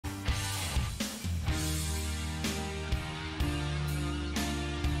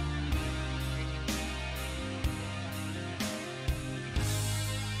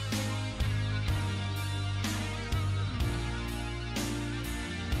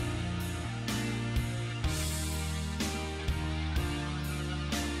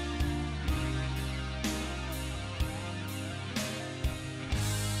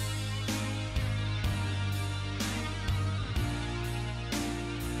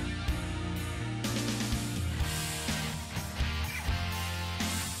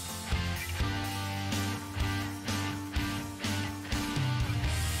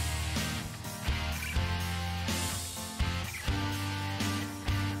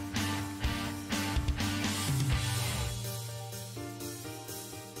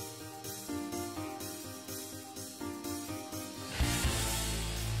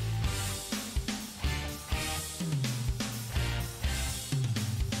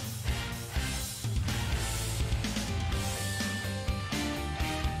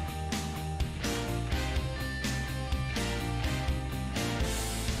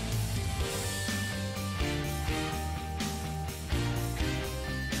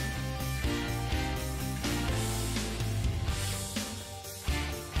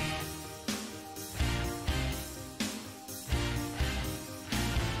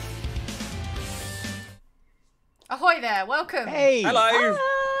Ahoy there, welcome. Hey! Hello!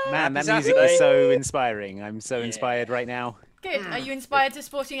 Man, that Happy music Saturday. is so inspiring. I'm so inspired right now. Good. Are you inspired to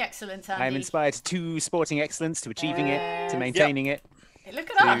sporting excellence, Andy? I'm inspired to sporting excellence, to achieving it, to maintaining it.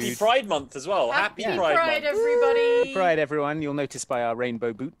 Look at us. Happy Pride Month as well. Happy Pride Month. everybody. Pride, everyone. You'll notice by our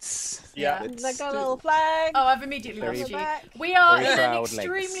rainbow boots. Yeah. They got a little flag. Oh, I've immediately Very- lost you. We are very in an proud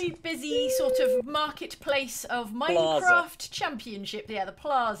extremely busy sort of marketplace of Minecraft Championship. Yeah, the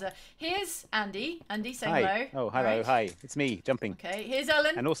plaza. Here's Andy. Andy, say hello. Hi. Oh, hello. Right. Hi. It's me, jumping. Okay, here's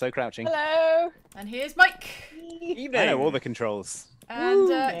Ellen. And also crouching. Hello. And here's Mike. Evening. I know all the controls. And Ooh,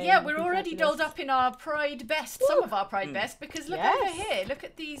 yeah, we're already fabulous. dolled up in our Pride best, some of our Pride best, because look over here. Look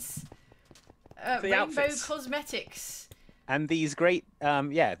at these rainbow outfits. cosmetics. And these great,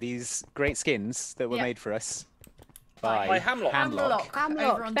 these great skins that were made for us By Hamlock. Hamlock. Over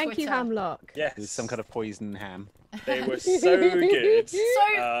Hamlock. on Thank you, Twitter. Hamlock. Yes. There's some kind of poison ham. They were so good.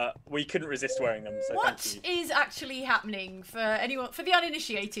 So, we couldn't resist wearing them, so what thank you. is actually happening for anyone, for the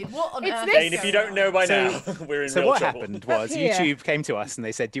uninitiated? What on It's earth? this- Jane, if you don't know by now, we're in So real what trouble. happened was here. YouTube came to us and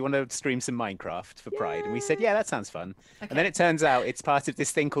they said, do you want to stream some Minecraft for Pride? And we said, yeah, that sounds fun. Okay. And then it turns out it's part of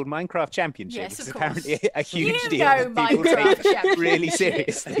this thing called Minecraft Championship, Yes, which is of apparently course. a huge You deal know that people Minecraft take Championship. really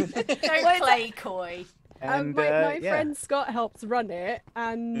seriously. Don't play coy. And, my yeah. friend Scott helps run it,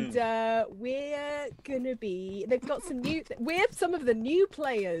 and we're gonna be. They've got some new. We're some of the new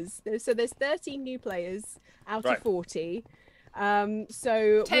players. So there's 13 new players out Right. of 40.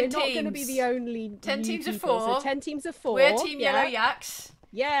 So 10 we're not going to be teams. the only 10 new teams of people. 4. So 10 teams of 4. We're Team yeah. Yellow Yaks.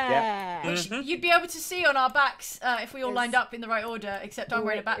 Yeah. Which you'd be able to see on our backs if we all Yes. lined up in the right order, except I'm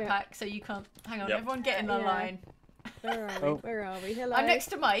wearing a Right, backpack, yeah. so you can't. Hang on, Yep. everyone get in the Yeah. line. Where are we? Oh. Where are we? Hello. I'm next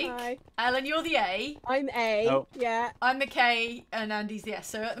to Mike. Hi. Ellen, you're the A. I'm A. Oh. Yeah. I'm the K, and Andy's the S.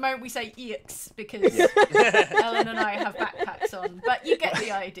 So at the moment we say Yaks because Ellen and I have backpacks on, but you get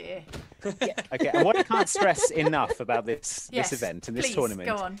the idea. Okay, and what I can't stress enough about this Yes, event and this please, tournament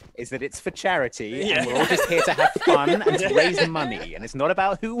go on. is that it's for charity Yeah. and we're all just here to have fun and to raise money. And it's not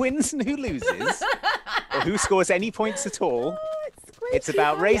about who wins and who loses or who scores any points at all. It's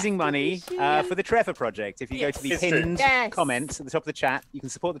about raising money for the Trevor Project. If you go to the Yes. It's true. pinned Yes. comment at the top of the chat, you can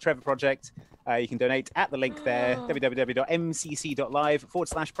support the Trevor Project. You can donate at the link there,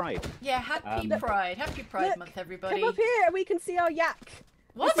 www.mcc.live/pride. Yeah, happy Pride. Happy Pride Look, Month, everybody. Come up here. We can see our yak.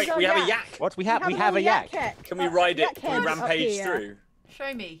 What? Wait, Our we have a yak. What we have a little yak. head. Can we ride it? Yak Can we head up rampage here. through?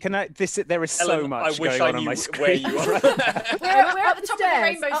 Show me. Can I? There is so Ellen, much I wish going I on knew my where screen. you are. We're at the top of the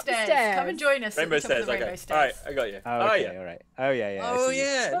rainbow Up the stairs. stairs. Come and join us Rainbow at the top stairs, of the okay. rainbow stairs. Alright, I got you. Oh, okay, all right. Oh yeah, yeah. I Oh see you.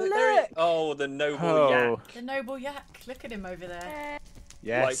 yeah. Oh, there look. it- Oh, the noble Oh, yak. The noble yak. Look at him over there.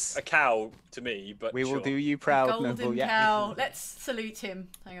 yes. Like a cow to me, but We will sure. do you proud, Golden noble yak. cow. Let's salute him.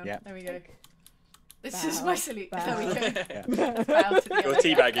 Hang on. Yeah. There we go. This Bow, is my salute. There we go. Yeah. Bow to the You're yellow yak.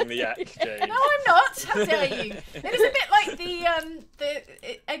 teabagging the yak, Jane. No, I'm not. How dare you? It is a bit like the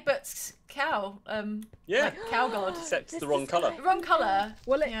Egbert's cow. Yeah. Like cow god. Except This the wrong is colour. great. Wrong colour.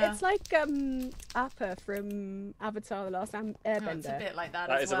 Well, Yeah. it's like Appa from Avatar: The Last Oh, Airbender. it's a bit like that,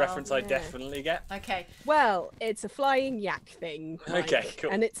 That as is a well. reference I Yeah. definitely get. Okay. Well, it's a flying yak thing. Mike, Okay,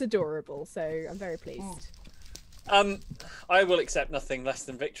 cool. And it's adorable, so I'm very pleased. I will accept nothing less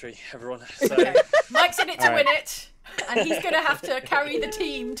than victory, everyone. So Mike's in it to All win right. it, and he's going to have to carry the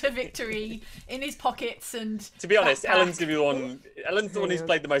team to victory in his pockets and. to be honest, backpack. Ellen's gonna be the one. Ellen's the one who's Yeah.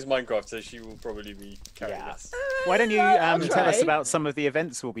 played the most Minecraft, so she will probably be carrying Yeah. this. Why don't you I'll tell us try. about some of the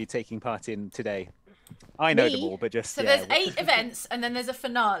events we'll be taking part in today? I know them Me? all, but just So yeah, there's 8 events, and then there's a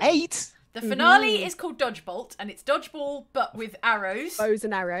finale. 8. The finale is called Dodgebolt, and it's dodgeball but with arrows. Bows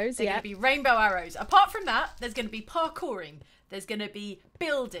and arrows, They're yeah. going to be rainbow arrows. Apart from that, there's going to be parkouring. There's going to be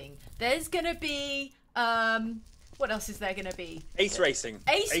building. There's going to be what else is there going to be? Ace racing.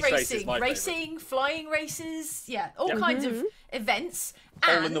 Ace race is racing, my favourite. racing, flying races. Yeah, all Yep. kinds of events.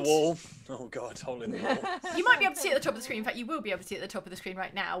 Hole in the And wall. Oh god, hole in the wall. you might be able to see it at the top of the screen. In fact, you will be able to see it at the top of the screen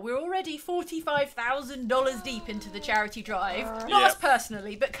right now. We're already $45,000 deep into the charity drive. Not us Yep.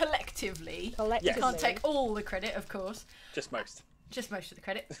 personally, but collectively. Collectively. Can't take all the credit, of course. Just most. Just most of the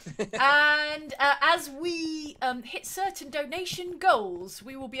credit. And as we hit certain donation goals,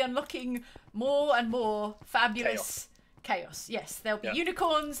 we will be unlocking more and more fabulous chaos. Yes, there'll be Yeah.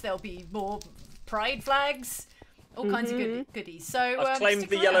 unicorns, there'll be more pride flags, all kinds of goodies. So I've claimed stick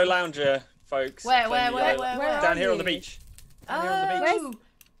the yellow around. lounger, folks. Where, I've where, claimed the where, yellow- where? Down here are on the you? beach. Down here on the beach.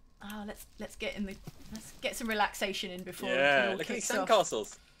 Oh, let's get in the let's get some relaxation in before it Yeah, all look at these kicks off.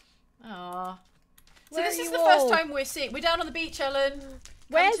 sandcastles. Aw. So Where this are is you the first all? time we're down on the beach, Ellen.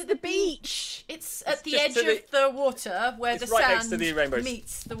 Where's to the beach? It's at the just edge to of the water where It's the right sand next to the rainbows.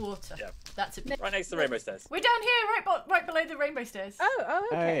 meets the water. Yeah. That's a beach. Right next to the rainbow stairs. We're down here, right below the rainbow stairs. Oh,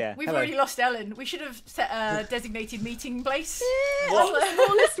 okay. yeah. We've Hello. already lost Ellen. We should have set a designated meeting place. Yeah, What? I'm the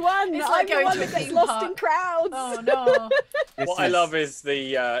smallest one. It's I'm like the going one to a that gets theme lost park. in crowds. Oh no. What I love is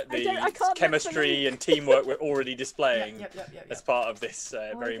the I can't look chemistry for and teamwork we're already displaying Yep. as part of this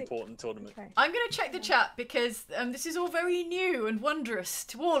I very think- important tournament. Okay. I'm going to check the chat because this is all very new and wondrous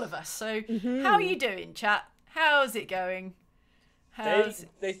to all of us. So, Mm-hmm. how are you doing, chat? How's it going?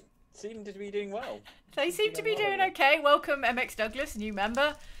 They seem to be doing well. They seem to be doing okay. Welcome, MX Douglas, new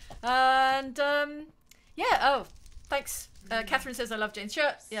member. And thanks. Catherine says I love Jane's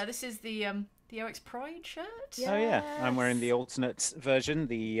shirt. Yeah, this is the OX Pride shirt. Yeah. Oh yeah, I'm wearing the alternate version,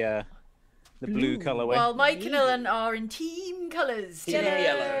 the blue colorway. Well, Mike and Ellen are in team colours. Team today.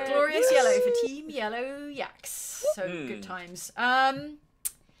 yellow. Glorious yellow for Team Yellow Yaks. So good times.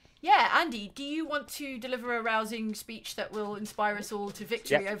 Yeah, Andy, do you want to deliver a rousing speech that will inspire us all to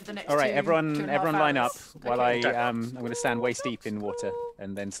victory Yep. over the next All right, two and a everyone half line up hours? while Okay. I'm going to stand waist deep in water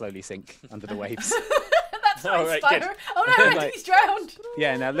and then slowly sink under the waves. That's not All right, good. inspiring. Oh no, Like- Andy's drowned.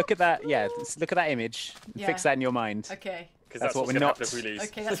 Yeah, now look at that. Yeah, look at that image. And Yeah. Fix that in your mind. Okay. Because That's that's what what's we're going to not- happen if we lose.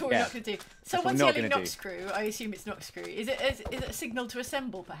 Okay, that's what we're Yeah. not going to do. what Someone's we're not yelling gonna do. Noxcrew. I assume it's Noxcrew. Is it a signal to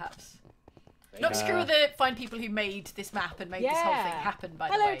assemble, perhaps? Maybe. Noxcrew are the fine people who made this map and made this whole thing Yeah. happen, by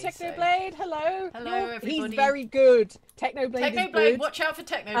the Hello, way. so- Technoblade. Hello. Hello, He's everybody. very good. Technoblade is Technoblade, good. watch out for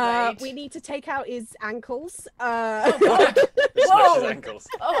Technoblade. We need to take out his ankles. Oh, God. Smash Whoa. his ankles.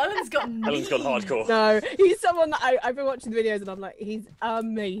 Oh, Ellen's got Ellen's gone mean. hardcore. No, he's someone that I've been watching the videos and I'm like, he's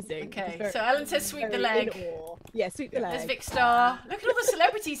amazing. Okay, He's very- so Ellen says sweep the very in leg. awe. Yeah, sweep the leg. There's Vic Star. Look at all the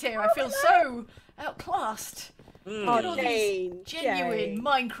celebrities here. I feel so outclassed. Mm. Look at all these Jane, genuine Jane.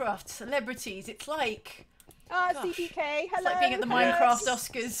 Minecraft celebrities. It's like Ah, Gosh. CPK, hello. it's like being at the hello. Minecraft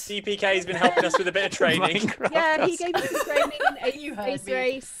Oscars. CPK's been helping us with a bit of training. Minecraft Yeah, he Oscars. gave me some training in You heard Ace me.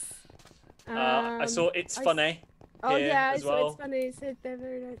 Race. I saw It's I- Funny Oh here yeah, as I saw well. It's Funny. It said they're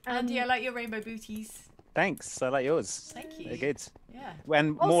very nice. Andy, I like your rainbow booties. Thanks. I like yours. Thank you. They're good. Yeah.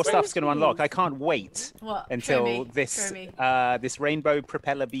 When Oh, more so stuff's going to unlock, please. I can't wait What? Show until me. this Show me. this rainbow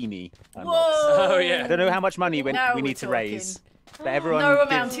propeller beanie unlocks. Oh, yeah. I don't know how much money Now we we're need to talking. raise, but everyone No give-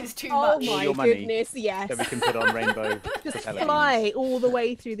 amount is too Oh much. my your money. goodness, yes. so we can put on rainbow Just propeller beanies. fly all the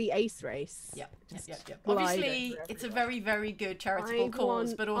way through the Ace Race. Yep. glide Obviously, over it's a everywhere. very, very good charitable I cause,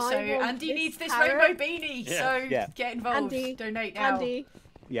 want- but also I want Andy this needs this parrot. rainbow beanie, Yeah. so Yeah. get involved. Andy, Donate now. Andy,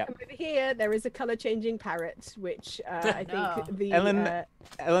 Yeah. over here there is a colour changing parrot, which I think No. the Ellen,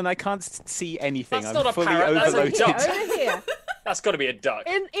 Ellen, I can't see anything. That's I'm not a fully parrot, that's a overloaded. duck. over here, That's got to be a duck.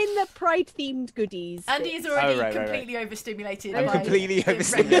 in the pride themed goodies. Andy is bit. already right. completely overstimulated. I'm by completely the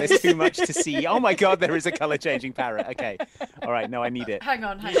overstimulated. rainbow. There's too much to see. Oh my god, there is a color changing parrot. Okay. All right, no, I need it. Hang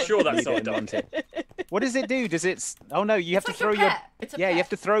on, hang You on. sure I that's need not a it and duck? want it. What does it do? Does it? Oh no, you have It's to like throw a your. pet. It's a Yeah, you pet. have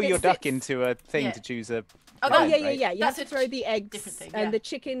to throw your It's- duck into a thing Yeah. to choose a. Oh event, yeah, right? You have That's to a throw the eggs, different thing, and yeah. the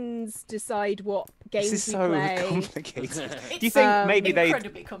chickens decide what games This is we so play. complicated. Do you It's, think maybe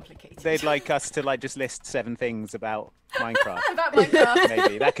incredibly complicated. they'd like us to like just list 7 things about Minecraft? About Minecraft.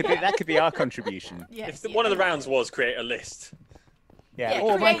 Maybe that could be our contribution. Yes, If one of the rounds was create a list. Yeah. Yeah,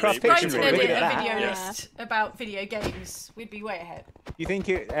 Or create, Minecraft write Pictionary. and Look edit at a that. video Yeah. list about video games. We'd be way ahead. You think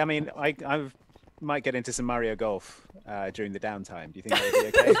it? I mean, I might get into some Mario Golf during the downtime. Do you think that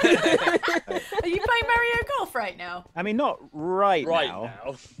would be okay? Are you playing Mario Golf right now? I mean, not right now.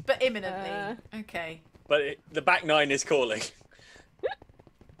 now. But imminently. Okay. But the back 9 is calling.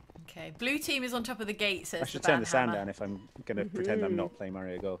 Okay. Blue team is on top of the gate, says I should the turn the sound Banhammer. down if I'm going to pretend I'm not playing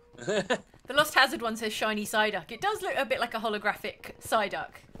Mario Golf. The Lost Hazard one says shiny Psyduck. It does look a bit like a holographic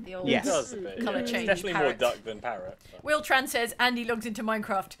Psyduck. The old Yes. It does a bit. Colour Yeah. It's change definitely more parrot. duck than parrot. but- Will Tran says Andy logs into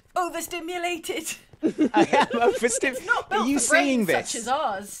Minecraft. Overstimulated. I am It's not built Are you for brains seeing this? such as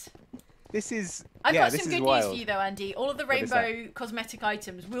ours. This is. I've yeah, got this some is good wild. news for you though, Andy. All of the What is that? rainbow cosmetic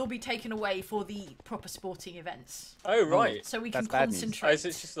items will be taken away for the proper sporting events, Oh, right. so we can That's bad news. concentrate. Oh, so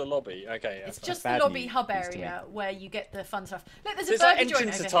it's just the lobby. Okay, yeah. It's fine. just the bad lobby news hub to me. area where you get the fun stuff. Look, there's So a it's like burger joint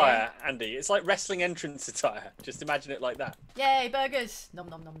entrance over attire, here. Andy. It's like wrestling entrance attire. Just imagine it like that. Yay, burgers! Nom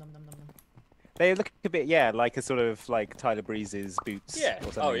nom nom nom nom nom. nom. They look a bit, yeah, like a sort of like Tyler Breeze's boots. Yeah.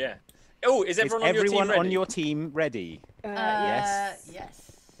 Or something. Oh, yeah. Oh, is everyone on your team ready? on your team ready? Yes. Yes.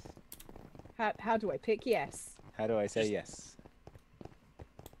 How do I pick yes? How do I say Just- yes?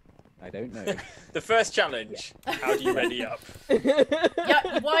 I don't know. The first challenge. How do you ready up?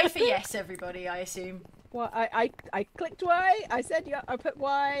 Yeah. Y for yes, everybody. I assume. Well, I clicked Y. I said yeah. I put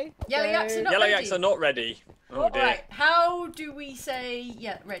Y. Yellow Yaks are not Yellow ready. Yaks are not ready. Oh, dear. Right. How do we say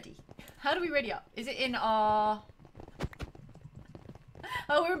ready? How do we ready up? Is it in our?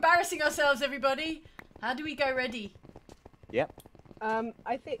 Oh, we're embarrassing ourselves, everybody. How do we go ready? Yep.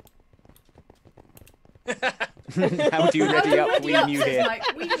 I think. How do you ready up? We knew here.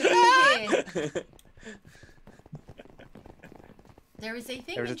 We knew here. There is a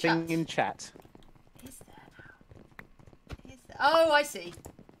thing. There is a thing in chat. Is there now? Is there... Oh, I see.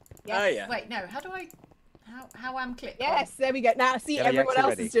 Yes. Oh yeah. Wait, no. How do I? How am click? Yes, there we go. Now see, everyone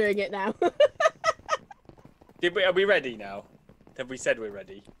else is doing it now. Are we ready now? Have we said we're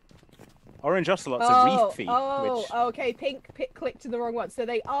ready? Orange Ocelot's a reefy. Oh, okay. Pink clicked to the wrong one. So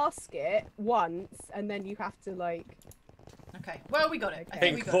they ask it once, and then you have to like. Okay. Well, we got it. Okay.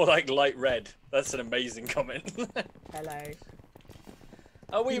 Pink more like light red. That's an amazing comment. Hello.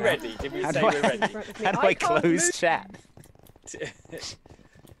 Are we ready? Did we say we're ready? How do I close chat?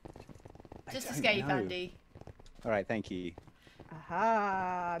 Just escape, Andy. All right, thank you.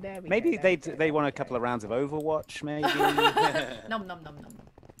 Aha, there we maybe go. they want a couple of rounds of Overwatch, maybe. Nom nom nom nom nom.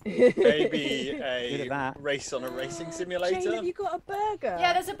 Maybe a race on a racing simulator. Jane, have you got a burger?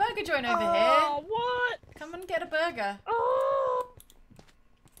 Yeah, there's a burger joint over here. Oh, what? Come and get a burger. Oh.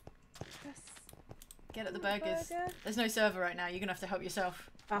 Yes. Get at the burgers. There's no server right now. You're gonna have to help yourself.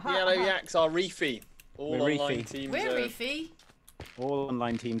 Yellow Yaks are reefy. All We're online reefy. teams. We're reefy. All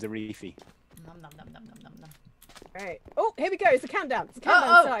online teams are reefy. Nom nom nom nom nom nom nom. Right. Oh, here we go. It's a countdown. It's a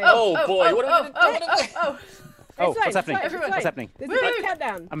countdown time. Oh boy! What are we gonna do? Oh, what's happening? What's happening? There's a big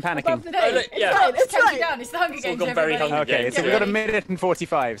countdown. I'm panicking. It's counting down. It's the Hunger Games. It's all gone very Hunger Okay, Games. so we've got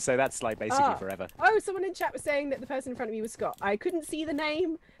 1:45, so that's like basically forever. Oh, someone in chat was saying that the person in front of me was Scott. I couldn't see the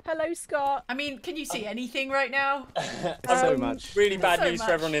name. Hello, Scott. I mean, can you see anything right now? So much. Really bad So news much.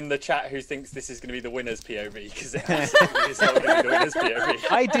 for everyone in the chat who thinks this is going to be the winner's POV, because it absolutely is not going to be the winner's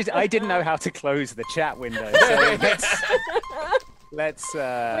POV. I didn't know how to close the chat window, so let's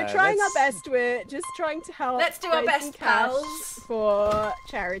We're trying our best. We're just trying to help. Let's do our best, pals. For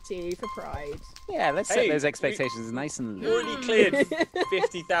charity, for Pride. Yeah, let's set those expectations nice and You low. already cleared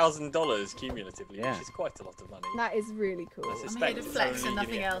 $50,000 cumulatively, Yeah. which is quite a lot of money. That is really cool. I'm here to flex and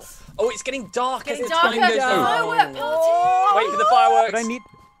nothing else. Oh, it's getting dark as Getting the darker. time goes on. Firework party. Wait for the fireworks. But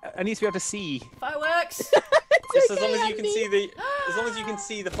I need to be able to see. Fireworks. Just as long as you can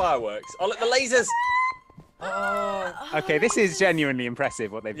see the fireworks. Oh, look, the lasers. Oh. Okay, this is genuinely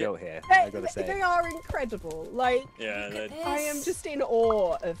impressive what they've built here. I gotta say. They are incredible. Like, Yeah, I am just in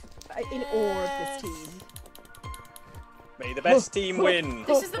awe of this team. May the best team win.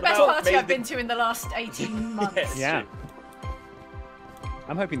 This is the best party I've been to in the last 18 months. Yes, Yeah. true.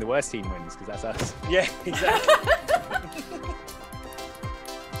 I'm hoping the worst team wins because that's us. Yeah, exactly.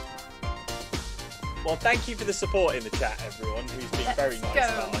 Well, thank you for the support in the chat, everyone, who's been very nice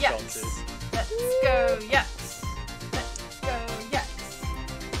about our chances. Let's go, Yaks. Let's go, Yaks.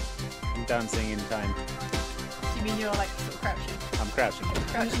 I'm dancing in time. You mean you're like sort of crouching? I'm crouching.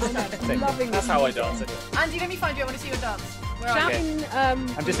 Crouching in time. Same. Loving That's this how I music. dance anyway. Andy, let me find you. I want to see your dance. Where are Shout you? in,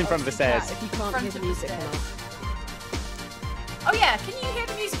 I'm just in front of the stairs. If you can't Front hear the of the music stairs. enough. Oh yeah, can you hear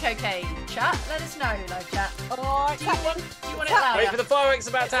the music okay? Chat, let us know, live chat. Oh, Do you want it louder? Wait for the fireworks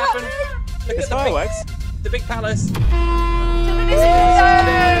about to happen. Look It's at the fireworks. the big palace. To the Visiting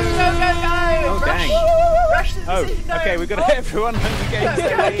Zone! Go, go, go! Oh, Rush! dang. Rush to the Oh, Visiting Zone! okay, we've got everyone Hunger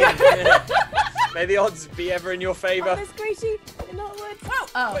Games. May the odds be ever in your Oh, favour. there's Gracie in the woods.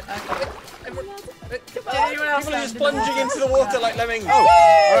 Oh, okay. Did anyone else People are just land in the plunging into the water like lemmings. Oh,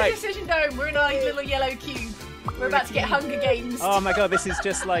 all right. Decision Dome. We're in our little yellow cube. We're about to get Hunger Games. Oh my god, this is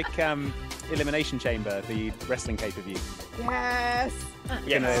just like Elimination Chamber, the wrestling pay-per-view. Yes.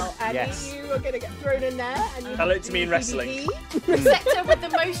 Yes. Well, Annie, Yes. you are going to get thrown in there. And you Hello have to me in do wrestling. DVD. The sector with the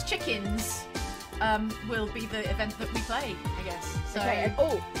most chickens will be the event that we play, I guess. So Okay,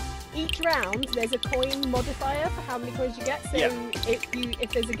 and each round there's a coin modifier for how many coins you get. So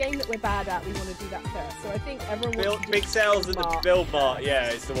if there's a game that we're bad at, we want to do that first. So I think everyone wants to Big do sales at the Mark. build mart. Yeah,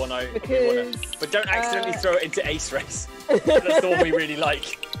 it's the one we want Because, to. But don't accidentally throw it into Ace Race. That's the one we really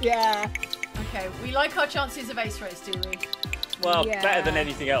like. Yeah. okay, we like our chances of ace race, do we? Well, Yeah. better than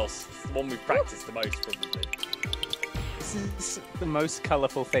anything else. It's the one we've practiced the most, probably. This is the most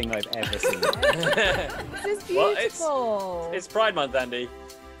colourful thing I've ever seen. This is Well, beautiful. it's Pride Month, Andy.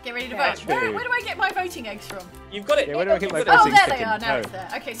 Get ready to Yeah, vote. true. Where do I get my voting eggs from? You've got it. Yeah, where do I get my You've got it. Oh, voting there they chicken? are. Now Oh. it's there.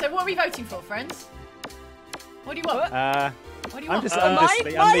 Okay, so what are we voting for, friends? What do you want? What do you want?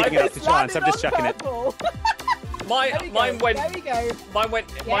 I'm leaving it up to chance. I'm just chucking it. Mine went. There we go.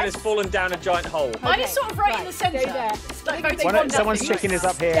 Mine has fallen down a giant hole. Mine Okay, is sort of right in the centre. Go there. It's like One voting of- for nothing. Someone's chicken is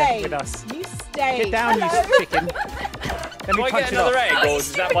up here Stay. with us. You stay. Get down, Hello. you chicken. Let Do me I punch get it another off. egg, Oh, or you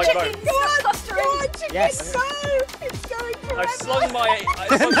is that stupid my chickens! vote? Go on, Clustering. go on, chicken, Yes. go! It's going forever. I've slung my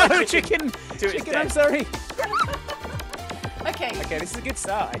No, chicken chicken! to its Chicken, I'm death. sorry. Okay, Okay. Okay, this is a good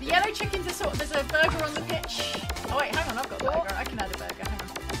start. I The think. yellow chickens are sort of, there's a burger on the pitch. Oh wait, hang on, I've got a burger. I can add a burger. Hang on.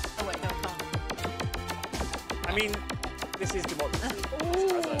 Oh wait, no, I can't. I mean, this is democracy.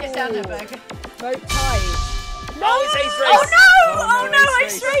 Get down there, burger. Vote tied. No, it's Ace Race. Oh no! Oh no,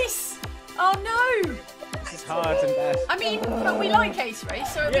 Ace Ace Race! Oh no! This is hard and bad. I mean, but we like Ace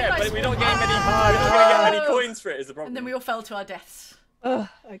Race, so it'd be Yeah, nice. but we're not getting many. We're not going to get many coins for it. Is the problem? And then we all fell to our deaths.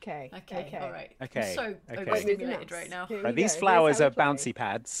 Okay. Okay, all right. Okay, I'm so okay. overstimulated right now. Here we Right, these go. flowers Here's are how we bouncy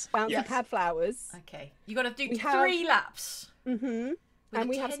pads. play. Bouncy Yes. pad flowers. Okay, you got to do We have- 3 laps. Mm-hmm. With And a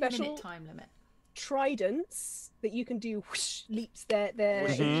we have 10-minute special time limit. tridents that you can do whoosh, leaps. They're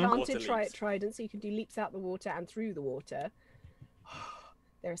Whoosh, enchanted water leaps. tridents, so you can do leaps out the water and through the water.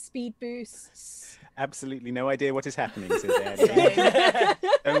 There are speed boosts. Absolutely no idea what is happening today.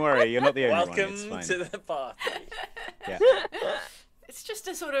 Don't worry, you're not the only one. Welcome It's fine. to the party. Yeah. It's just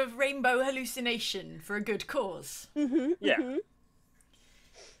a sort of rainbow hallucination for a good cause. Yeah.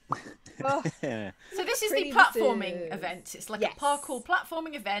 Oh, Yeah. So this is Pretty the platforming massive. event. It's like Yes. a parkour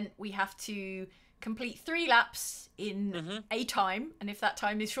platforming event. We have to complete 3 laps in a time, and if that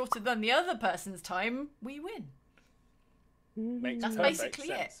time is shorter than the other person's time, we win. Makes That's perfect basically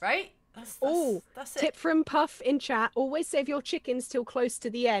sense. it, right? That's Oh, that's it. tip from Puff in chat: always save your chickens till close to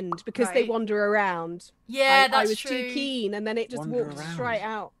the end because they Right. wander around. Yeah, I that's was true. too keen, and then it just Wander walked around. straight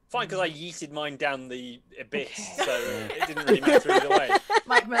out. Fine, because I yeeted mine down the abyss, so it didn't really matter either way.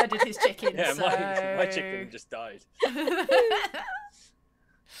 Mike murdered his chicken. Yeah, so... my chicken just died.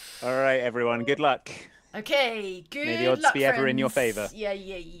 All right, everyone. Good luck. Okay, good May the odds luck, be ever in your friends. favour.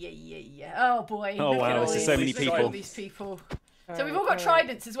 Yeah. Oh boy. Oh, look wow, at all this is these- so many look at people. all these people. So we've all got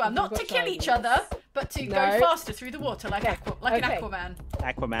tridents as well, not got to kill each tridents. other, but to go No. faster through the water like an Okay. Aquaman.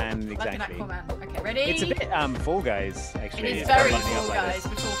 Aquaman, Like an exactly. Aquaman. Okay, ready? It's a bit Fall Guys, It actually. is It's very lining up Fall like Guys, this.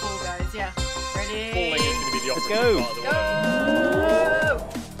 before Fall Guys, yeah. Ready? Falling is going to be the Let's opposite go. part of the world.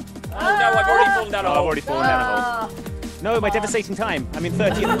 Go! Oh no, I've already fallen down a Oh, I've hole. already fallen down a hole. No, my devastating time. I'm in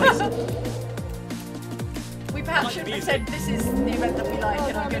 30th place. We perhaps Like should have music. said this is the event that we like Oh,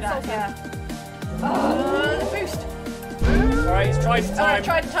 and no, are good I'm at, insulted. yeah. Boost! Alright, it's tried time. Alright,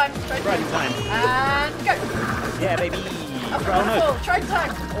 try the time. Right in time. And go! Yeah, baby. Up, Oh, no. full. Try the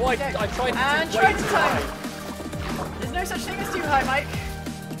time. Oh, I Go. tried to And do try way the too time. high. There's no such thing as too high, Mike.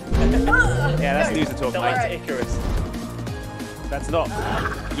 Yeah, that's Go. loser talk, Don't like mate. to Icarus. That's not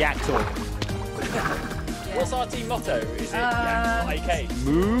yak talk. What's our team motto? Is it Yaks, not AK?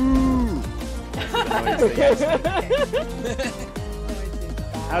 Moo. No, it's the Yaks.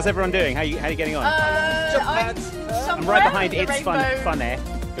 How's everyone doing? How you getting on? Jump I'm pads. somewhere I'm right behind in the It's rainbow. Fun Air,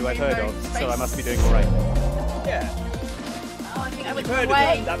 who I've heard rainbow of, so I must be space. doing all right. Yeah. Oh, I think I went You've the heard wrong of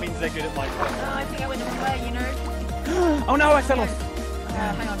way. them. That means they're good at Minecraft. Oh, I think I went the wrong way, you know. Oh no, I fell off.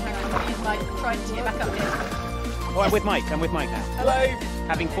 Hang on. I'm being, like, trying to get back up here. Oh, I'm with Mike now. Hello.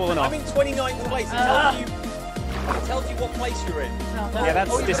 Having fallen off. I'm in 29th place. It tells you what place you're in. No, no. Yeah,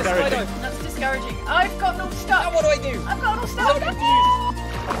 that's Oh, you've got a discouraging. skydive. That's discouraging. I've gotten all stuck. Now what do I do? I've gotten all I'm stuck. confused.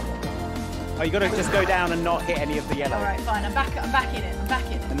 Oh, you got to just go down and not hit any of the yellow. Alright, fine. I'm back in it.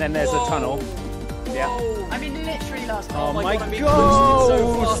 And then there's a tunnel. Yeah. Whoa. I'm in literally last place. Oh my my God, I'm being god! boosted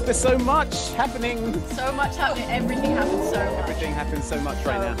so fast. There's so much happening. So much happening. Everything happens so much. Everything happens so much So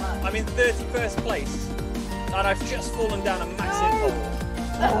right now. much. I'm in 31st place. And I've just fallen down a massive hole.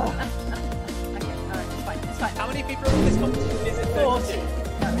 Okay, alright, it's fine. How many people are in this competition? Is it 32?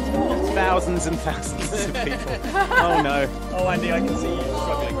 No, it's 40. Thousands and thousands of people. Oh no. Oh, Andy, I can see you Oh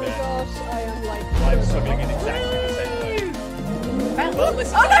struggling my there. gosh, I am like. I'm struggling in exactly the same way. Well,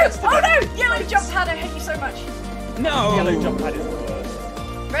 listen Oh to the rest no! of Oh them. no! Yellow jump pad, I hate you so much. No! Yellow jump pad is the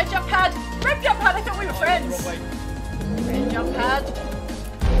worst. Red jump pad! Red jump pad! I thought we were friends! Wrong way. Red jump pad.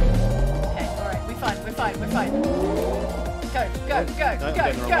 Okay, alright, we're fine. Go. No, I'm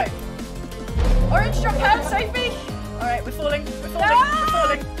going the wrong way. Orange jump pad, save me! Alright, we're falling.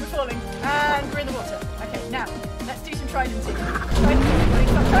 And we're in the water. Okay, now, let's do some tridenting. Everybody,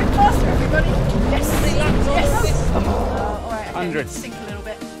 stop trying faster, everybody! Yes! Alright, okay, Hundreds. sink a little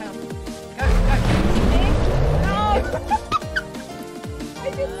bit. Hang on. Go! No!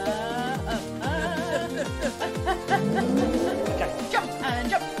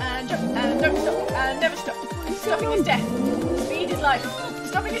 Jump and don't stop and never stop. Stopping is death. Speed is life.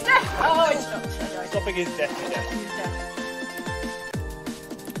 Stopping is death. Oh, it stopped. I died. Stopping his death. Stopping is death.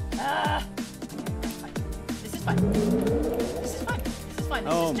 This is fine. This is fine.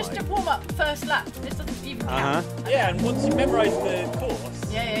 This Oh is just my. a warm up first lap. This doesn't even count. Yeah, and once you memorise the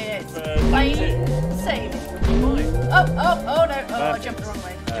course, Yeah. It's For plain two. sailing. fine. Oh no. Oh, I Perfect. jumped the wrong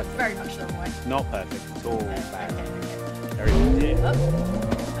way. I jumped very much the wrong way. Not perfect at all. Bad. Okay. Very good. Okay.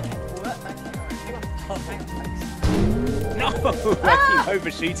 Okay. Alright. Hang on, folks. No, I keep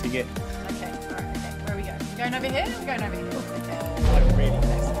overshooting it. Okay, alright, okay. Where are we going? We're going over here? We're going over here. Okay. I really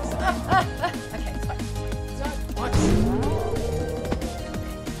messed this up. Okay, it's fine. What?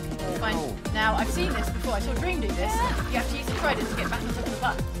 It's fine. Now, I've seen this before. I saw Dream do this. You have to use the trident to get back on top of the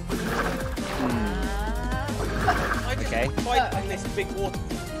button. I just Okay. fight on this big water.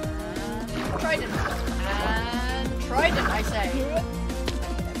 Trident. And trident, I say.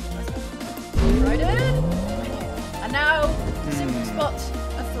 Trident. And now, simple spots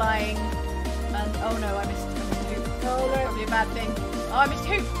are flying. And oh no, I missed a hoop. Oh, no. Probably a bad thing. Oh, I missed a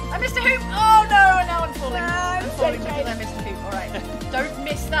hoop. I missed a hoop. Oh no, and now I'm falling. No, I'm it's falling okay. because I missed a hoop. All right. Don't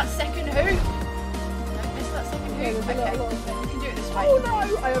miss that second hoop. Don't miss that second Okay, hoop. there's a Okay. lot of We can do it this way. Oh no!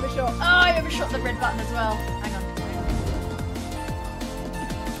 I overshot. Oh, I overshot the red button as well. Hang on.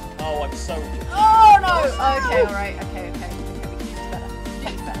 Oh, I'm so. Oh no! Okay, alright, okay. We can do this better. We can do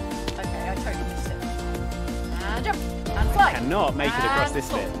this better. Okay, I totally missed it. And jump! And fly! Cannot make it across And this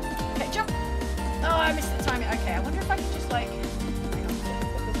fall. bit. Okay, jump! Oh, I missed the timing. Okay, I wonder if I can just like...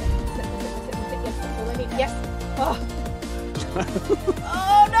 Yes. Oh.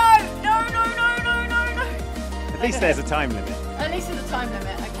 Oh no! No! At least there's a time limit. At least there's a time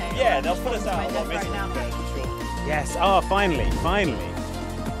limit, okay. Yeah, they'll put us out a lot right missing now. bit, I'm sure. Yes. Oh, finally. Made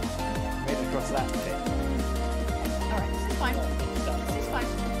it across that bit. Alright, this is fine. This is fine.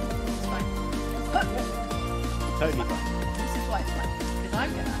 Totally fine. This is why it's fine. Because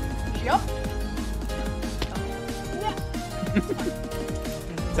I'm gonna jump.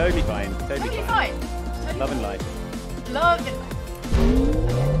 Totally fine. Totally fine. Totally Love fine. and life. Love it.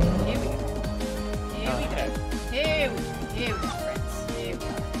 Okay, here we go. Here we go, friends. Here we go.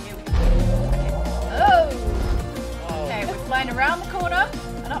 Okay. Oh! Okay, we're flying around the corner,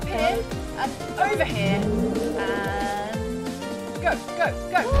 and up here, and over here, and go.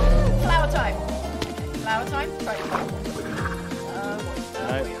 Flower time. Okay, flower time. Try it.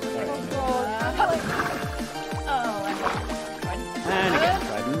 Oh, And again,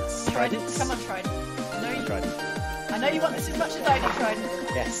 tridents. Come on, Trident. I know you. Trident. I know you want this as much as I do, Trident.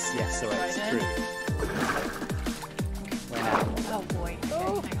 Yes, alright, it's Trident. true. Where now? Oh boy.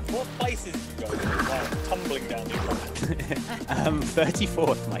 Okay, hang on. What places do you go to? Like, tumbling down the corner.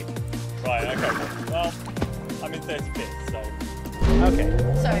 34th, Mike. Right, okay. Well, I'm in 35th, so. Okay.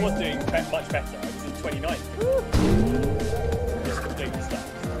 I was So, doing much better. I was in 29th. Just completely stuck.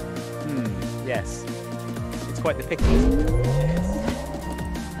 Yes. It's quite the pickle, isn't it?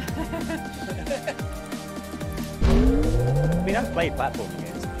 I mean, I've played platforming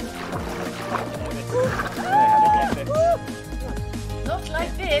games. not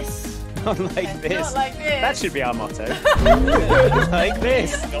like this. Not like this. Not like this. That should be our motto. Like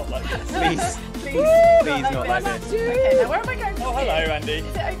this. Not like this. Please. Please not like this. Okay, now where am I going from Oh, hello, here? Andy.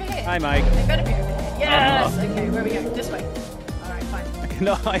 Is it over here? Hi, Mike. They better be over here. Yes! Okay, where are we going? This way. Alright, fine.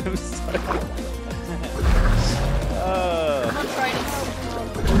 No, I am so... Come on, Trident.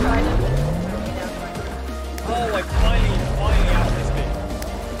 Trident. Oh, I'm finally out of this bit.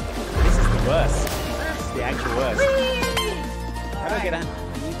 This is the worst. This is the actual worst. Whee! How do I get out?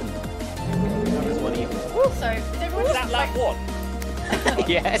 Even. That was one even. So, is everyone Is just that lap one?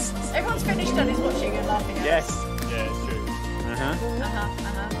 Yes. Everyone's finished and is watching and laughing at Yes. Yeah, it's true.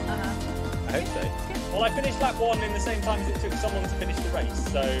 I hope so. Well, I finished lap one in the same time as it took someone to finish the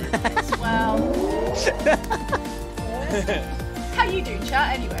race, so. us. Well, how you doing,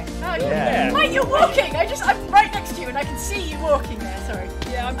 chat? Anyway, how are you? Yeah. Mate, you're walking. I'm right next to you, and I can see you walking there. Sorry,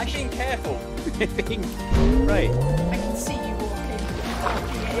 Yeah, I'm being careful. Right. I can see you walking.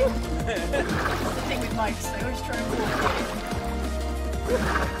 That's the thing with mics; they always try and walk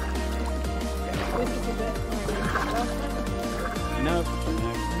in. No.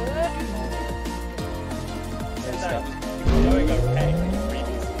 Going okay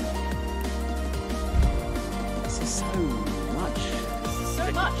previously. This is so much. This is so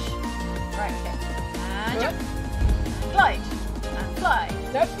much. Right, okay. And jump. And glide. And fly.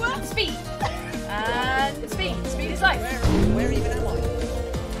 And speed. And speed. Speed is life. Where even am I?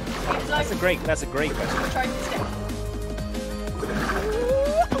 Speed is life. That's a great question. Try this again.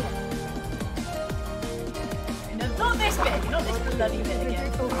 No, not this bit. Not this bloody bit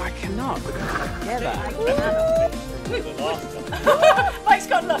again. Oh, I cannot. Together. The last time. Mike's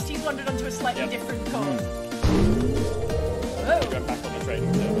got lost. He's wandered onto a slightly different course. Going back on the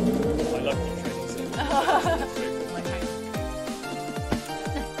training server. I love the training server.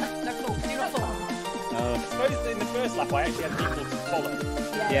 Don't fall. Do not fall. I suppose in the first lap I actually had people to follow.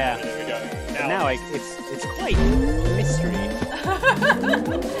 Yeah. There we go. But now it's quite a mystery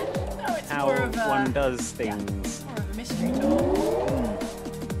No, it's how more of a, one does things. more of a mystery tour.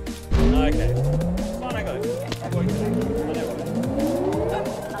 Okay. Fine, I got it. works. I know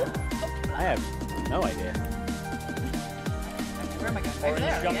I have no idea. Where am I going? Over Orange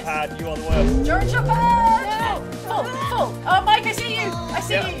there, I jump guess. pad, you are the worst. Orange jump pad! Full. Oh, Mike, I see you. I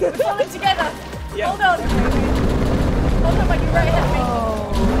see Yeah. you. We're falling together. Yeah. Hold on. Hold on, Mike, you're right ahead of me. Oh,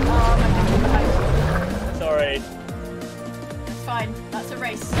 Mike, I'm behind you. Sorry. It's fine. That's a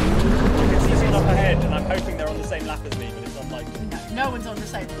race. I can see someone up ahead, and I'm hoping they're on the same lap as me, but it's unlikely. No one's on the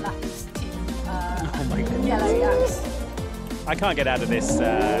same lap as team. Oh my goodness. Yellow Yaks. I can't get out of this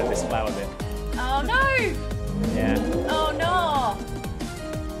this flower bit. Oh no! Yeah. Oh no!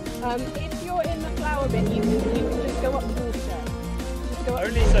 If you're in the flower bit, you can just go up the water. Just go up.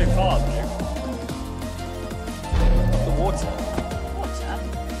 Only so far, though. The water. Water?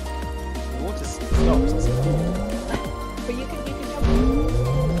 The water stops. It's cool. But you can jump.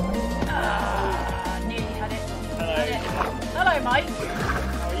 Ah, nearly had it. Hello. Had it. Hello, Mike.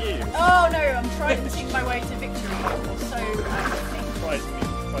 How are you? Oh no, I'm trying to sing my way to victory. Or so I think. Try to see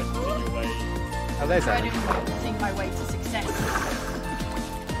your way. Oh, there's Trying Ellen. to sing my way to success.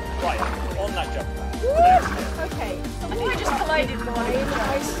 Right, on that jump pad. Okay. I think I just collided with one of I'm you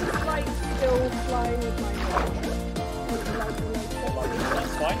guys. just like still flying with my head.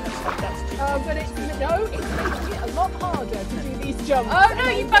 That's fine. That's too. But it's making it a lot harder to do these jumps. Oh no,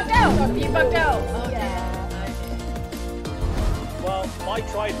 you bugged out! You bugged out! Oh Yeah. Well, my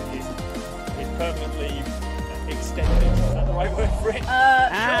trident is permanently extended. Is that the right word for it?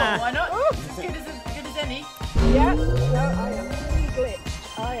 Sure, why not? As good as any. Yeah. No, I am fully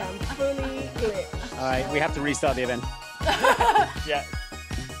glitched. I am fully glitched. All right, we have to restart the event. Yeah.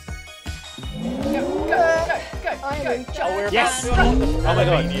 Go. I am in Jump. Oh, we're Yes. about to unlock the Oh my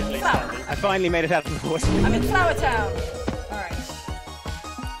God. immediately. Flower. I finally made it out of the water. I'm in Flower Town. Alright.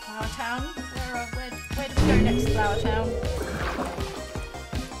 Flower Town? Where do we go next, Flower Town?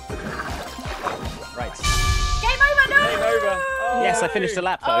 Right. Game over, no! Game over. Oh, Yes, I no. finished the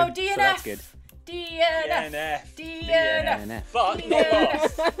lap though, Oh, so DNF. that's good. DNF. DNF. But not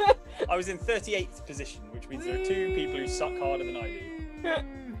DNF. last. I was in 38th position, which means there are two people who suck harder than I do.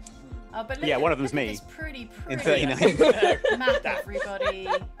 Oh, but Yeah, one of them's look at me. this pretty In 39. map, everybody.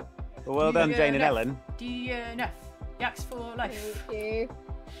 Well done, Jane and Ellen. DNF. Yaks for life. Thank you.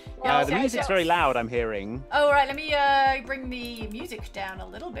 The music's very loud, I'm hearing. Oh, right, let me bring the music down a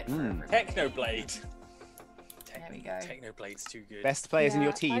little bit for everybody. Technoblade. There we go. Technoblade's too good. Best players in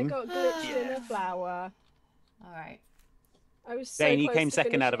your I team. got glitched in a flower. All right. I was so Jane, you close came to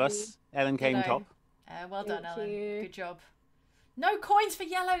second out of finishing. us. Ellen came Did I? top. Well done, Thank Ellen. you. Good job. No coins for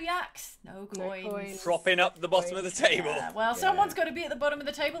yellow Yaks. No No coins. coins. Propping up the bottom of the table. Well, someone's got to be at the bottom of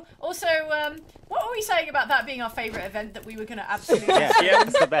the table. Also, what were we saying about that being our favourite event that we were going to absolutely... Yeah, Yeah.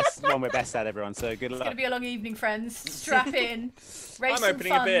 that's the best one we're best at, everyone. So good It's luck. going to be a long evening, friends. Strap in. Raise I'm some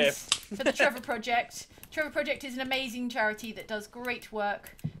opening a beer. funds for the Trevor Project. Trevor Project is an amazing charity that does great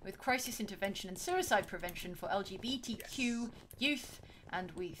work with crisis intervention and suicide prevention for LGBTQ youth,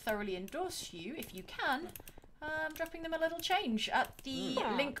 and we thoroughly endorse you, if you can, dropping them a little change at the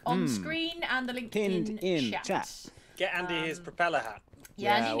link on screen and the link Pinned in chat. Get Andy his propeller hat.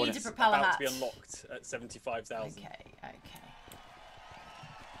 Yeah, Yeah, and he well, needs a it's propeller About hat. to be unlocked at 75,000. Okay.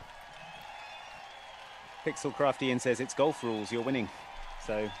 Pixel Crafty says it's golf rules. You're winning.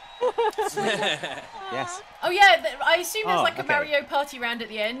 So yes. Oh yeah, I assume there's Oh, like a okay. Mario Party round at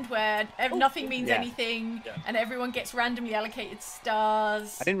the end where nothing means Yeah. anything, Yeah. and everyone gets randomly allocated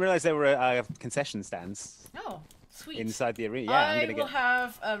stars. I didn't realise there were concession stands Oh, sweet. inside the arena. Yeah, I'm I gonna will get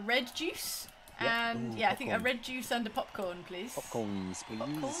have a red juice, and Ooh, I think a popcorn. red juice and a popcorn, please. popcorns, please.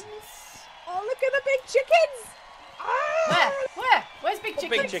 Popcorns? Oh, look at the big chickens! Ah! Where's Big Oh,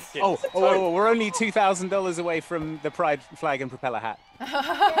 Chicken? big chicken. Oh, we're only $2,000 away from the pride flag and propeller hat.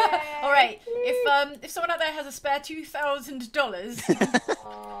 All right, if someone out there has a spare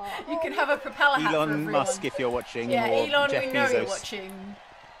 $2,000, you can have a propeller hat for Elon everyone. Musk, if you're watching, Yeah, or Elon, Jeff we know Bezos. you're watching.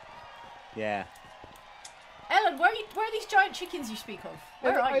 Yeah. Ellen, where are these giant chickens you speak of?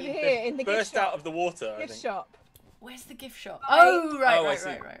 Where are Over you? here in the gift Burst shop. out of the water, I Gift think. shop. Where's the gift shop? Right. Oh, right. I see.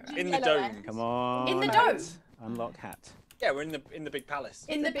 In the Yellow dome. Come on. In the hat. dome? Unlock hat. Yeah, we're in the big palace.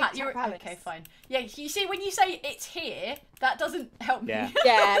 In the big pat, you're palace. okay. Fine. Yeah, you see, when you say it's here, that doesn't help me. Yeah.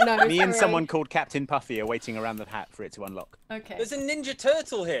 Yeah, no. Me and sorry. someone called Captain Puffy are waiting around the hat for it to unlock. Okay. There's a Ninja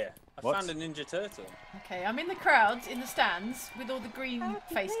Turtle here. I What? found a Ninja Turtle. Okay, I'm in the crowds, in the stands, with all the green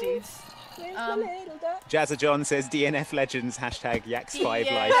face dudes. Where's the Um, little duck? Jazza John says DNF Legends hashtag Yaks5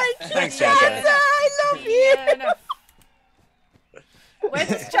 Yeah. live. Thanks, Yeah. Jazza. I love you! Yeah, no. Where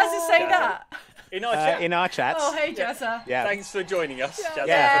does Jazza say that? In our chat. In our chat. Oh, hey, Jazza. Yeah. Thanks for joining us, Jazza,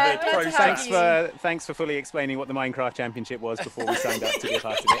 Yeah. for the Yeah, pro good to have chat. you. Thanks for fully explaining what the Minecraft Championship was before we signed up to be a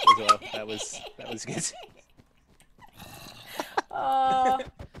part of it as well. That was good. Oh,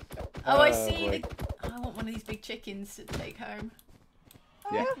 I see. boy. I want one of these big chickens to take home.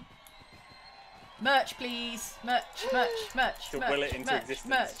 Yeah. Merch, please. Merch. To will it into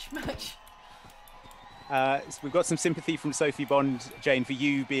existence. Merch. So we've got some sympathy from Sophie Bond, Jane, for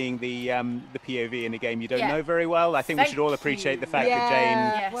you being the POV in a game you don't know very well. I think we should all appreciate the fact that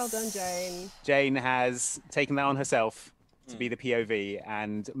Yes. Well done, Jane. Jane has taken that on herself to be the POV,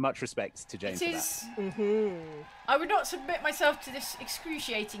 and much respect to Jane for that. I would not submit myself to this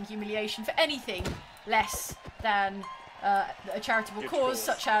excruciating humiliation for anything less than a charitable cause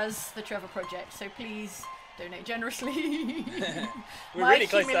such as the Trevor Project. So please donate generously. We're My really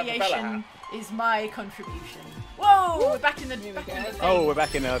close to that propeller humiliation hat. is my contribution. Whoa, we're back in the thing. Oh, we're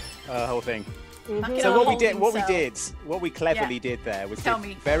back in a whole thing. Back in So our what we holding did, cell. what we cleverly did there was Tell did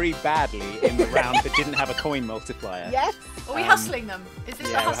me. very badly in the round that didn't have a coin multiplier. Yes. Are we hustling them? Is this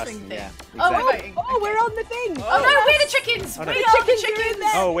yeah, the we're hustling hustling, thing? yeah, Oh, we're exactly. voting. Oh, we're on the thing. Oh no, we're the chickens! Oh, no. We The are the chickens are in chickens!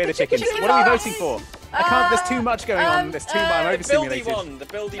 there. Oh, we're the chickens. chickens What are we are voting for? I can't. There's too much going on. There's too much. I'm The buildy overstimulated. one. The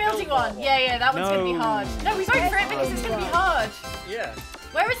building Building one. Yeah, that one's going to be No. hard. No, we vote for it because it's going to be hard. Yeah.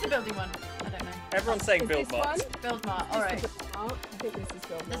 Where is the building one? I don't know. Everyone's saying Is build this one? box. Build Mart. All right. I think this is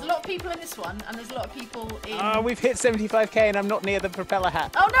Bill. There's a lot of people in this one, and there's a lot of people in. We've hit 75k and I'm not near the propeller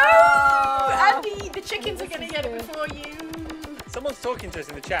hat. Oh no! Andy, the chickens are going to get it before you. Someone's talking to us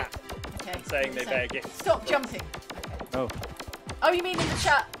in the chat, Okay. saying they So, better gift. Stop jumping. Okay. Oh, Oh, you mean in the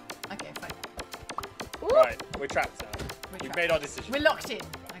chat? Okay, fine. Right, we're trapped now. We've trapped. made our decision. We're locked in.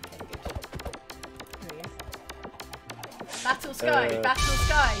 Okay, good. Battle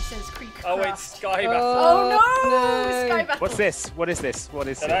Sky says Creek Oh wait, Craft. Sky Battle. Oh no! No. Sky Battle. what's this? What is this? What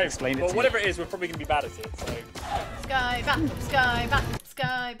is it? Dunno, Explain it well, to whatever me. it is, we're probably going to be bad at it. So Sky Battle. Sky Battle.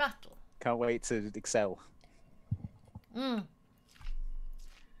 Sky Battle. Can't wait to excel. Mm.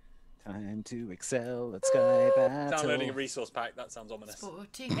 Time to excel at Sky Battle. downloading a resource pack, that sounds ominous.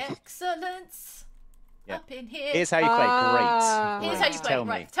 Sporting excellence. Yeah. Up in here. Here's how you play. Great. Here's Great. how you play. Tell me.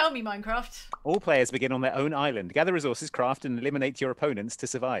 Right, tell me, Minecraft. All players begin on their own island. Gather resources, craft, and eliminate your opponents to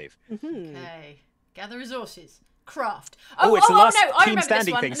survive. Okay. Gather resources. Craft. Oh, it's the last no, I team remember standing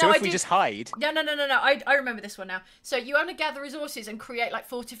this one. thing. No, So I if we do- just hide, No. I remember this one now. So you want to gather resources and create like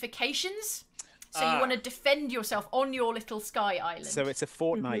fortifications. So you want to defend yourself on your little sky island. so it's a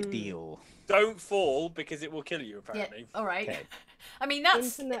fortnight deal. Don't fall because it will kill you, yeah. apparently. All right. Okay. I mean,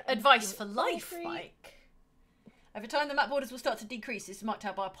 that's Internet advice of for life, concrete. Mike. Over time, the map borders will start to decrease. This is marked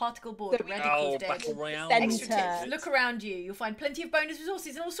out by a particle border. Red Oh, equals dead. Battle Royale. Extra Centre. tips. Look around you. You'll find plenty of bonus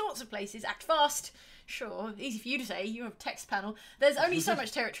resources in all sorts of places. Act fast. Sure, easy for you to say. You have a text panel. There's only so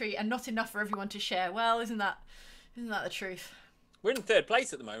much territory and not enough for everyone to share. Well, isn't that the truth? We're in third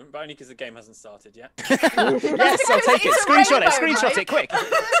place at the moment, but only because the game hasn't started yet. Yes, I'll take it. It's a Screenshot it. rainbow, Screenshot right? it, quick.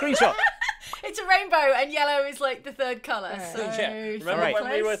 Screenshot. It's a rainbow, and yellow is like the third colour. Yeah. So Yeah. Remember Alright.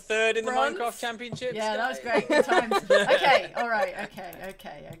 when we were third in the Bronze? Minecraft Championships? Yeah, that was guys? great. Good times. Okay, all right.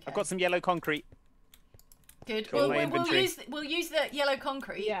 Okay. I've got some yellow concrete. Good. Cool. My We'll inventory. use the yellow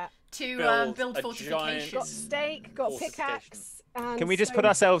concrete Yeah. to Build build a fortifications. Got steak, got Fortification. pickaxe, and Can we just put stone.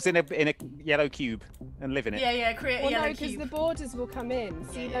 ourselves in a yellow cube and live in it? Yeah, create a Well, yellow no, because cube. the borders will come in.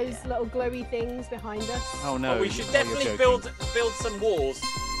 See Yeah, those little glowy things behind us? Oh no. But we should you're definitely joking. build some walls.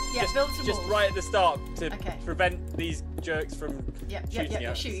 Yeah, build some just walls. right at the start to Okay. prevent these jerks from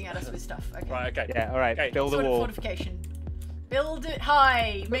Shooting at us with stuff. Okay. Right, okay. Yeah, all right. Okay. Build a Sort of wall. fortification. Build it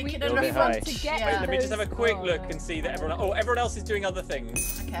high. Make it Build it enough high. fun To get Yeah. Let me just have a quick Oh, look no. and see that everyone else is doing other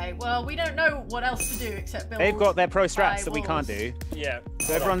things. Okay. Well, we don't know what else to do except build. They've got their pro strats high that we can't walls. do. Yeah.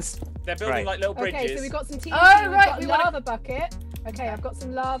 So everyone's They're building right. like little bridges. Okay, so we've got some TNT. Oh, we've right, got we a wanna- lava bucket. Okay, I've got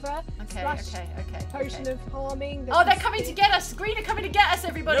some lava. Okay. Slash Okay. Potion okay. of harming. Oh, they're coming to get us. Green are coming to get us,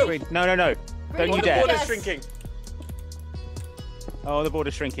 everybody. No. Green Don't you are the dare. coming to border's get us. shrinking. Oh, the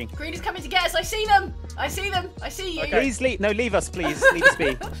border's shrinking. Green is coming to get us. I see them. I see you. Okay. Please leave. No, leave us, please. Leave us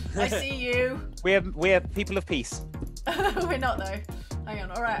be. I see you. We're people of peace. We're not though. Hang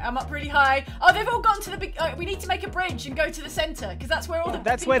on. All right, I'm up really high. Oh, they've all gone to the big. We need to make a bridge and go to the center because that's where all the.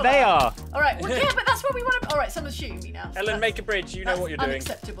 That's people where they are. All right. Well, yeah, but that's where we want to. All right, someone's shooting me now. so Ellen, that's- make a bridge. You know that's what you're doing.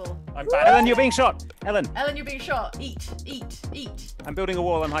 Unacceptable. I'm bad. Ellen, you're being shot. Ellen, Ellen, you're being shot. Eat. I'm building a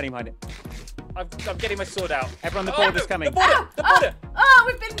wall. I'm hiding behind it. I'm getting my sword out. Everyone, the border's coming. The border! The border!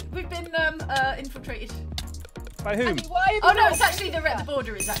 We've been infiltrated. By whom? Andy, why have you Oh no, not- it's actually the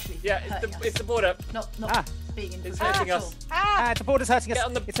border is actually. Yeah, hurting us. it's the border. Not Ah. being It's infiltrated. hurting at us. Ah, the border's hurting us. Get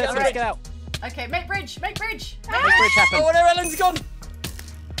on the- It's get on hurting the us. Get out. all. Okay, make bridge. Make bridge happen. Oh no, Ellen's gone!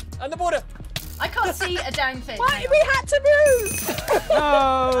 And the border! I can't see a dang thing. Why Hang we on. had to move? No.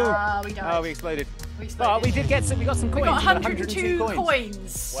 Ah, we died. Oh, we exploded. We But we did get some. We got some We coins. got We 102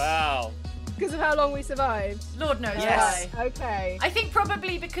 coins. Wow. because of how long we survived? Lord knows Yes. why. Okay. I think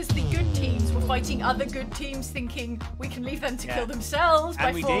probably because the good teams were fighting other good teams, thinking we can leave them to kill themselves And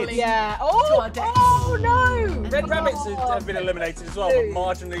by we did. falling. Yeah. To Oh, our deaths. oh no! Red rabbits Oh, have been eliminated as well, but dude.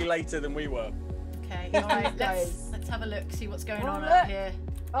 marginally later than we were. Okay, all right, Guys. let's have a look, see what's going Oh, on look. out here.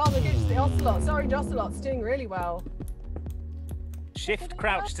 Oh my goodness, the ocelots, orange ocelots, doing really well. Shift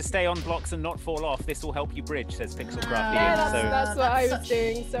crouch to stay on blocks and not fall off. This will help you bridge, says Pixelcraft. Yeah, Ian. that's what I was such-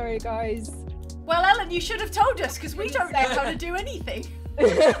 doing. Sorry, guys. Well, Ellen, you should have told us because we don't know how to do anything.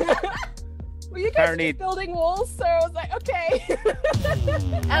 Well, you guys Apparently- are just building walls, so I was like, okay.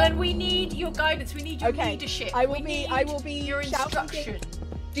 Ellen, we need your guidance. We need your Okay, leadership. I will we be- need I will be your shouting instruction.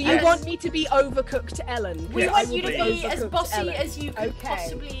 Do you Yes. want me to be overcooked, Ellen? We Yes, want I you to will be as overcooked bossy Ellen. as you can Okay.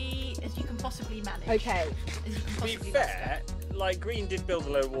 possibly manage. Okay. As you can To be possibly fair, like Green did build a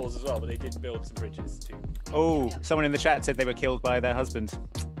load of walls as well, but they did build some bridges too. Oh, someone in the chat said they were killed by their husband.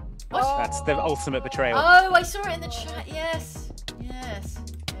 What? That's the ultimate betrayal. Oh, I saw it in the chat. Yes. Yes.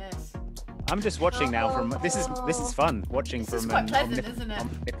 Yes. I'm just watching now from this is fun watching This is from quite an pleasant, isn't it?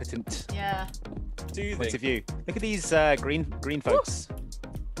 omnipotent Yeah. Do you point think? of view. Look at these green folks.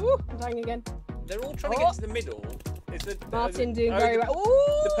 Ooh, I'm dying again. They're all trying to get to the middle. Is the Martin doing oh, very the- well.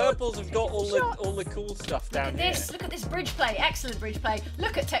 Ooh, The purples have got all shots. the cool stuff Look down at here. this. Look at this bridge play. Excellent bridge play.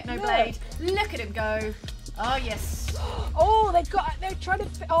 Look at Technoblade. Look at him go. Oh yes. Oh, they're trying to.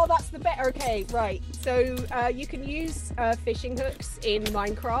 Oh, that's the better. Okay, right. So you can use fishing hooks in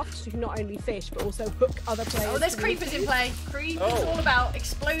Minecraft. You can not only fish but also hook other players. Oh, there's to creepers in you. play. Creepers Oh. all about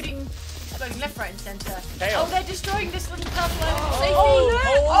exploding left, right, and centre. Chaos. Oh, they're destroying this little purple island. Safety.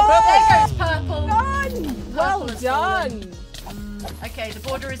 Oh, there goes purple. Done. Well Purple has done. Okay, the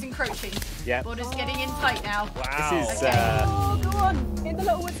border is encroaching. Yeah. Border's getting in tight now. Wow. This is Okay. Oh, go on. In the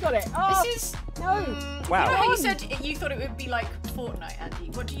little woods, got it. Oh, This is. no. You know Wow. how you said you thought it would be like Fortnite, Andy?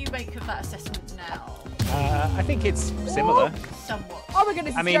 What do you make of that assessment now? I think it's similar. Somewhat. Oh my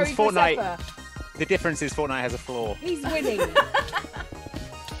goodness. I it's mean, Joey Fortnite- Graceffa. The difference is Fortnite has a flaw. He's winning.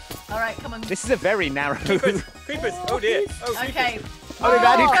 All right, come on. This is a very narrow. Creepers! Creepers! Oh dear! Oh, creepers. Okay. Oh, they've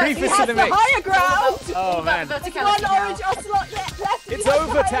added Oh, creepers he to has the the mix. higher ground. Oh man, There's Verticality one now. orange ocelot left. and it's he has the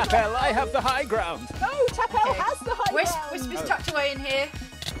over, higher Tapel. ground. I have the high ground. No, Tapel Okay. has the high Wisp, ground. Wisp is tucked away in here.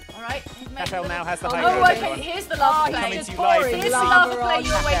 All right. Tapel now has the high Oh, ground. okay. everyone. Here's the Oh, lava he's play. Coming just to you live pouring from Here's the sea. lava lava play on.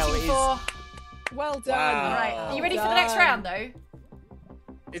 you're Tapel waiting is- for. Well done. Wow. All right. Are you ready for the Done. next round, though?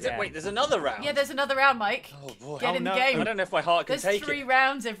 Is Yeah. it? Wait, there's another round. Yeah, there's another round, Mike. Oh boy. Get Oh, in the no. game. I don't know if my heart can There's take 3 it.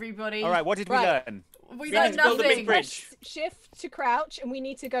 rounds, everybody. All right, what did we Right. learn? We We learned need to build a nothing. big bridge. Shift to crouch, and we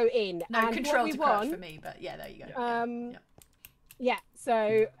need to go in. No, and control what we to crouch want, for me, but yeah, there you go. Um, Yeah. yeah.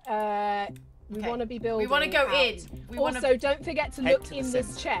 So we Okay. want to be building. We want to go out. in. We want Also, to. don't forget to Head look to the in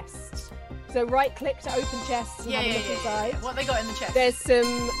this chest. So right click to open chests and Yeah, have a yeah, look yeah, inside. yeah. What they got in the chest? There's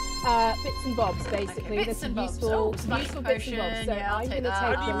some bits and bobs, basically. Okay, There's bits some and bobs. useful, Oh, splash useful potion. bits and bobs. So Yeah, I'll I'm take going to that.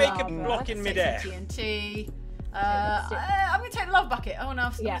 take How do you the make a lava. block in Take midair? some TNT. let's do it. I'm going to take the lava bucket. I want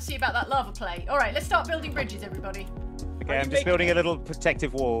to Yeah. see about that lava play. All right, let's start building bridges, everybody. Okay, you I'm just make- building a little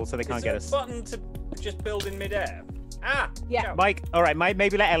protective wall so they Is can't there get a us. button to just build in midair? Ah! Yeah. Mike, all right, Mike,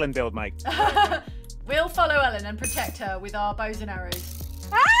 maybe let Ellen build, Mike. We'll follow Ellen and protect her with our bows and arrows.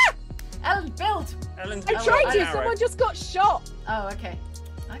 Ah! Ellen, build! Ellen's I got tried an to. arrow. Someone just got shot. Oh, okay.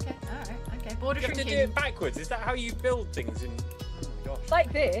 Okay, all right. Okay, border You have to shrinking. do it backwards. Is that how you build things in? Oh my gosh.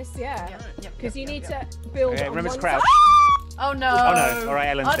 Like this, yeah. Yep, yep, Because yep, you yep, need yep. to build Okay, on remember to one crouch. side. Oh no! Oh no! All right,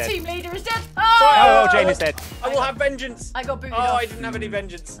 Ellen's Our dead. team leader is dead. Oh, Oh! Jane is dead. I will have vengeance. I got booted Oh, off. I didn't have any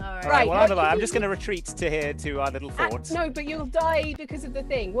vengeance. All right. All right, Right, well, what I'm you just need- going to retreat to here to our little fort. No, but you'll die because of the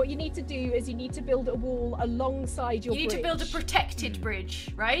thing. What you need to do is you need to build a wall alongside your You need bridge. to build a protected bridge,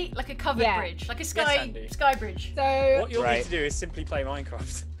 right? Like a covered Yeah. bridge, like a Andy. sky bridge. So. What you'll Right. need to do is simply play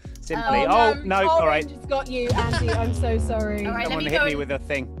Minecraft. Simply. Oh, Oh, no, all right. Orange has got you, Andy. I'm so sorry. All right, let Someone me hit go me and- with a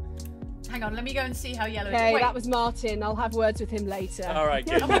thing. Hang on, let me go and see how yellow is. Okay, Wait, that was Martin. I'll have words with him later. All right,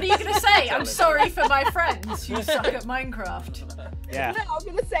 good. and what are you going to say? Tell I'm him. sorry for my friends who suck at Minecraft. Yeah. No, I'm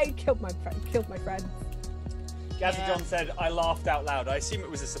gonna say killed my friend. Killed my friend. Gazza Yeah. John said, I laughed out loud. I assume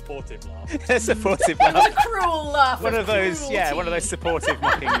it was a supportive laugh. A supportive It was laugh. a cruel laugh. One of those, yeah, one of those cruelty. supportive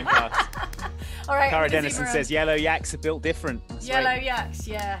mocking laughs. All right, Cara I'm gonna Dennison zoom around. says yellow yaks are built different. That's Yellow right. yaks,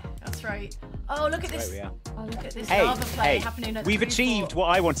 yeah, that's right. Oh, look at That's this. right, we are. Oh, look at this Hey, lava play hey, happening at we've the achieved what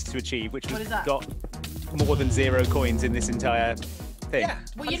I wanted to achieve, which What was is that? got more than 0 coins in this entire thing. Yeah.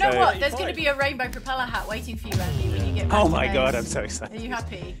 Well, you know So- what? There's going to be a rainbow propeller hat waiting for you, Andy, when you get back Oh to my base. god, I'm so Are excited. you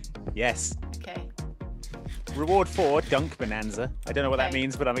happy? Yes. Okay. Reward 4, Dunk Bonanza. I don't know what that Okay.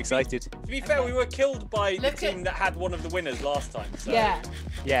 means, but I'm excited. To be fair, we were killed by Look the team at- that had one of the winners last time. So. Yeah.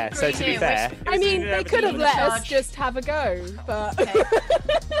 Yeah, so to be Green fair, here, It I was mean, an they could have inevitable let charge. us just have a go, but Okay.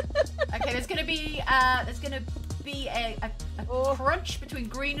 Okay, there's gonna be a crunch between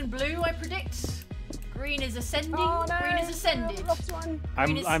green and blue, I predict. Green is ascending. Oh, no. Green is ascended.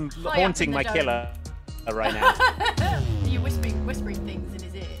 I'm haunting my killer right now. You're whispering things in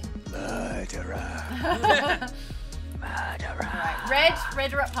his ear. Murderer. Right,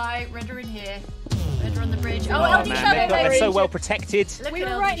 red are up high. Red are in here. Red are on the bridge. Oh, Oh LD man, Shadow they're Lady. so well protected. Look We at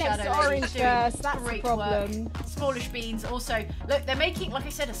were LD right next Shadow to Lady orange doing first, that's the great problem. work. Smallish beans also. Look, they're making, like I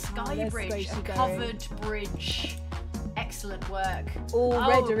said, a sky there's bridge, a squishy covered bridge. Excellent work. All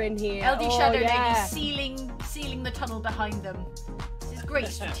red are in here. LD Shadow yeah. Lady sealing the tunnel behind them. This is great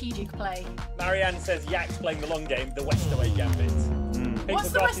strategic play. Marianne says Yaks playing the long game, the Westaway Gambit.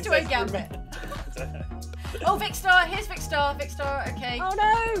 What's the Westaway Gambit? Oh, Vicstar. Here's Vicstar. Vicstar, okay. Oh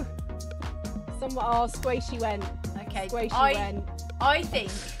no! Squishy went. Okay, Squishy went. I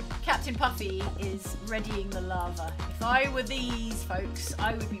think Captain Puffy is readying the lava. If I were these folks,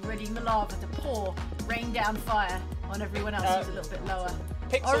 I would be readying the lava to rain down fire on everyone else who's a little bit lower.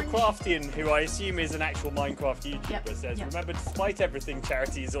 Pixel Craftian, who I assume is an actual Minecraft YouTuber, says, Yep. remember, despite everything,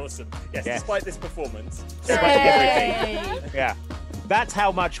 charity is awesome. Yes, despite this performance. Despite Yay! everything. Yeah. That's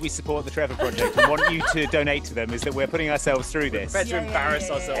how much we support the Trevor Project and want you to donate to them, is that we're putting ourselves through this. Prepared to embarrass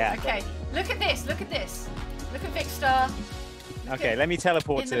ourselves. Yeah. Okay, look at this, look at this. Look at Vicstar. Okay, let me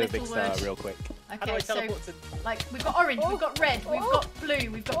teleport in to the little Vicstar wood. real quick. How do Okay, I so teleport to... like we've got orange, we've got red, we've got blue,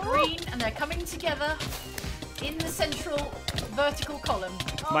 we've got green, and they're coming together in the central vertical column.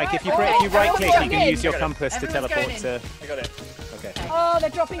 Mike, if you Alright, right click, you can everyone's use your going in. compass to Everyone's teleport going to. I got it. Okay. Oh, they're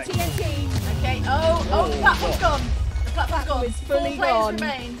dropping TNT. Okay, oh, the platform's gone. The platform's gone. is fully 4 players gone.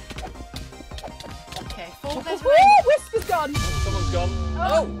 remain. Okay, 4 players Woo! remain. Whisper's gone. Someone's gone.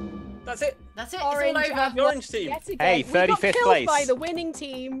 Oh! That's it. That's it, Orange it's all over. The orange team. Yet again. Hey, We got 35th killed place. by the winning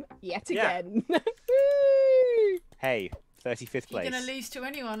team yet Yeah. again. Hey, 35th You're place. gonna lose to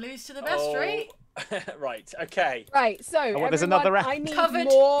anyone, lose to the best, right? Right, okay. Right, so Oh, there's everyone, another round. I need Covered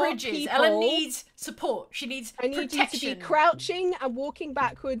more bridges. people. Ellen needs support. She needs I need protection. you to be crouching and walking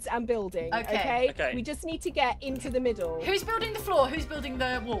backwards and building. Okay. Okay. We just need to get into the middle. Who's building the floor? Who's building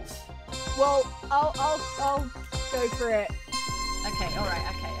the walls? Well, I'll go for it. Okay,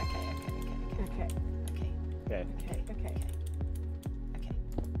 alright, okay. Okay. Okay. Okay.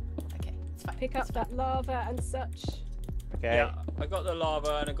 It's fine. Pick up that lava and such. Okay. Yeah, I got the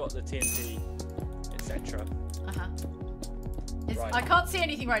lava and I got the TNT, etc. Uh-huh. Right. I can't see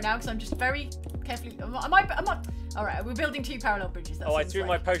anything right now because I'm just very carefully. I'm not. Alright, we're building 2 parallel bridges. That's Oh, I what it's threw my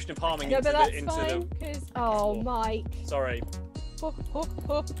like. potion of harming No, into but that's the into fine. the. 'Cause oh, floor. Mike. Sorry.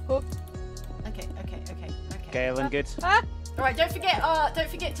 Okay. Okay, Ellen, good. Ah! Alright, don't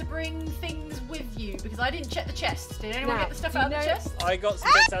forget to bring things with you because I didn't check the chest. Did anyone Now, get the stuff do out you of the know- chest? I got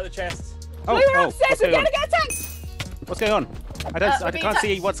some bits out of the chest. Oh, We were upstairs. what's We're going gonna on? get attacked. What's going on? I we're being can't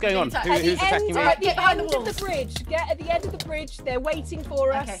see attacked. what's going on. We're being Who, attacked. who's attacking me? At the Get behind end the of walls. the bridge. Get at the end of the bridge. They're waiting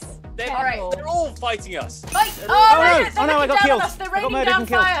for us. Okay. They're, Careful. they're all fighting us. Fight! They're Oh, all- no! no. They're Oh, no, I looking got down killed. on us. They're I got raining murdered down and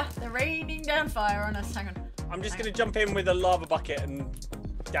killed. fire. They're raining down fire on us. Hang on. I'm just gonna jump in with a lava bucket and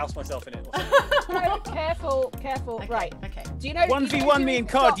douse myself in it. No, careful. Okay, Right. Okay. Do you know? 1v1 me in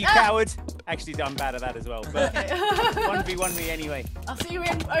COD, you Ah! coward. Actually, I'm bad at that as well. But Okay. 1v1 me anyway. I'll see you in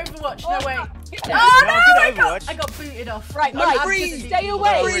Overwatch. Oh, No way. no. Oh No, no! I'm good at Overwatch. I got booted off. Right, I'm Mike. absolutely Stay booted away.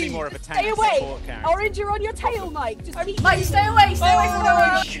 I'm off. really more of a tank Stay away. support character. Orange, you're on your tail, Mike. Just keep Mike, stay away. Stay away from Oh,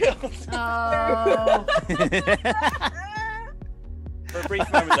 Orange. Oh. For a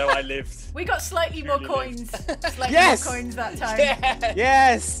brief moment, though, I lived. We got slightly more Really coins. Slightly Yes! more coins that time. Yeah.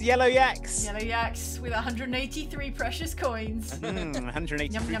 Yes, yellow yaks. Yellow Yaks with 183 precious coins. 183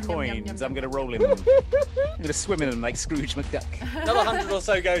 Yum, yum, yum, coins. yum, yum, I'm going to roll in them. I'm going to swim in them like Scrooge McDuck. Another 100 or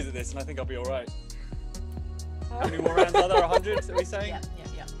so goes at this, and I think I'll be all right. How many more rounds are there? 100? Are we saying? Yeah.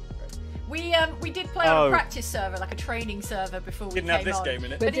 We did play on Oh. a practice server, like a training server before we Didn't came have this on. game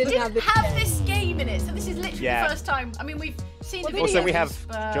in it. But it didn't have this game in it, so this is literally Yeah. the first time. I mean, we've seen the videos. Also, we have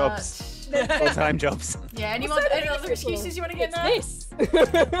but- jobs. Full-time jobs. Yeah, any other excuses you want to get in there?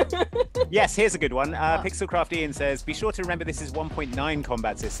 this. Yes, here's a good one. Pixelcraft Ian says, be sure to remember this is 1.9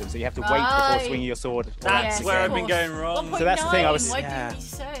 combat system, so you have to wait Right. before swinging your sword. That's Yes, where of I've been course. going wrong. So that's the thing, I was- Why yeah. didn't we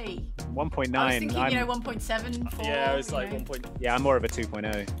say? 1.9. I was thinking, I'm, 1.7, 4. Yeah, it was like you know. 1. Point, yeah, I'm more of a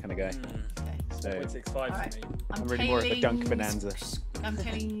 2.0 kind of guy. Okay. So 1.65 Alright. for me. I'm really more of a tailing dunk bonanza. I'm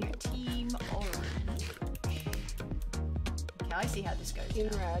telling Team Orange. Okay, I see how this goes. In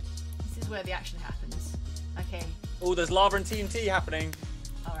now. red. This is where the action happens. Okay, Oh, there's lava and TNT happening.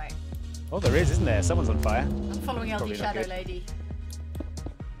 alright. Oh, there is, isn't there? Someone's on fire. I'm following LD Probably not Shadow good. Lady.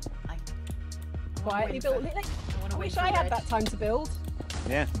 I wanna Quietly wait build. for- Like, I wanna I wait wish for I had red. that time to build.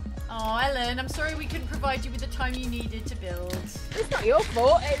 Yeah. Oh, Ellen, I'm sorry we couldn't provide you with the time you needed to build. It's not your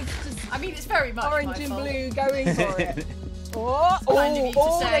fault. It's just I mean, it's very much orange my and fault. blue going for it. Oh, Kind of you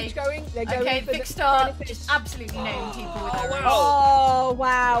to say. they're going Okay, for Big the Star fish. just absolutely nailing people with their arrows. Oh,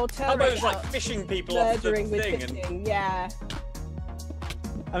 wow. How about Turret like fishing people off the murdering with thing and fishing. Yeah,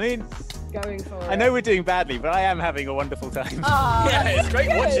 I mean, going for it. I know we're doing badly, but I am having a wonderful time. Oh, yeah, it's great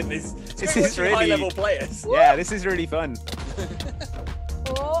good. watching this. This is really high-level players. Yeah, this is really fun.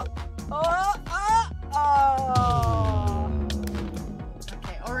 Oh, oh, oh, oh.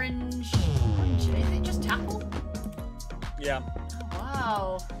 okay, orange. Orange. Is it just Tapple? Yeah. Oh,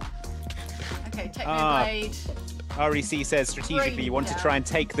 wow. Okay, Ah. Technoblade. REC says strategically Great, you want to yeah. try and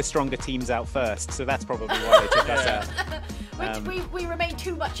take the stronger teams out first, so that's probably why they took us out. We remain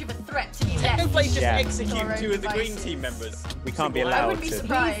too much of a threat to be left. Technoblade just Yeah. execute Our own 2 of the green devices. team members. We can't be Single I allowed wouldn't be to.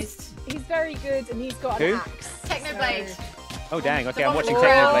 surprised. He's very good and he's got Who? an axe. Technoblade. So- Oh dang, okay, The I'm watching one-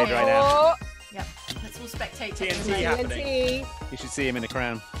 Technoblade right now. Oh, Yep. Let's all spectate TNT Technoblade. happening. TNT. You should see him in the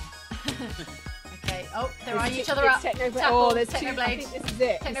crown. Okay. Oh, they're eyeing It's each other up. Technoblade. Tapple, Oh, there's two. I Technoblade. think this is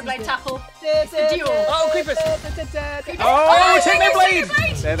it. Technoblade Tapple. It's the duel. Oh, creepers. Oh, Technoblade!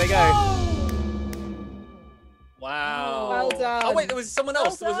 Technoblade! There they go. Wow. Well done. Oh wait, there was someone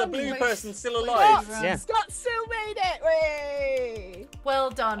else. Well There was a done. blue Wait. person still Wait. alive. Yeah. Scott still made it. Way.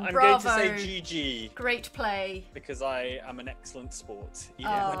 Well done. I'm Bravo. going to say GG Great play. because I am an excellent sport,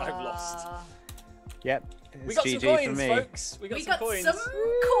 even when I've lost. Yep. We It's got GG some coins, from me. folks. We got We some got coins. some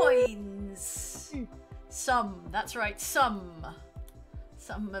coins. Some. That's right. Some.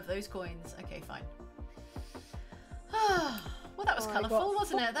 Some of those coins. Okay, fine. Well, that was Oh, I colourful, got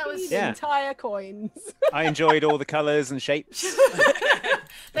wasn't it? That was. 14 Yeah. entire coins. I enjoyed all the colours and shapes.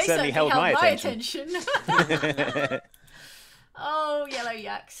 They certainly held my attention. Oh, yellow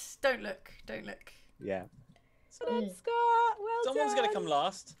yaks. Don't look. Don't look. Yeah. Well done, Scott. Well Someone's done. going to come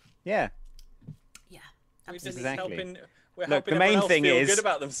last. Yeah. Yeah. We're just Absolutely. Exactly. helping. We're Look, helping the main everyone else thing feel is good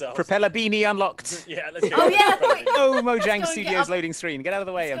about themselves. Propeller beanie unlocked. Yeah, let's go. Oh, yeah, Propeller wait. beanie. Oh, Mojang go and get Studios up. loading screen. Get out of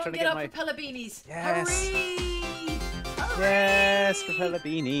the way. Let's I'm go trying to get get our my. propeller beanies. Yes. Hurry! Hurry! Yes, propeller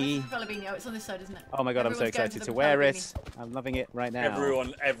beanie. Propeller beanie. Oh, it's on this side, isn't it? Oh my god, I'm so Everyone's going excited for to the wear propeller it. I'm loving it right now.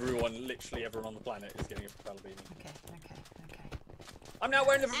 Everyone, literally everyone on the planet is getting a propeller beanie. Okay, okay, okay. I'm now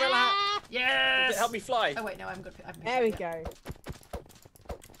wearing the propeller hat. Ah, Yes! Does it help me fly? Oh wait, no, I haven't got. There we go.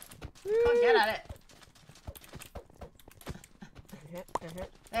 Can't get at it. There we go.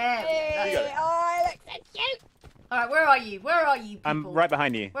 That's You got it. it. Oh, look so cute. All right, where are you? Where are you, people? I'm right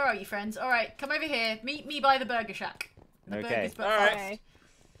behind you. Where are you, friends? All right, come over here. Meet me by the burger shack. The Okay. burgers, but All right. fast. Okay.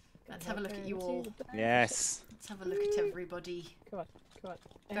 Let's have a look at you all. Yes. Let's have a look at everybody. Come on, come on.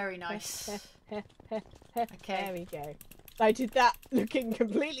 Very nice. There Okay. we go. I did that looking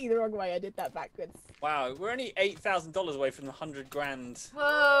completely the wrong way. I did that backwards. Wow, we're only $8,000 away from the 100 grand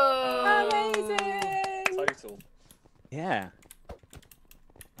Whoa! Amazing. total. Yeah.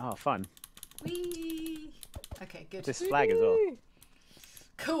 Oh, fun. Whee! Okay, good. This flag as well. Woo.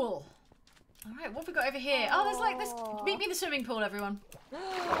 Cool. All right, what have we got over here? Oh, there's like this. Meet me in the swimming pool, everyone.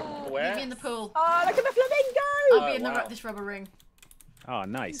 Meet Where? me in the pool. Oh, look at the flamingo. I'll be in wow. this rubber ring. Oh,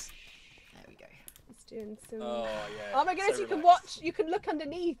 nice. There we go. It's doing some... Oh yeah. Oh my goodness, so you can relaxed. watch, you can look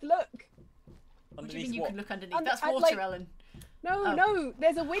underneath, look. What do you Underneath mean you what? can look underneath? Under- That's I'd water, like- Ellen. No, Oh. no,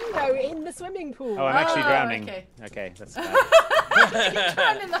 there's a window in the swimming pool. Oh, I'm actually Oh, drowning. okay. Okay, that's bad.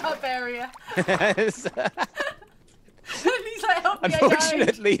 I'm in the hub area. He's like, help me, I died.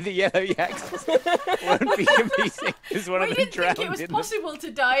 Unfortunately, the yellow yaks won't be competing because one We of them didn't drowned think it was in the... possible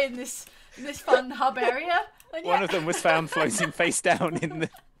to die in this fun hub area. And One yet- of them was found floating face down in the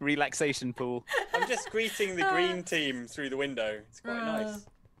relaxation pool. I'm just greeting the green team through the window. It's quite nice.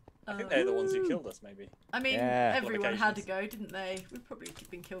 I think they're the ones who killed us, maybe. I mean, Yeah. everyone had to Locations. go, didn't they? We've probably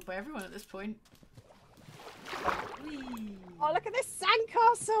been killed by everyone at this point. Whee. Oh, look at this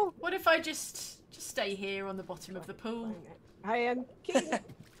sandcastle. What if I just stay here on the bottom of the pool? I am king.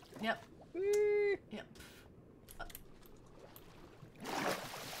 Yep, Woo. yep.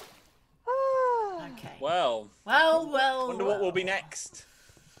 Ah. Okay. Well, Well. wonder what will be next.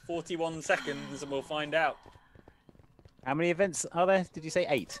 41 seconds and we'll find out. How many events are there? Did you say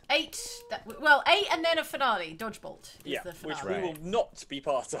 8? 8. 8 and then a finale. Dodgebolt is Yeah, the which finale. we will not be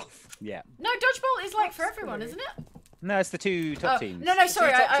part of. Yeah. No, dodgeball is like for everyone, isn't it? No, it's the two top teams. No,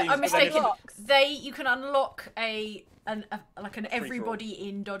 sorry, top I'm teams, but then mistaken. if You can unlock an everybody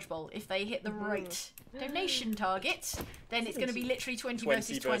in dodgeball if they hit the right donation target. Then it's going to be literally 20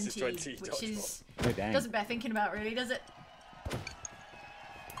 versus 20, 20 which dodgeball. is Oh, dang. doesn't bear thinking about really, does it?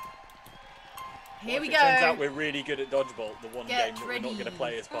 Here Well, we if it turns out go. we're really good at dodgeball, the one Get game that we're not going to ready.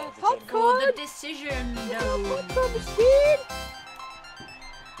 play as part of the Popcorn. tournament. For the decision. No. Popcorn machine.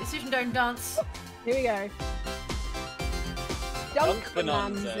 Decision don't dance. Here we go. Dunk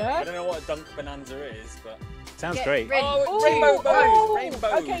bonanza. I don't know what a dunk bonanza is, but Sounds Get great. ready. oh, Ooh, rainbow bows, oh, rainbows.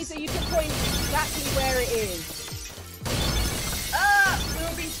 Okay, so you can point exactly where it is. We're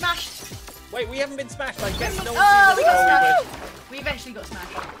all being smashed. Wait, we haven't been smashed. I guess no one Oh, sees we us. got smashed. We eventually got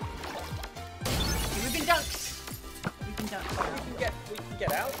smashed. Okay, we've been dunked. We've been dunked. We can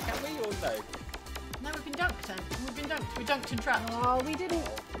get out, can we, or no? No, we've been dunked. Then. We've been dunked. We're dunked and trapped. Oh, we didn't.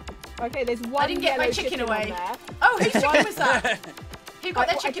 Okay, there's one. I didn't get my yellow chicken on away. there. Oh, whose chicken was that? Who got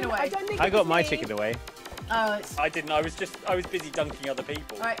their chicken I away? don't think I it got was my me. chicken away. Oh, it's... I didn't. I was busy dunking other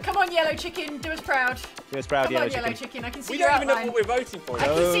people. All right, come on, yellow chicken. Do us proud. Do us proud, Come yellow on, chicken. yellow chicken. I can see We your don't even know outline. what we're voting for. I can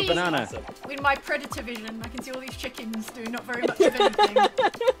Oh, see- banana. With my predator vision, I can see all these chickens doing not very much of anything.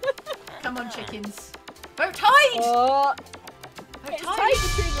 Come on, chickens. Vote tied! Oh, Vote it's tied.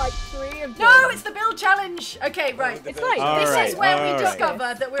 tied between like 3 of them. No, it's the build challenge. Okay, right. It's like All This right, is where we all right.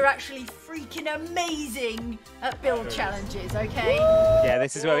 discover that we're actually freaking amazing at build challenges, okay? Yeah,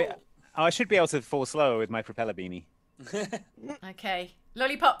 this is where we... Oh, I should be able to fall slower with my propeller beanie. Okay.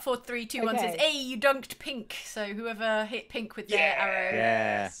 Lollipop 4-3-2-1 says, Okay. hey, you dunked pink. So whoever hit pink with their arrow.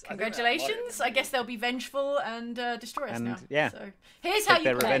 Yeah. Congratulations. I guess they'll be vengeful and destroy us And, now. yeah. So here's how Take you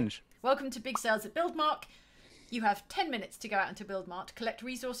their play. revenge. Welcome to Big Sales at Buildmark. You have 10 minutes to go out into Buildmart, collect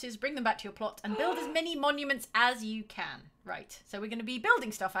resources, bring them back to your plot, and build as many monuments as you can. Right. So we're going to be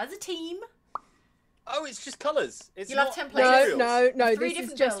building stuff as a team. Oh, it's just colours. It's You'll have not templates. materials. No, Three this is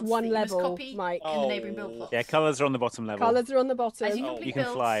different just builds one that you must level, copy Mike. in the neighbouring build plots. Yeah, colours are on the bottom level. Colours are on the bottom. As you Oh. complete You can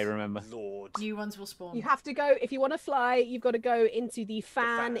builds, fly, remember. Lord. new ones will spawn. You have to go, if you want to fly, you've got to go into the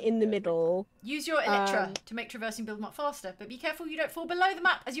fan in the middle. Use your Elytra to make traversing Buildmart faster, but be careful you don't fall below the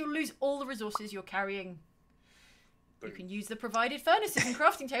map as you'll lose all the resources you're carrying. You can use the provided furnaces and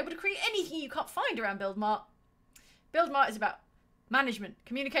crafting table to create anything you can't find around Buildmart. Buildmart is about management,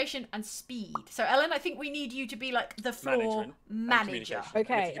 communication, and speed. So, Ellen, I think we need you to be like the floor Management and manager. communication.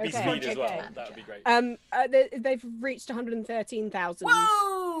 Okay, And if you could be okay, speed as okay. well, that would be great. They've reached 113,000.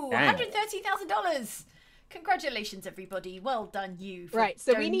 Whoa! Dang. $130,000. Congratulations, everybody. Well done, you. For Right,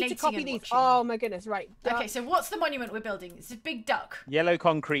 so we need to donating copy and these. watching. Oh my goodness, right. Okay, so what's the monument we're building? It's a big duck. Yellow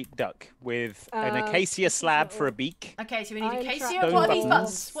concrete duck with an acacia slab for a beak. Okay, so we need Iron acacia. Stone What are these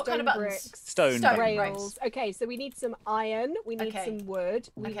buttons. buttons? What kind of Stone buttons? bricks. Stone Stone. buttons. Rails. Okay, so we need some iron. We need Okay. some wood.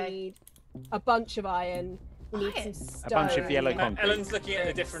 We Okay. need a bunch of iron. We need Iron? some stone. A bunch of yellow Okay. concrete. Ellen's looking at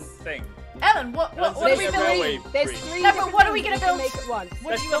a different thing. Ellen, what Ellen's are we looking at building? railway There's bridge. 3 No, but different what are we things gonna we can build? make at once. What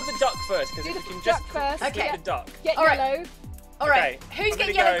Let's do you build want? the duck first, because Do if the we can duck just first. complete Okay. the duck. Get All right. yellow. All right, Okay, who's I'm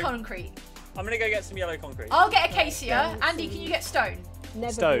getting gonna yellow go- concrete? I'm gonna go get some yellow concrete. I'll get acacia. Get Andy, can you get stone?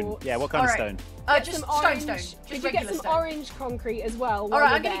 Never Stone. bought. Yeah, what kind All of right. stone? Get Just some stone. orange. Just Could you regular get some stone. orange concrete as well? All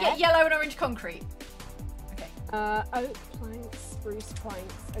right, I'm gonna get yellow and orange concrete. Okay. Oak planks, spruce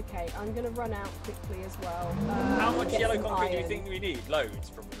planks. Okay, I'm gonna run out quickly as well. How much get yellow some concrete do you iron. think we need? Loads,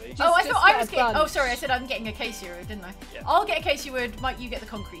 probably. Just- Oh, I just thought I get was a getting. Oh, bunch. sorry, I said I'm getting acacia wood, didn't I? Yeah. I'll get acacia wood. Mike, you get the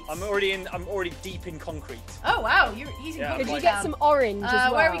concrete. I'm already deep in concrete. Oh wow, he's in Yeah, concrete Could you Quite get some orange as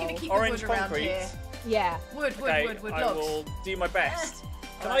well? Where are we gonna keep Orange the wood around concrete. here? Yeah. Wood, Okay, wood, I logs. will do my best.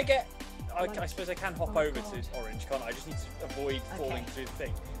 Can I Alright. get? I suppose I can hop Oh, over God. to orange, can't I? I just need to avoid falling Okay. through the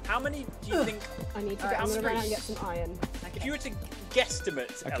thing. How many do you think? I need to Alright, get. I'm gonna run out and spruce. get some iron. If you were to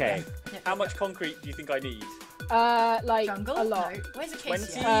guesstimate, Okay. Ellen, how much concrete do you think I need? Like Jungle? a lot. No. Where's 20?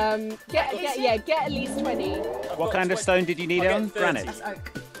 acacia? Get at least 20. I've What got kind of 20 stone did you need, I'll get Ellen? 30. Granite. That's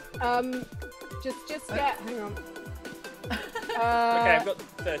oak. Just get. Hang on. Okay, I've got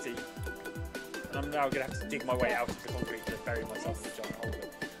 30. And I'm now going to have to dig my way out of the concrete to bury myself in a giant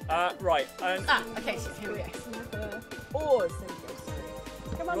hole. Right, and Acacia. Here we go. Some other ores. There we go.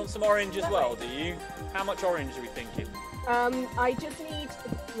 Sorry. Come you on. want some orange as well, do you? How much orange are we thinking? I just need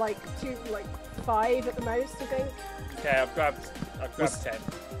like 5 at the most, I think. Okay, I've grabbed 10.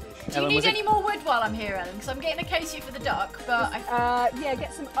 Do you Ellen, need was it- any more wood while I'm here, Ellen? Because I'm getting acacia for the duck, but Yeah,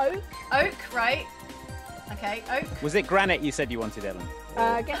 get some oak. oak, right? Okay, oak. Was it granite you said you wanted, Ellen?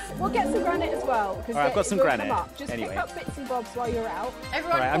 We'll get some granite as well. Because Alright, I've got some will granite, Come up. Just anyway. pick up bits and bobs while you're out.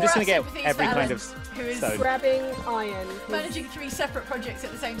 Everyone, Alright, I'm pour just out gonna get sympathies every for kind Ellen, of who is stone. Grabbing iron. 'cause managing 3 separate projects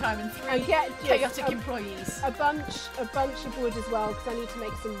at the same time and 3 And get just chaotic employees. a bunch of wood as well because I need to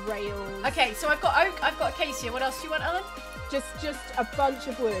make some rails. Okay, so I've got oak, I've got acacia. What else do you want, Ellen? Just a bunch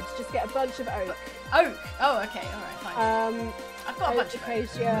of wood. Just get a bunch of oak. Oak. Oh, okay, all right, fine. I've got a bunch of oak.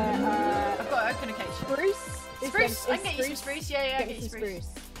 acacia. I've got oak and acacia. Spruce. Spruce. I can get you some spruce. Yeah, I Get get you some spruce.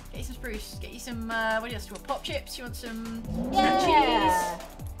 Get you some spruce. Get you some. What else do you want? Pop chips. You want some Yeah. cheese?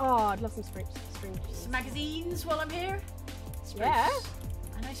 Oh, I'd love some spruce. Some magazines while I'm here. Spruce. Yeah.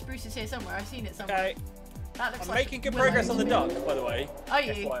 I know spruce is here somewhere. I've seen it somewhere. Okay, That looks I'm like making good willow progress to on the me. duck, by the way. Are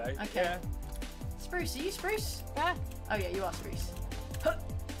you? FYI. Okay. Yeah. Spruce, are you Spruce? Yeah. Oh yeah, you are Spruce.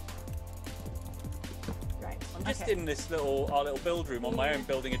 Right. I'm just Okay. in this our little build room on my own,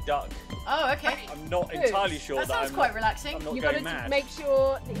 building a duck. Oh, okay. I'm not Good. entirely sure That that sounds I'm quite not, relaxing. I'm not You going gotta mad. make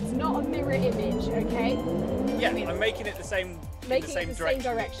sure it's not a mirror image, okay? Yeah, I'm making it the same. Make in it the same the direction.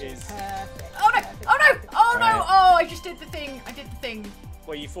 same direction. It is Perfect. Oh no! Perfect, Oh no! perfect. Oh no! Right. Oh, I just did the thing. I did the thing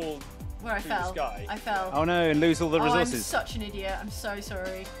where you fall. where I Through the fell. sky. I fell. Oh no, and lose all the I'm resources. such an idiot. I'm so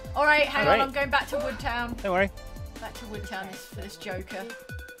sorry. All right, hang Right. on. I'm going back to Woodtown. Don't worry. Back to Woodtown for this Joker.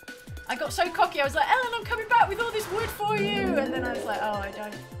 I got so cocky. I was like, Ellen, I'm coming back with all this wood for you. And then I was like, oh, I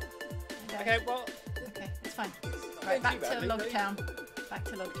don't. Okay, well. Okay, it's fine. Right, back to badly, Logtown. Back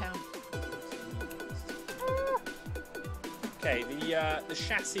to Logtown. Okay, the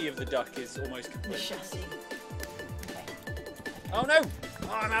chassis of the duck is almost The complete. chassis. Okay. Oh no! Oh,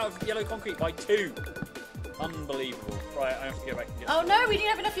 I'm out of yellow concrete by 2. Unbelievable. Right, I have to go back and get. Oh no, we didn't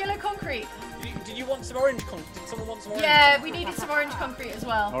have enough yellow concrete. Did you want some orange concrete? Did someone want some orange? Yeah, we needed some orange concrete as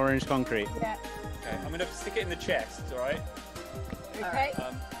well. Orange concrete. Yeah. Okay, I'm gonna stick it in the chest. Alright. Okay.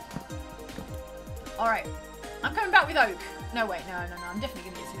 All right, I'm coming back with oak. No, wait, no. I'm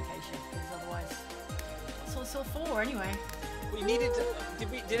definitely gonna get some acacia because otherwise, that's all it's all for anyway. We needed.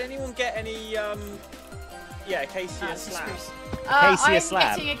 Did anyone get any? Yeah, acacia It's a slab. spruce. Acacia I'm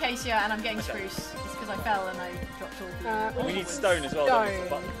slab. getting acacia and I'm getting Okay. spruce. It's because I fell and I dropped all the. And we need stone as well. Don't we, for Stone.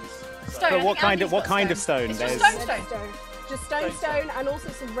 buttons. So- Stone. I But what think Andy's got kind of stone? It's just There's- stone. Just stone, Stone. and also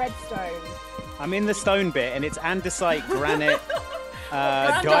some redstone. I'm in the stone bit, and it's andesite, granite,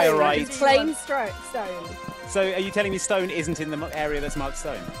 Granite. diorite. Plain stone. So are you telling me stone isn't in the area that's marked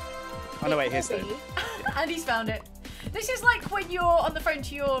stone? Oh no, wait, here's It stone. will be. Andy's found it. This is like when you're on the phone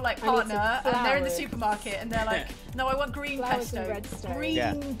to your like I need some partner and they're in the flowers. supermarket and they're like, "No, I want green Flowers and pesto." redstone. Green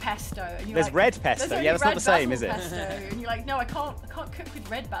Yeah. pesto. And you're There's like, red pesto. "There's Yeah, only that's not red the same, basil is it? Pesto. And you're like, "No, I can't cook with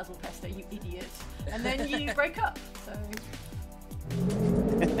red basil pesto, you idiot." And then you break up. So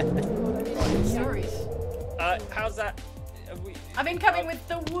stories. How's that? I'm incoming with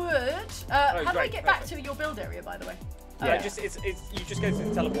the wood. How do I great, get back perfect. to your build area, by the way? Yeah, Yeah. just you just go to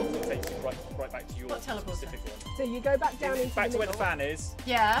the teleport and it takes you right back to your What teleporter? specific one. So you go back down into Back the to where the middle. fan is.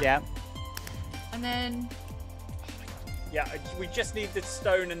 Yeah. Yeah. And then. Yeah, we just need the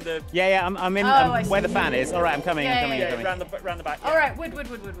stone and the Yeah. I'm in Oh, I where see. the fan is. All right, I'm coming. Yeah, I'm coming. yeah, I'm coming. round the back. Yeah. All right, wood.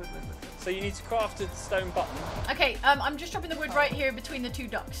 So you need to craft a stone button. Okay, I'm just dropping the wood right here between the two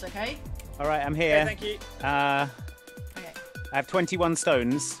ducks. Okay. All right, I'm Okay, here. thank you. Okay. I have 21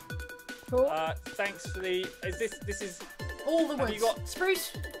 stones. Cool. Thanks for the. This is All the Have woods. you got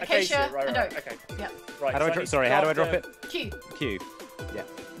Spruce, acacia, acacia, right, and right, oak. okay. Yeah. Right. How do I so drop? need to Sorry, how do I drop craft it? Q. Q. Yeah.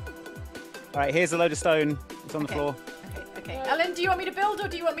 All right, here's a load of stone. It's on the Okay. floor. Okay. Ellen, do you want me to build or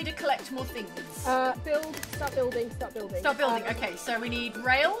do you want me to collect more things? Start building. Start building. Okay, so we need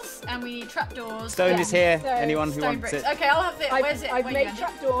rails and we need trapdoors. Stone Yeah. is here. So Anyone who Stone wants bricks. it? Okay, I'll have it. Where's it? I've Where made you going?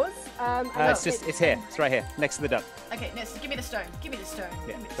 trapdoors. and It's here. It's right here, next to the duck. Okay, give me the stone. Give me the stone. Yeah,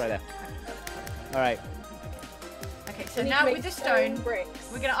 Give me the it's right there. stone. All right. Okay, we so need now to make with the stone, bricks.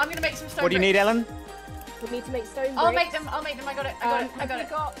 I'm gonna make some stone. What do you need, bricks. Ellen? We need to make stone bricks. I'll make them. I got it. I got it.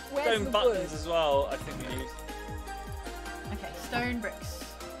 Where's stone the buttons wood? as well. I think we need. Okay, stone bricks.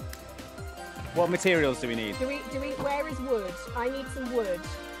 What materials do we need? Where is wood? I need some wood.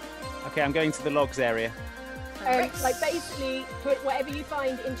 Okay, I'm going to the logs area. Bricks. Like basically, put whatever you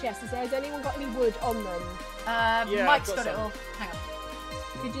find in chests. Has anyone got any wood on them? Yeah, Mike's I've got got it some. all. Hang on.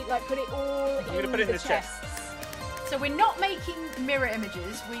 Could you like put it all I'm gonna in put it in the this chest. chests? So we're not making mirror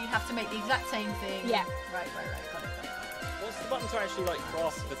images. We have to make the exact same thing. Yeah. Right. Got it. What's the button to actually like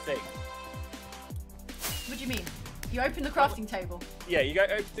craft the thing? What do you mean? You open the crafting table. Yeah, you go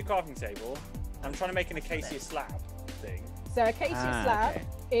over to the crafting table. I'm trying to make an acacia slab thing. So acacia slab okay.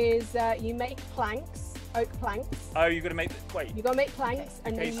 is you make planks, oak planks. Oh, you've got to make. Wait. You gotta make planks, Okay.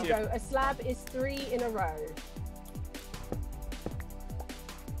 and then you Acacia. go. A slab is 3 in a row.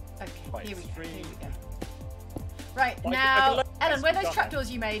 Okay. Right, Here we go. three. Here we go. Right Well, I now, can load Ellen, where are those can't I?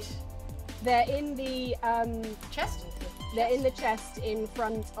 trapdoors you made? They're in the Chest. they're in the chest in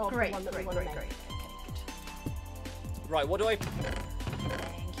front of Great. the one that Great. we want to make. Okay. Good. Right. What do I?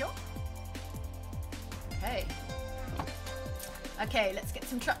 Thank you. Okay. Okay, let's get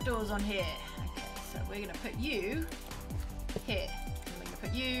some trapdoors on here. Okay, so we're gonna put you here. And we're gonna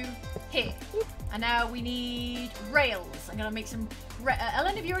put you here. And now we need rails. I'm gonna make some.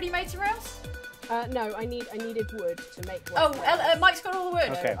 Ellen, have you already made some rails? No, I needed wood to make one. Oh, Mike's got all the wood.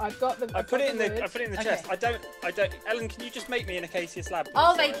 Okay. I've got the. I put it in the. wood. I put it in the Okay. chest. I don't. Ellen, can you just make me an acacia slab? please?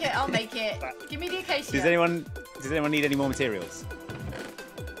 I'll Sorry. make it. Give me the acacia. Does anyone need any more materials?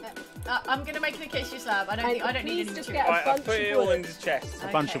 I'm gonna make an acacia slab. I don't need any just material. get a Right, I'll bunch put of it all wood. in the chest. A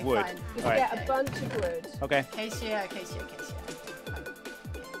bunch of wood. Fine. Just Alright. get a bunch of wood. Okay. Acacia.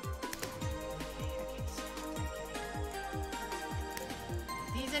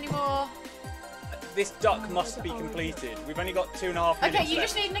 These anymore? This duck must be completed. We've only got 2.5 minutes Okay, you left.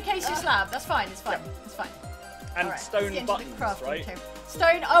 just need an acacia slab. That's fine. It's fine. Yep. It's fine. And Alright, stone let's get into the buttons, crafting right? table.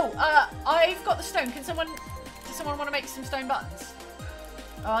 Stone. Oh, I've got the stone. Does someone want to make some stone buttons?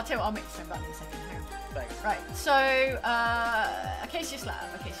 Oh, I'll tell you what. I'll make the stone buttons in a second. Hang on. Thanks. Right. So, acacia slab.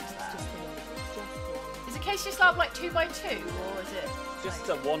 Acacia slab. Is acacia slab like 2 by 2, or is it? Just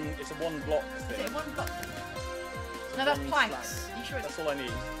like, it's a one block Is thing. it one block? No, that's One planks. slab. Are you sure it's? That's all I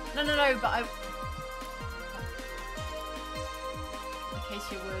need. No, but I.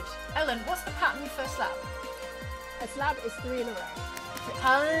 Acacia wood. Ellen, what's the pattern for slab? A slab is 3 in a row.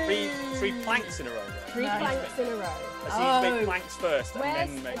 Three planks in a row. Though. 3 No. planks in a row. So you Oh. make planks first and Where's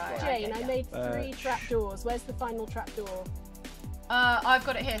then make Right. planks. Jane? Okay, I made yeah. 3 trapdoors. Where's the final trapdoor? I've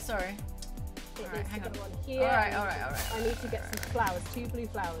got it here. Sorry. It Alright, needs hang to on. go on here. Alright. I need to get some flowers. 2 blue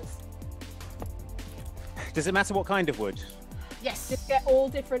flowers. Does it matter what kind of wood? Yes. Just get all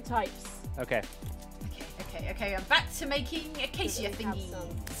different types. Okay. Okay. I'm back to making acacia We have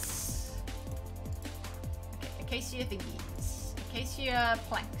thingies. Okay, acacia thingies. Acacia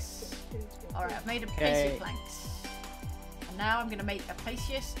planks. Alright, I've made acacia Okay. planks. And now I'm gonna make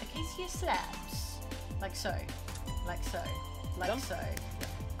acacia slabs. Like so. Done?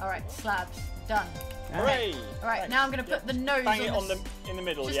 Alright, slabs. Done. Hooray! Alright, Thanks. now I'm gonna put the nose Bang it on in the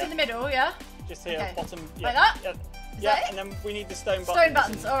middle. just yeah. in the middle, yeah? Just here, Okay. bottom. Yeah. Like that? Yeah. Is Yeah, that it? and then we need the stone buttons. Stone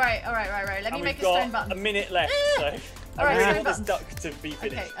buttons. Alright. Let And me make we've a stone got button. a minute left, so Alright, I really stone want this buttons. duck to be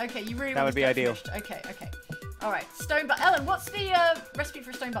finished. Okay, you really That want would this be duck ideal. finished. Okay. Alright, stone button. Ellen, what's the recipe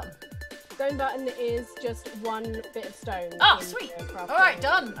for a stone button? Stone button is just 1 bit of stone. Oh, in sweet. the craft Alright,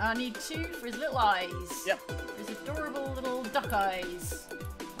 table. done. I need 2 for his little eyes. Yep. His adorable little duck eyes.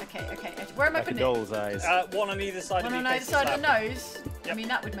 Okay. Where am I Like a putting it? doll's eyes. One on either side One of on the either acacia side of the slab. nose. I Yep. mean,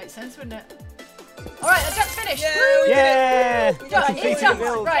 that would make sense, wouldn't it? Alright, the duck's finished. Yeah, Woo! Yeah! Duck, Completed it's the done.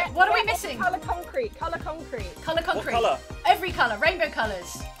 build. Right, what are we Yeah, missing? Colour concrete. Colour What concrete. colour? Every colour. Rainbow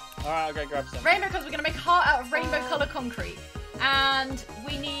colours. Alright, I'll go grab some. Rainbow colours. We're going to make a heart out of rainbow colour concrete. And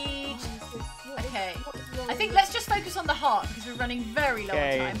we need... Okay. I think let's just focus on the heart because we're running very low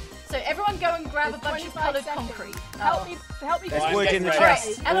Okay. on time. So everyone go and grab a bunch of 25 coloured seconds. concrete. Help me. There's I'm wood getting in the ready. chest.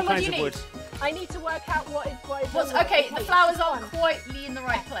 Alright, Ellen, All what do kinds you of need? wood. I need to work out what is What's okay? The flowers aren't quietly in the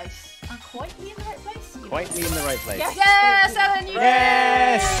right place. Are quietly in the right place? Quietly in the right place. Yes, Ellen, you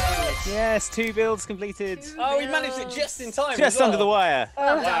Yes! Yes, 2 builds completed. Oh, we managed it just in time. Just as well. under the wire.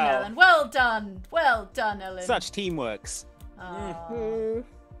 Well done, Wow. Ellen. Well done, Ellen. Such teamworks. Oh.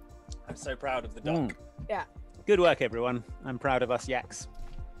 I'm so proud of the duck. Mm. Yeah. Good work, everyone. I'm proud of us Yaks.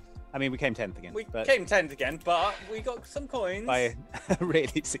 I mean, we came 10th again, We but came 10th again, but we got some coins. by a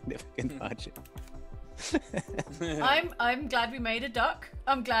really significant margin. I'm glad we made a duck.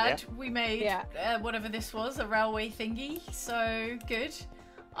 I'm glad Yeah. we made Yeah. whatever this was, a railway thingy. So good.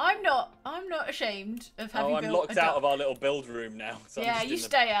 I'm not ashamed of having Oh, I'm built locked a duck. out of our little build room now. So I'm Yeah, just you in the-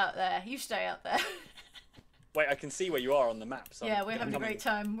 stay out there. You stay out there. Wait, I can see where you are on the map. So Yeah, I'm we're having a coming. great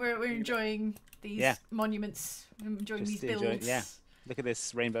time. We're enjoying these Yeah. monuments. We're enjoying Just these enjoy- builds. yeah. Look at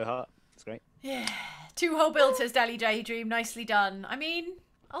this rainbow heart. It's great. Yeah. 2 whole builds, says Dally Daydream. Nicely done. I mean,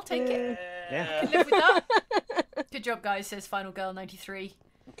 I'll take it. Yeah. Live with that. Good job, guys, says Final Girl 93.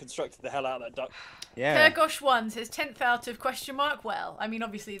 Constructed the hell out of that duck. Yeah. Kergosh1 says 10th out of question mark. Well, I mean,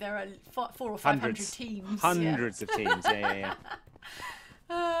 obviously there are 400 or 500 Hundreds. teams. Hundreds of teams. Yeah.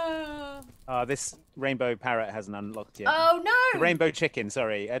 Yeah. This rainbow parrot hasn't unlocked yet. Oh no! The rainbow chicken,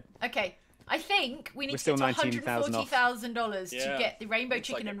 sorry. Okay, I think we need We're to still get to $19,000 off. $140,000 to Yeah, get the rainbow looks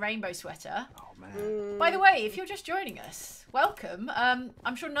chicken like and it. rainbow sweater. Oh, man. By the way, if you're just joining us, welcome.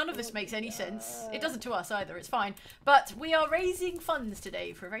 I'm sure none of this makes any sense. It doesn't to us either, it's fine. But we are raising funds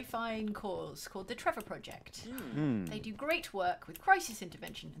today for a very fine cause called the Trevor Project. They do great work with crisis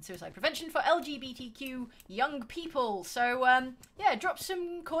intervention and suicide prevention for LGBTQ young people. So, yeah, drop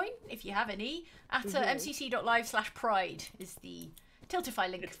some coin, if you have any, at mcc.live/pride is the Tiltify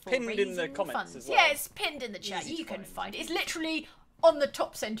link It's for pinned in raising the comments funds. as well. Yeah, it's pinned in the chat. Easy to You can find. find it. It's literally on the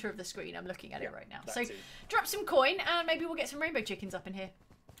top centre of the screen. I'm looking at it right now. that So too. drop some coin and maybe we'll get some rainbow chickens up in here.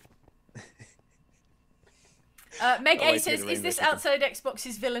 Meg A Always says, get a is rainbow this chicken." outside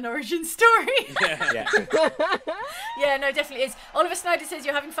Xbox's villain origin story? Yeah. Yeah, no, definitely is. Oliver Snyder says,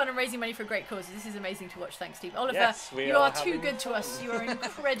 you're having fun and raising money for great causes. This is amazing to watch. Thanks, Steve. Oliver, Yes, we you are are too having good to us. You are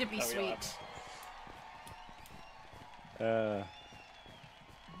incredibly No, we sweet. are.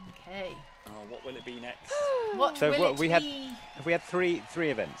 Okay. Oh, what will it be next? What So will what it we be? have we had three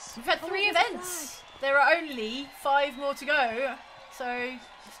events. We've had 3 events. There are only 5 more to go. So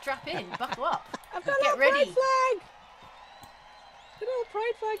strap in, buckle up. I've got a Get little ready. pride flag. The little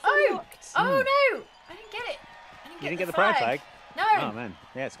pride flag's Oh, unlocked. oh no! I didn't get it. I You didn't get the pride flag? No. Oh man,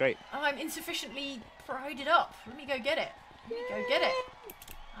 yeah, it's great. Oh, I'm insufficiently prided up. Let me go get it. Let me go get it.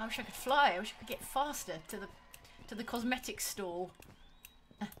 I wish I could fly. I wish I could get faster to the cosmetics stall.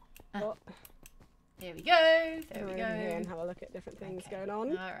 Oh. There we go. There we Go over here and go. have a look at different things Okay. going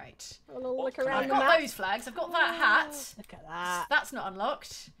on. All right. Have a little What look can I around I've the got map. those flags. I've got that hat. Look at that. That's not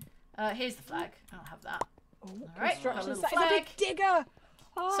unlocked. Here's the flag. I'll have that. Oh, right, construction got a little site. It's a big flag. digger.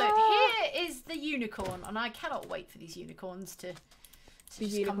 So Ah. here is the unicorn, and I cannot wait for these unicorns to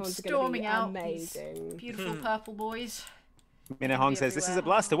These just come unicorns are going storming to be out. These amazing. beautiful purple boys. Minahong says, "This is a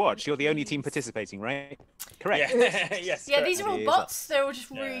blast to watch. You're the only team participating, right?" Correct. Yeah. Yes. Yeah, correct. these are all It is bots. They're all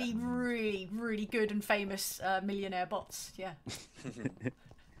just Yeah. really, really, really good and famous millionaire bots. Yeah.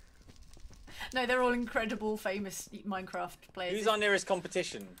 No, they're all incredible, famous Minecraft players. Who's our nearest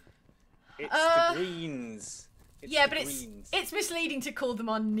competition? It's Uh, the Greens. It's yeah, the but Greens. it's misleading to call them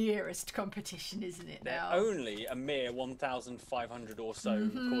our nearest competition, isn't it? They're Now. only a mere 1,500 or so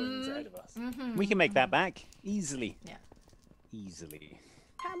coins ahead of us. We can make that back easily. Yeah. Easily.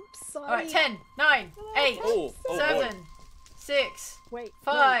 Campsite. All right, 10, 9, 8, Oh, oh 7, boy. 6, Wait,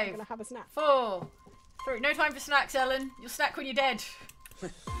 5. I'm going to have a snack. 4, 3. No time for snacks, Ellen. You'll snack when you're dead.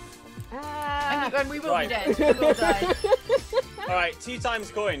 Ah. And we will Right. be dead. We will die. All right, 2 times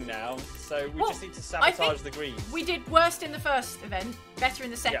coin now, so we Well, just need to I sabotage think the Greens. We did worst in the first event, better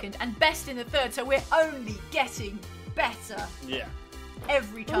in the second, and best in the third. So we're only getting better Yeah.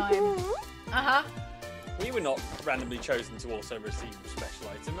 every time. Mhm. Uh huh. We were not randomly chosen to also receive a special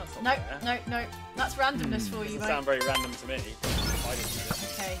item. That's not No, fair. no, no. That's randomness for you, Doesn't mate. sound very random to me. I didn't do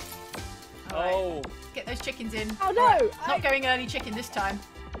it. Okay. All right. Oh, Get those chickens in. Oh no! Right. Not going early chicken this time.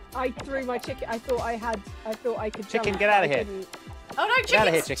 I threw my chicken. I thought I could. Chicken, jump, get but out I of here. couldn't. Oh no, chickens! Get out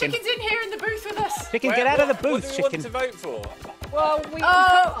of here, chicken. Chicken's in here in the booth with us. Chicken, Where- get out of the what booth, do we chicken. want to vote for? Well, we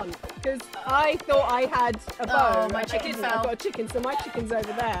Oh. can't because I thought I had a bow. Oh, my and I chicken didn't. fell. I've got a chicken, so my chicken's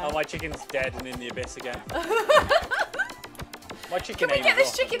over there. Oh, my chicken's dead and in the abyss again. My chicken Can we aim get is this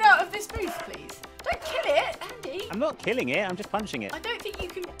off. chicken out of this booth, please? Don't kill it, Andy. I'm not killing it. I'm just punching it. I don't think you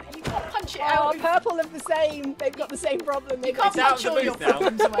can. You can't punch it Oh, out. purple have the same. They've got the same problem. You can't It's out punch of the all your booth now.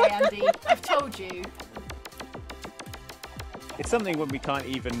 problems away, Andy. I've told you. It's something when we can't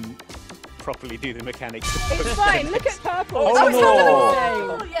even properly do the mechanics. It's fine. Look at purple. Oh, They're it's all not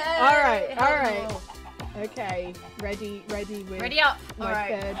the Oh, same. yeah. All right. Okay, ready with Ready up. All my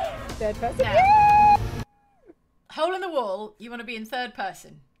right. third person. Now. Yeah! Hole in the wall. You want to be in third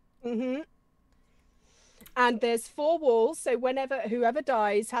person. Mhm. And there's 4 walls, so whoever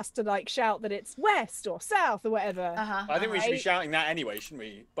dies has to like shout that it's west or south or whatever. Uh huh. I think we should be Right. shouting that anyway, shouldn't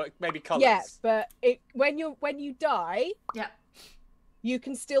we? But maybe colours. Yeah, but when you die, Yeah. you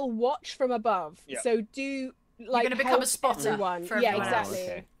can still watch from above. Yeah. So do like gonna become help a spotter everyone. for Yeah, everyone exactly. else.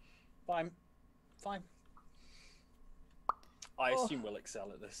 Okay. Fine. I Oh. assume we'll excel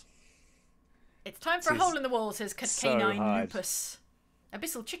at this. It's time for a This is hole in the wall, says so Canine hard. Lupus.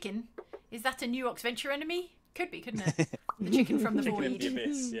 Abyssal chicken? Is that a New York's venture enemy? Could be, couldn't it? The chicken from the Chicken in the void.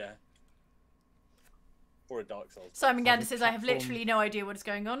 abyss, yeah. Or a Dark Souls. Simon Gander says, I have platform. literally no idea what is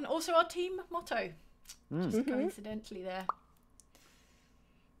going on. Also our team motto. Mm. Just coincidentally there.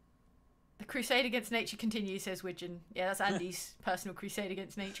 The crusade against nature continues, says Widgeon. Yeah, that's Andy's personal crusade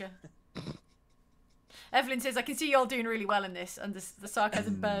against nature. Evelyn says, I can see you all doing really well in this, and the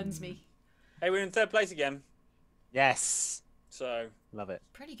sarcasm burns me. Hey, we're in third place again. Yes. So, Love it.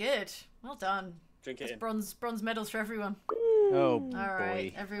 Pretty good. Well done. drink it That's in. bronze medals for everyone. Oh All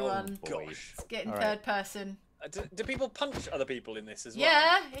right, boy. everyone. Oh, gosh. Let's get in All third right. person. Do people punch other people in this as well?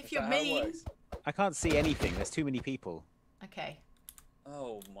 Yeah, if Is you're that how it mean. works? I can't see anything. There's too many people. Okay.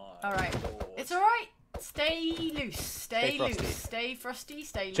 Oh my. All right. Lord. It's all right. Stay loose. Stay Stay frosty. loose. Stay frosty.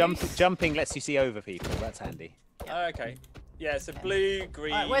 Stay loose. Jumping lets you see over people. That's handy. Okay. Yeah, so blue,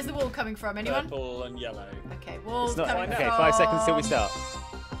 green, All right, where's the wall coming from? Anyone? purple, and yellow. Okay, wall's It's not coming okay. from... 5 seconds till we start.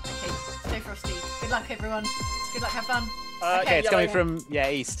 Okay, stay frosty. Good luck, everyone. Good luck. Have fun. Okay, it's coming yellow. from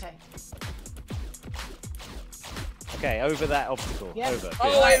east. Okay. Okay, over that obstacle. Yes. Over. Good.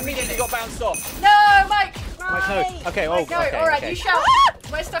 Oh, I Right, immediately got bounced off. No, Mike. Mike, no. Okay. Oh, Mike, no. okay. All right, okay. you shout.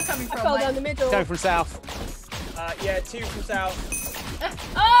 Where's stuff coming I from, fell Mike? down the middle. Going from south. Yeah, 2 from south.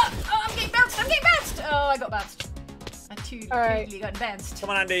 I'm getting bounced. I'm getting bounced. Oh, I got bounced. I too All right. crudely got bounced. Come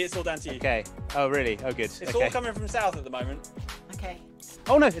on, Andy, it's all down to you. Okay. Oh, really? Oh, good. It's okay. all coming from south at the moment. Okay.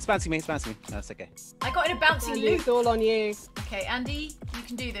 Oh no, it's bouncing me. It's bouncing me. No, it's okay. I got in a bouncing Andy, loop. it's all on you. Okay, Andy, you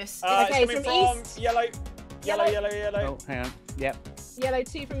can do this. Okay, it's coming from from east. yellow. Yellow. Oh, hang on. Yep, Yellow,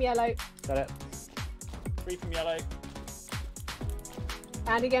 2 from yellow. got it. 3 from yellow.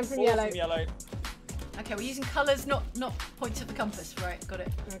 And again from 4 yellow. from yellow. Okay, we're using colours, not points of the compass. Right, got it.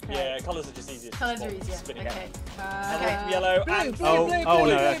 Okay. Yeah, colours are just easier. to Colours spot are easier. spinning Okay. out. Okay. From yellow Blue, and blue, Oh, blue, oh,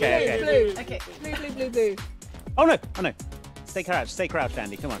 blue, no, blue, okay, blue, okay. blue. Okay. Blue, blue, blue, blue. Oh no, oh no. Stay crouched,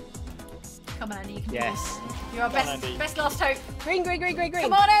 Andy. Come on. Come on, Andy, you can Yes. do this. You're our Come on, best, Andy. best last hope. Green, green, green, green, green.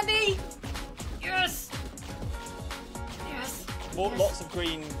 Come on, Andy. Yes. Yes. More, lots of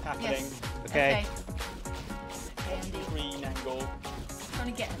green happening. Yes. Okay. Okay, Andy. Green angle.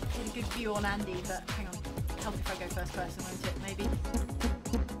 Trying to get a good view on Andy, but hang on. Help if I go first person, won't it? Maybe.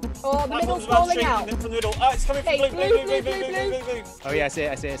 Oh, the That middle's one's about to falling change out. from the middle. Oh, it's coming from Okay, blue. Oh yeah, I see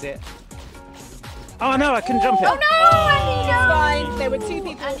it. Oh no, I couldn't jump it. Oh no, Andy, no! Fine. There were 2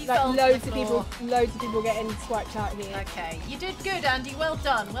 people, Andy like fell to loads the of people, floor. loads of people getting swiped out here. Okay, you did good, Andy. Well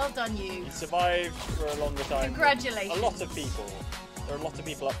done, you. You survived for a longer time. Congratulations. A lot of people. There are a lot of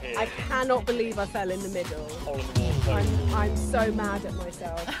people up here. I cannot believe I fell in the middle. Hole in the wall. I'm so mad at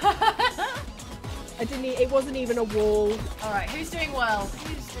myself. I didn't. It wasn't even a wall. All right, who's doing well?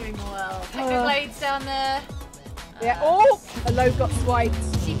 Technoblades down there. Yeah. Oh, a load got swiped.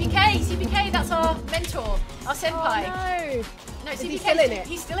 CPK, that's our mentor, our Oh senpai. no. No, Is CPK, he still in it?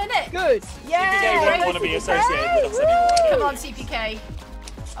 He's still in it. Good. Yeah. CPK won't want to be associated with us anymore. Come on, CPK.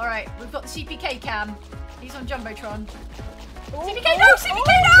 All right, we've got the CPK cam. He's on Jumbotron. CPK, no!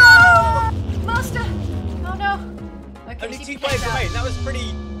 CPK, no! Master! Oh no. Okay, Only 2 CPK players down. remain. That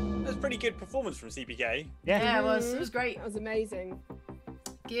was pretty good performance from CPK. Yeah, it was great. That was amazing.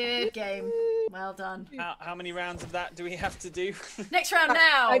 Good game. Well done. How many rounds of that do we have to do? Next round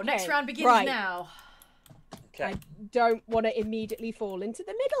now. Okay, Next round begins right. now. Okay. I don't want to immediately fall into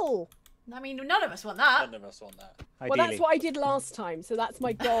the middle. I mean, none of us want that. None of us want that. Well, that's what I did last time, so that's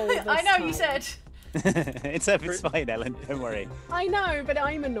my goal. This I know, time. you said. It's fine, Ellen. Don't worry. I know, but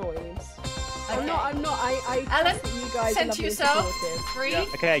I'm annoyed. I'm not. I Ellen, trust that you guys are send to lovely and yourself. supportive. 3. Yeah.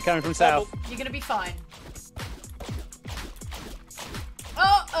 Okay, coming from south. You're gonna be fine.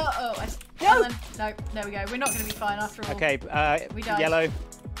 Oh. No. Ellen, no, there we go. We're not gonna be fine after all. Okay, We died. yellow.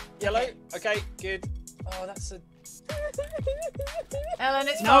 Yellow. Okay, good. Oh, that's a. Ellen,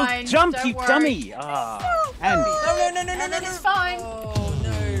 it's No, fine. jump, Don't you worry. dummy! Ah, Andy. No. Ellen, it's fine. Oh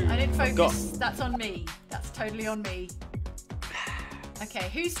no. I didn't focus. got- That's on me. That's totally on me. Okay,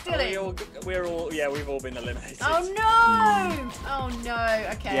 who's still Are in? we're all. Yeah, we've all been eliminated. Oh no! Oh no!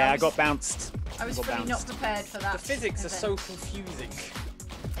 Okay. Yeah, I got bounced. I was got really not bounced. prepared for that. The physics are so event. confusing.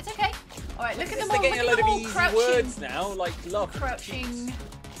 It's okay. All right, look at They're them all. getting a Look load at of them all easy crouching. words now, like love. and Crouching.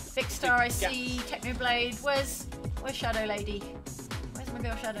 Big Star, I see. Technoblade. Where's Shadow Lady? Where's my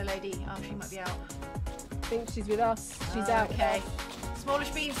girl Shadow Lady? Oh, she might be out. I think she's with us. She's out. Okay. Smallish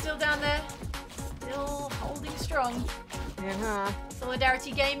Bean still down there. Still holding strong. Uh-huh.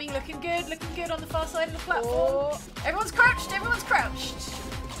 Solidarity Gaming looking good on the far side of the platform. Oh. Everyone's crouched. Everyone's crouched.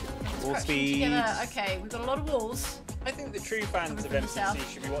 Wall Crouching speed. together. Okay, we've got a lot of walls. I think the true fans of Coming from the MCC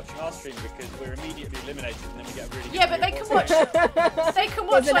south. should be watching our stream because we're immediately eliminated and then we get a really. Yeah, good but they view can of what's watch. They can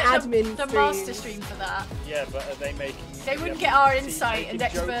watch There's an like admin the stream. master stream for that. Yeah, but are they making? They wouldn't get our team insight and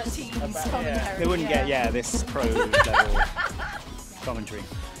making jokes expertise about- commentary. They wouldn't get, this pro level commentary.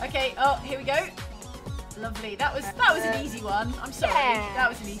 Okay. Oh, here we go. Lovely. That was an easy one. I'm sorry. Yeah. That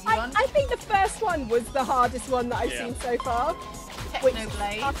was an easy one. I think the first one was the hardest one that I've Yeah. seen so far.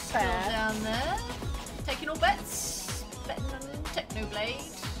 Technoblade Up still there. down there. Taking all bets. Betting on Technoblade.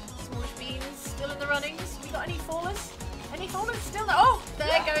 Smallish Beans still in the runnings. We got any fallers? Any fallers still? No. Oh, there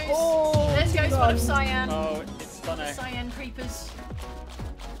goes. Oh, there goes one of God. Cyan. Oh, it's funny. Cyan creepers.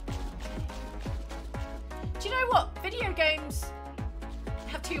 Do you know what? Video games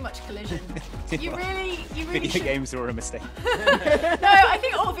have too much collision. You really Video should. games were a mistake. No, I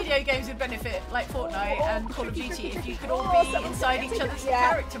think all video games would benefit, like Fortnite and Call of Duty, if you could all be inside each other's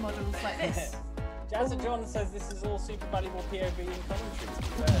character models like this. Jazza John says this is all super valuable POV and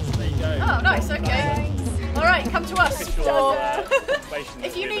commentary. So there you go. Oh, nice. Okay. All right, come to us. Official, For- information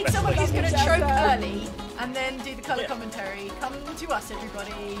if that you we're the need best someone who's players. going to choke early and then do the colour Yeah. commentary, come to us,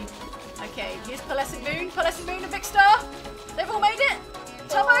 everybody. Okay, here's Pearlescent Moon. Pearlescent Moon and Big Star. They've all made it.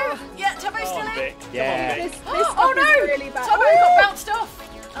 Tubbo. Yeah, Tubbo's Come still on, in. Vic. Yeah. This Oh stuff no! is really bad. Tubbo got bounced off.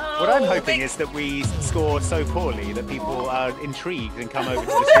 What I'm Oh, hoping Vic- is that we score so poorly that people are intrigued and come over to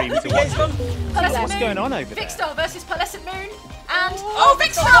the stream to watch it. Pearlescent What's Moon. going on over Big there? Star versus Pearlescent Moon. And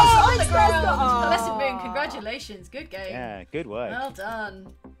Big Star's Star's on the Big Star's ground. got- Pearlescent Moon, congratulations. Good game. Yeah, good work. Well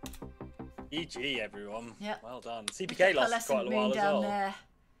done. GG, everyone. Yeah. Well done. CPK lasted quite a while as well. There.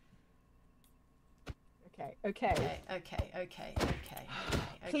 Okay. Okay.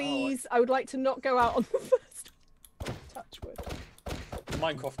 Please, I would like to not go out on the first touch wood.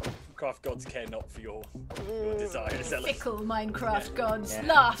 Minecraft gods care not for your desires, Ellen. Fickle Minecraft gods,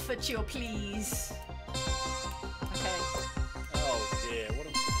 laugh at your pleas. Okay. Oh dear, what a...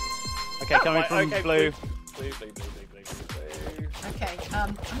 Okay, coming from blue. Blue. Okay,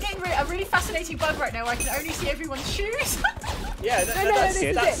 I'm getting a really fascinating bug right now where I can only see everyone's shoes. Yeah,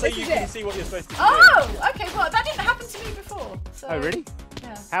 that's so you can see what you're supposed to do. Oh, okay, well, that didn't happen to me before. So, Oh, really?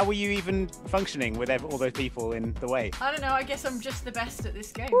 Yeah. How were you even functioning with all those people in the way? I don't know, I guess I'm just the best at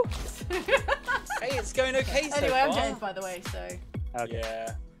this game. Hey, it's going okay so Anyway, far. I'm James, by the way, so... Okay.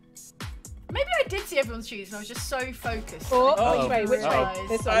 Yeah. Maybe I did see everyone's shoes and I was just so focused. Oh, which way? Realised.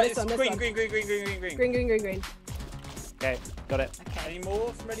 This one, this one. Green. Okay, got it. Okay. Any more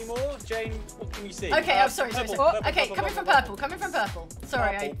from any more? Jane, what can you see? Okay, I'm sorry. Purple, Okay, coming from purple.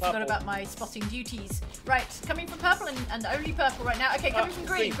 Sorry, I Purple. forgot about my spotting duties. Right, coming from purple and only purple right now. Okay, coming from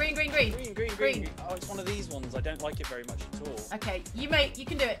green. Green. Oh, it's one of these ones. I don't like it very much at all. Okay, you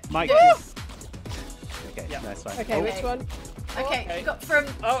can do it. Mike. Okay, Yeah. that's fine. Okay, which one? Okay, we got from...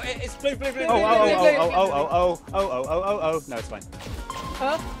 Oh, it's blue. Oh. No, it's fine.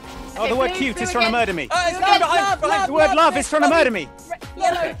 Huh? Oh, the word cute is trying to murder me. Oh, it's going behind. The word love is trying to murder me.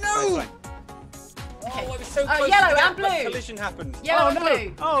 Yellow. Okay, No. that's fine. Oh, it was so close. yellow to that, and but blue. collision happened. Yellow and no.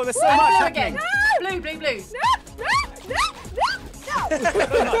 blue. Oh, there's so And much blue happening. again. Blue.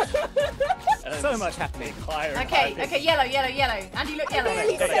 So much happening. Higher and Okay, higher. yellow. Andy, look yellow.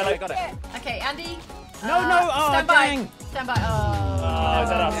 Yellow, got it. Okay, Andy. No, oh, stand dang. by. Stand by. Oh, is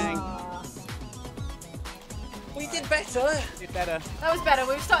that us? Dang. We did better. Did better. That was better.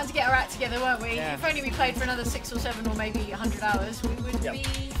 We were starting to get our act together, weren't we? Yeah. If only we played for another 6 or 7 or maybe 100 hours, we would be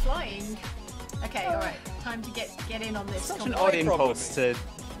flying. Okay, all right. Time to get in on this. Such Come an on. odd impulse to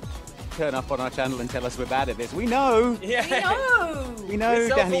turn up on our channel and tell us we're bad at this. We know. Yeah. We know. We know,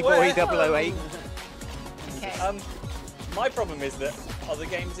 Danny Boy self-aware. 008. Okay. My problem is that other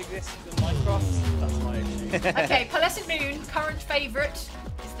games exist than Minecraft. That's my issue. Okay, Pearlescent Moon, current favourite, is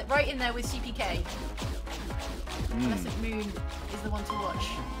right in there with CPK. Pearlescent Moon is the one to watch,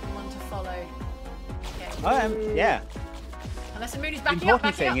 the one to follow. Okay. Yeah. Pearlescent Moon is The backing up,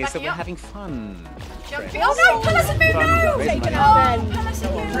 important thing is that we're up. having fun. Jumping. Oh no, Pearlescent Moon, no! Fun. Taken Raise out then.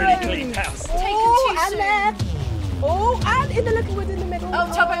 Pearlescent Moon, Really no! clean house. Taken Oh, too and soon. there. Oh, and in the little wood in the middle.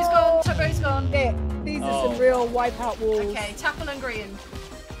 Oh, Tubbo's gone. Yeah, these are some real wipeout walls. Okay, Tapple and Green.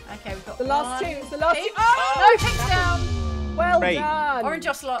 Okay, we've got The last one, two. The last two. eight. Oh, No, takes down. well Great. done. Orange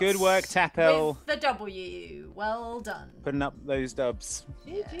Ocelots. Good work, Tapel. With the W. Well done. Putting up those dubs.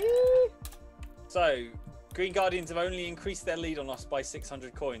 GG. So, Green Guardians have only increased their lead on us by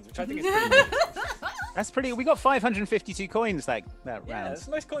 600 coins, which I think is pretty good. That's pretty. We got 552 coins that round. Yeah, that's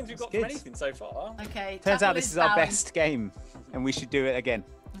the most coins we've got That's from good. anything so far. Okay. Turns Tapple out this is our balanced. best game, and we should do it again.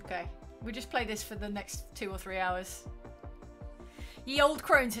 Okay. We just play this for the next 2 or 3 hours. Ye old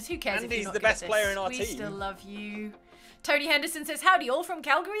crone says, who cares if Andy's you're not the good at best player in our we team. still love you. Tony Henderson says, howdy all from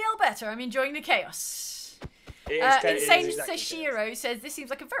Calgary, Alberta. I'm enjoying the chaos. Insane exactly Sashiro says, this seems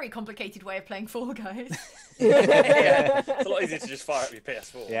like a very complicated way of playing Fall Guys. Yeah, it's a lot easier to just fire up your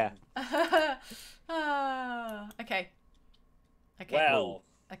PS4. Yeah. Okay. Okay. Well,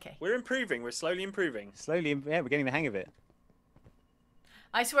 Okay. we're improving. We're slowly improving. Slowly, yeah, we're getting the hang of it.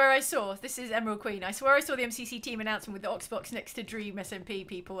 I swear I saw, this is Emerald Queen, I swear I saw the MCC team announcement with the Oxbox next to Dream SMP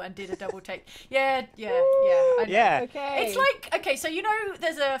people and did a double take. Yeah, I know. Yeah. Okay. It's like, okay, so you know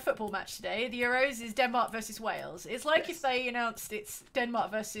there's a football match today. The Euros is Denmark versus Wales. It's like if they announced it's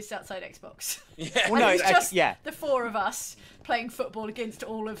Denmark versus Outside Xbox. Yeah. Well, no, And it's just yeah. the 4 of us playing football against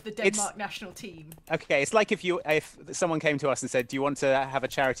all of the Denmark national team. Okay, it's like if someone came to us and said, "Do you want to have a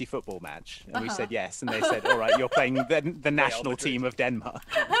charity football match?" And we said yes, and they said, "All right, you're playing the national team of Denmark."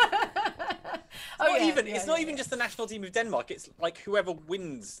 It's not even just the national team of Denmark. It's like whoever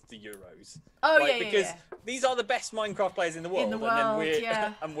wins the Euros. Oh, like, yeah. Because these are the best Minecraft players in the world, world,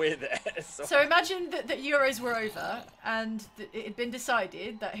 and we're there. So imagine that the Euros were over and it had been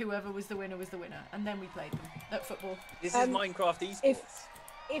decided that whoever was the winner, and then we played them at football. This is Minecraft esports.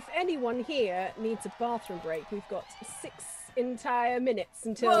 If anyone here needs a bathroom break, we've got 6 entire minutes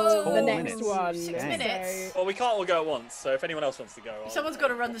until Whoa. the next minutes. one. 6 minutes. Well, we can't all go at once, so if anyone else wants to go, Someone's got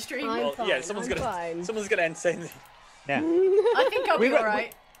to run the stream. I'm fine, yeah, someone's I'm gonna fine. entertain. Yeah. I think I'll be all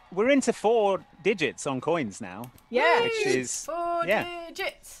right. We're into 4 digits on coins now. Yeah. Which is 4 yeah.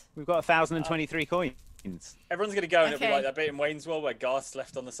 digits. We've got 1,023 coins. Everyone's going to go and it'll Okay. be like that bit in Wayne's World where Garth's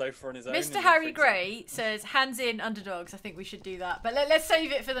left on the sofa on his own. Mr. and Harry he freaks Gray says, hands in, underdogs. I think we should do that. But let's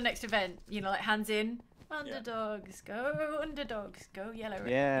save it for the next event. You know, like hands in, underdogs, go underdogs, go yellow,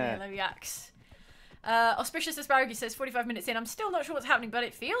 yellow yaks. Auspicious Asparagus says, 45 minutes in. I'm still not sure what's happening, but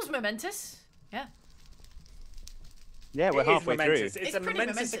it feels momentous. Yeah. Yeah, we're It is halfway through. momentous. It's a pretty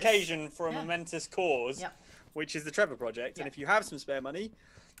momentous occasion for a momentous cause, which is the Trevor Project. And if you have some spare money,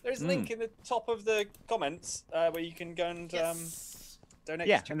 there's a link in the top of the comments where you can go and donate.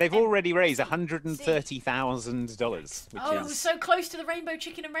 Yeah, and they've already raised $130,000, which Oh, is so close to the rainbow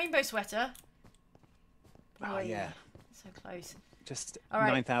chicken and rainbow sweater. oh yeah, So close. just All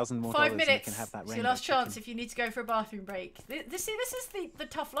right. 9,000 more 5 dollars. minutes. And you can have that It's your rainbow last chance chicken. if you need to go for a bathroom break. This is the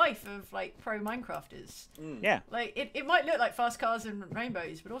tough life of like pro Minecrafters. Yeah. Like it might look like fast cars and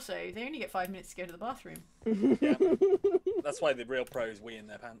rainbows, but also they only get 5 minutes to go to the bathroom. Yeah. That's why the real pros wee in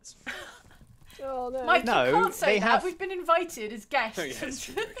their pants. Oh no. Mike, No, you can't say they that. have- We've been invited as guests Oh, yeah, it's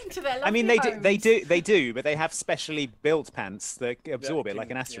true. to their lovely I mean, they do, homes. they do, but they have specially built pants that absorb it like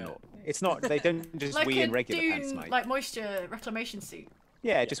an yeah. astronaut. It's not. They don't just Like wee a in regular pants, Dune, Mike. like moisture reclamation suit.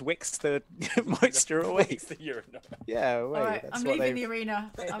 Yeah, it just wicks the moisture away. It's the urine. Yeah, away. All right, That's I'm what leaving they've- the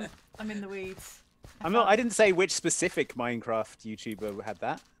arena. I'm in the weeds. I didn't say which specific Minecraft YouTuber had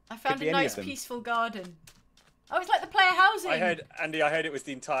that. I found be a any of nice them. peaceful garden. Oh, it's like the player housing. I heard it was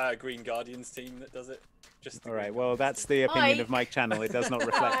the entire Green Guardians team that does it. Just the All right. Green Well, Guardians that's the opinion of Mike. my channel. It does not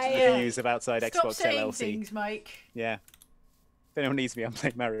reflect the Yeah. views of Outside Stop Xbox saying LLC. things, Mike. Yeah. If anyone needs me, I'm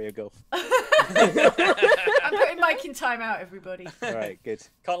playing Mario Golf. I'm putting Mike in timeout, everybody. All right. Good.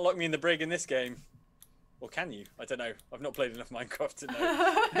 Can't lock me in the brig in this game. Or can you? I don't know. I've not played enough Minecraft to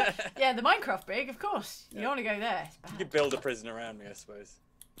know. Yeah, the Minecraft brig, of course. You Yeah. don't want to go there. It's You bad. could build a prison around me, I suppose.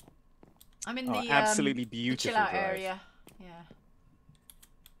 I'm in Oh, the absolutely the beautiful chill out drive. area. Yeah.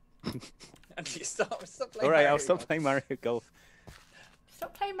 And you stop playing All right. Mario I'll stop Golf. playing Mario Golf.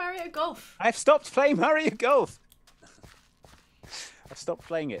 Stop playing Mario Golf. I've stopped playing Mario Golf. I've stopped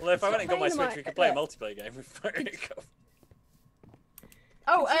playing it. Well, if I went and got my playing Switch, we the could play a Mi- multiplayer game with Mario Golf.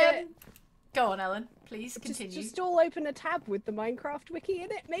 Oh, Yeah. go on, Ellen. Please continue. Just all open a tab with the Minecraft wiki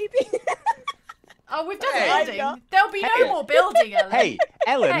in it, maybe. Oh, we've done Hey. building. There'll be Hey. no more building, Ellen. Hey,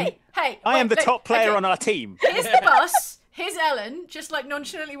 Ellen. Hey, I am wait, the top player okay. on our team. Here's the bus. Here's Ellen, just like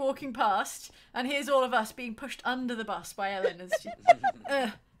nonchalantly walking past, and here's all of us being pushed under the bus by Ellen. As she,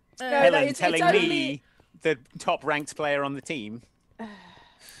 Helen it's telling only- me, the top ranked player on the team.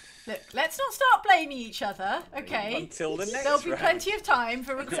 Look, let's not start blaming each other, okay? Until the next There'll be round. plenty of time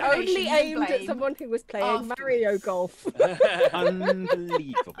for It's recriminations only and aimed at blame. someone who was playing afterwards. Mario Golf.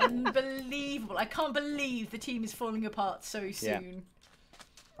 Unbelievable. Unbelievable. I can't believe the team is falling apart so soon.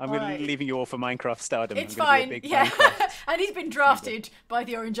 I'm Alright. leaving you all for Minecraft stardom. It's I'm gonna fine, Be a big yeah. Minecraft. And he's been drafted by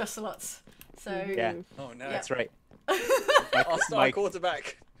the Orange Ocelots. So, Yeah, Oh no. Yeah. that's right. Our star my-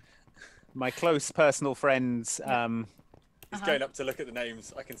 quarterback. My close personal friends He's going up to look at the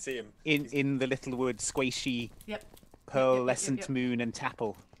names. I can see him. in the Littlewood, Squashy, yep. Pearlescent yep. Moon, and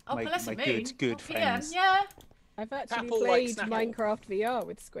Tapple. Oh, my Pearlescent my Moon. good Oh, friends. Yeah. I've actually Apple like played Snapple. Minecraft VR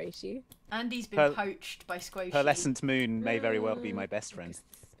with Squashy. Andy's been Pearl- poached by Squashy. Pearlescent Moon may very well be my best friend.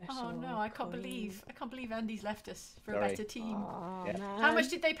 Oh no, I can't believe Andy's left us for Sorry. a better team. Oh, Yeah. man. How much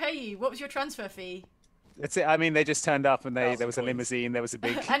did they pay you? What was your transfer fee? That's it. I mean, they just turned up and there was a coins. limousine. There was a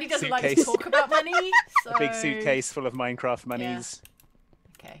big Andy doesn't like suitcase, to talk about money. So... a big suitcase full of Minecraft monies,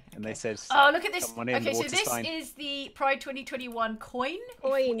 Okay. and they said, Oh, look at this. "Come on in, Okay, the so water's this fine." is the Pride 2021 coin.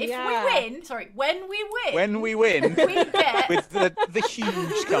 Coin, If yeah. we win, when we win, When we win, we get with the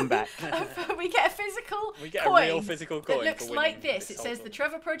huge comeback. we get a physical We get coin a real physical coin. that looks for like winning this. It whole says the thing.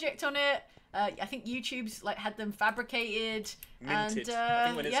 Trevor Project on it. I think YouTube's like had them fabricated Minted. and I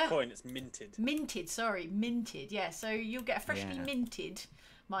think when it's yeah. coin, it's minted. Minted. Yeah, so you'll get a freshly Yeah. minted,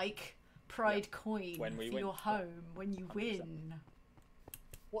 Mike, Pride coin When we for win. your home when you win.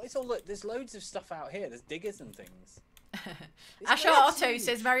 What is all that? There's loads of stuff out here. There's diggers and things. Asha place Otto huge.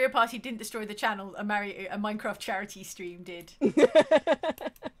 says Mario Party didn't destroy the channel. A Minecraft charity stream did.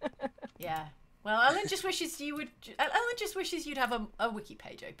 Yeah. Well, Ellen just wishes you'd have a wiki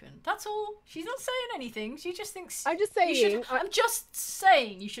page open. That's all. She's not saying anything. She just thinks. I'm just you should, saying. I'm just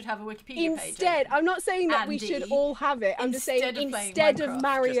saying you should have a Wikipedia page. Instead, open. I'm not saying that we should Andy, all have it. I'm just saying instead of playing instead Minecraft, of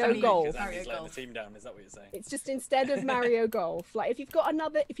Mario just only Golf. Because Mario Andy's letting Golf. the team down. Is that what you're saying? It's just instead of Mario Golf. Like if you've got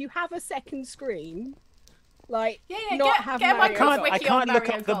if you have a second screen, like Yeah, not get- have get Mario Minecraft Golf. Wiki I can't on look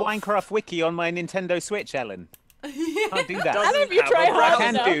Mario up the Golf. Minecraft wiki on my Nintendo Switch, Ellen. Can't do that. Doesn't if you have try a hard What I browser.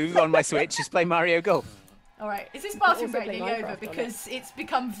 can enough. do on my Switch is play Mario Golf. All right, is this bathroom also break play nearly Minecraft over? on it. Because it's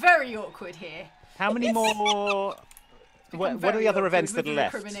become very awkward here. How many more become what are very the other awkward events with that are the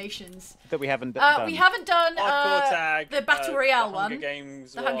left recriminations. that we haven't done? We haven't done Hardcore tag, the Battle Royale the one. Hunger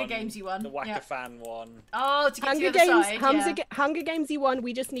Games The one, Hunger Gamesy one. The Whack-a-Fan one. Oh, to get Hunger to the other Games, side. Hunger Gamesy one.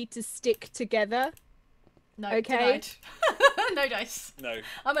 We just need to stick together. No, Okay. denied. No dice. No.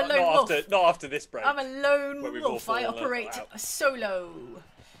 I'm a Not- lone not wolf. Not after this break. I'm a lone Where we've all wolf. I fallen operate out. solo.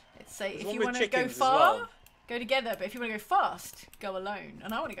 Let's say There's if one you with want to go chickens as far, well. go together. But if you want to go fast, go alone.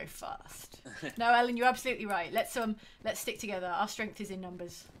 And I want to go fast. No, Ellen, you're absolutely right. Let's stick together. Our strength is in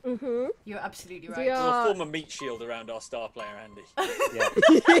numbers. Mm-hmm. You're absolutely right. We are- We'll form a meat shield around our star player, Andy. Yeah.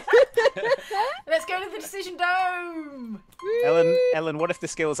 Let's go to the Decision Dome. Ellen, what if the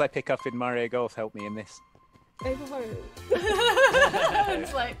skills I pick up in Mario Golf help me in this? It's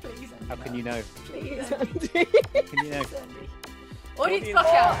like, please, Andy. How can you know? Please, How Andy. can you know? Audience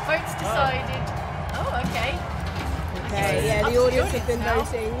blackout. Votes decided. Oh, okay. Okay, yeah, Up the to audience has been now.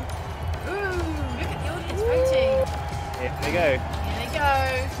 voting. Ooh, look at the audience voting. Here they go. Here they go.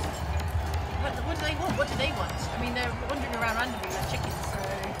 What do they want? What do they want? I mean, they're wandering around randomly like chickens, so...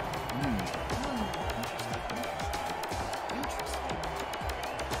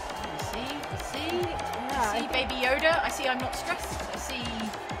 I see Baby Yoda. I see I'm not stressed. I see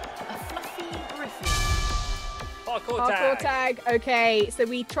a fluffy griffin. Parkour tag. Okay, so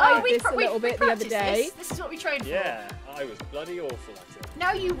we tried this a little bit the other practiced day. This is what we trained for. Yeah, I was bloody awful at it.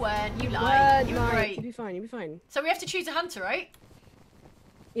 No, you weren't. You lied. You were You'll great. be fine, you'll be fine. So we have to choose a hunter, right?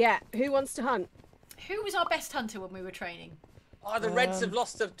 Yeah, who wants to hunt? Who was our best hunter when we were training? Oh, the Reds have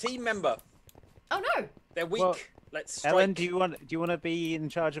lost a team member. Oh no. They're weak. Well, Let's strike. Ellen, do you want to be in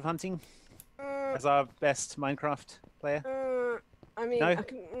charge of hunting as our best Minecraft player? I mean, No?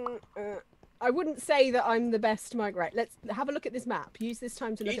 I, I wouldn't say that I'm the best Mike. Right, let's have a look at this map. Use this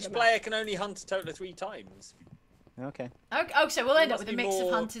time to look at Each the player map. can only hunt a total of 3 times. Okay. Oh, so we'll end up must with a be mix of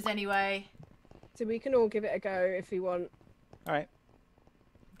more- hunters anyway. So we can all give it a go if we want. All right.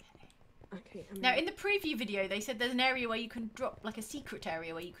 Okay. Now, in the preview video, they said there's an area where you can drop, like a secret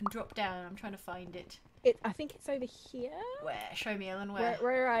area where you can drop down. I'm trying to find it. I think it's over here. Where? Show me, Ellen, where?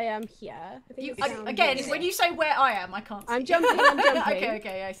 Where I am here. I think it's down Again, here. when you say where I am, I can't see. I'm jumping. I'm jumping.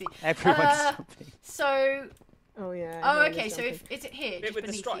 okay, I see. Everyone's jumping. So... Oh yeah. Oh, everyone okay, is so jumping. is it here, Bit just with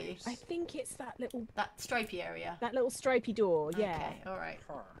the beneath you? stripes. I think it's that Stripy area. little stripy door. Yeah. Okay, alright.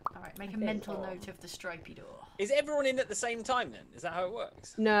 Alright, make a think mental so. note of the stripy door. Is everyone in at the same time then? Is that how it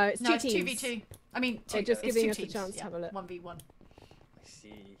works? No, it's No, two it's teams. 2v2. I mean, They're two, just it's giving two us a teams. chance to Yeah, have a look. 1v1. I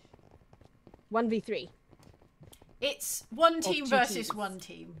see. 1v3. It's one team two versus teams. one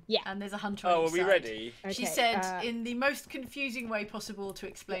team. Yeah. And there's a hunter Oh, on are each we side. ready? She Okay, said in the most confusing way possible to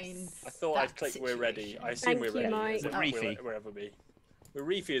explain. I thought that I'd click we're ready. situation. I assume Thank we're you, ready. Mike. as in We're reefy. we'll ever be. We're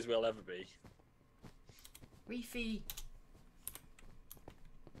reefy as we'll ever be. Reefy.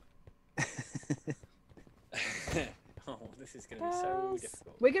 Oh, this is going to be so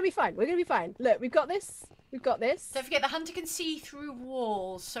difficult. We're gonna be fine. We're gonna be fine. Look, we've got this. We've got this. Don't forget the hunter can see through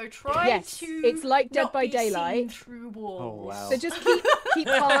walls, so try Yes, to it's like Dead not by be seen Daylight. through walls. Oh, wow. So just keep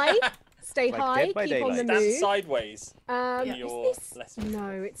high, stay Like high, Dead by keep on the Daylight. Stand move. sideways. Yeah. You're Is this? less No,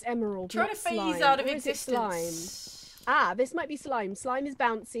 it's emerald. Try not to phase slime. out of Or is it slime? existence. Ah, this might be slime. Slime is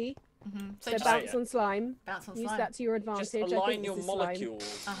bouncy, So so just bounce yeah. on slime. bounce on Use slime. that to your advantage. Just I align think your this is slime.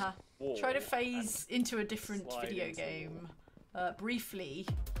 molecules. Uh-huh. wall Try to and phase into a different slide video into the game. Briefly.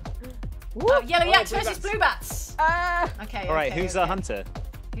 Whoop. Yellow Oh, Yaks blue versus bats. Blue Bats. Ah, Okay. All right. okay, Who's okay. our hunter?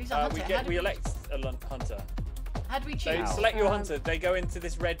 Who's our hunter? We elect a hunter. How do we So choose? Wow. select your Um, hunter. They go into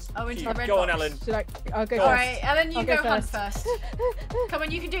this red. Oh, into cube. the red Go on, box. Ellen. should I? I'll go Go All on. first. right, Ellen, you I'll go go hunt first. first. Come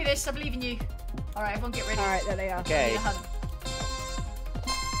on, you can do this. I believe in you. All right, everyone, get ready. All right, there they are. Okay. Ready to hunt.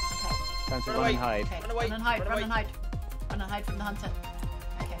 Time to Run run away. and hide. Okay. Run away, Run and hide. run Run away. and hide. Run and hide from the hunter.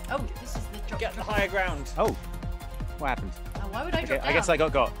 Okay. Oh, this is the drop. Get the drop. higher ground. Oh, what happened? Oh, why would I Okay, drop down? I guess I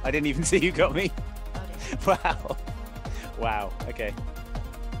got. I didn't even see you got me. Oh, dear. Wow. Wow. Okay.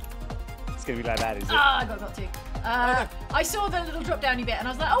 It's gonna be like that, is it? Ah, I got to. I saw the little drop downy bit and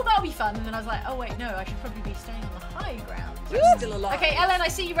I was like, oh, that'll be fun. And then I was like, oh, wait, no, I should probably be staying on the high ground. I'm still alive. Okay, Ellen, I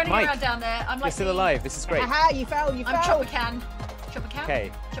see you running Mike, around down there. I'm You're like, still alive. This is great. Aha, you fell. You I'm fell. chop a can. Chop a can.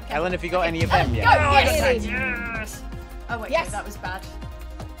 Okay. Chop a can. Ellen, have you got Okay. any of them Ellen, yet? Go, Oh, I got yes. tagged. Yes. Oh, wait, Yes. no, that was bad.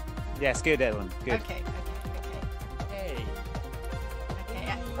 Yes. Good, Ellen. Good. Okay. Hey.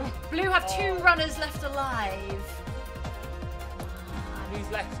 Blue have 2 runners left alive. Who's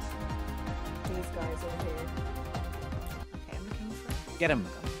left? These guys are here. Okay, I'm looking for. Get him.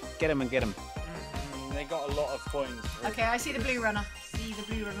 Get him and get him. They got a lot of points. Okay, I see the blue runner. See the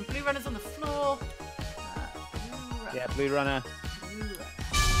blue runner. Blue runner's on the floor. Blue runner. Yeah, blue runner. Blue runner.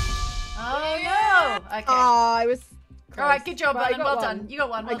 Oh no! Okay. Oh, I was. All right, good job, But I Ellen. got Well one. done. You got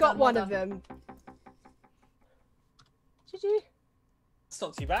one. I Well got done, one well of done. them. GG. It's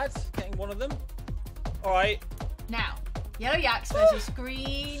not too bad. Getting one of them. All right. Now, yellow yaks versus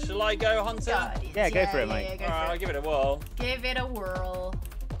green. Shall I go, Hunter? Guardians. Yeah, go for it, mate. Yeah, go All right, for I'll it. give it a whirl. Give it a whirl.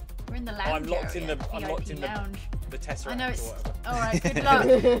 We're in the lounge. I'm locked in area, the. I'm VIP locked in lounge. the Tesseract I know it's. or whatever. All right. Good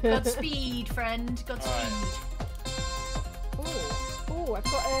luck. Godspeed, friend. Godspeed. All Oh, I've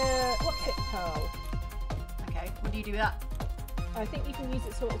got a rocket pearl. Okay. What do you do with that? I think you can use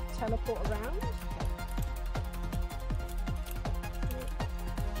it sort of teleport around.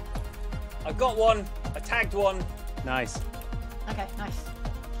 I've got one. I tagged one. Nice. Okay. Nice.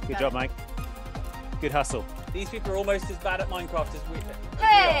 Good Go. job, Mike. Good hustle. These people are almost as bad at Minecraft as we.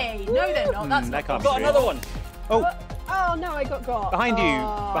 Hey! No, they're not. That's that not. can't I've be got true. another one. Oh, Oh no, I got behind you.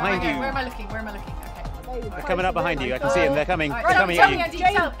 Oh, Behind you. Where am I looking? Where am I looking? Okay. They're coming up behind you. I can see them. They're coming. All They're right, coming tell at me, you. Andy.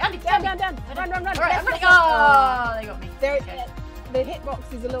 Jane, Tell Andy. Down, Andy. down, down. Run. All right. Left, I'm gonna left, go. left. Oh, they got me. There, Okay. the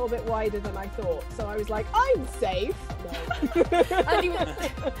hitbox is a little bit wider than I thought, so I was like, I'm safe. No.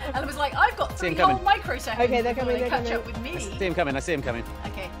 And was like, I've got See 'em 3 whole coming. microseconds. Okay, they're before coming, they they're catch coming. up with me. I see him coming. I see him coming.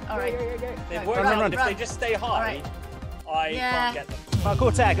 Okay. All right. Go. They've Go, worked run, out run, that run. if they just stay high, I Yeah. can't get them.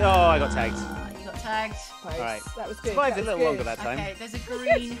 Parkour tag. Oh, I got tagged. You got tagged. Nice. Alright. That was good. Survived that a was little good. longer that time. Okay, there's a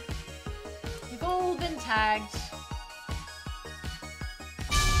green. You've all been tagged.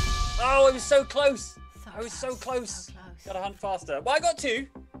 Oh, it was so close. So I was so close. So close. Gotta hunt faster. Well, I got two.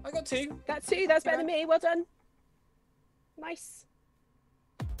 That's 2. That's better than me. Well done. Nice.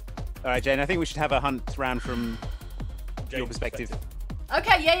 All right, Jane. I think we should have a hunt round from your Jane's perspective.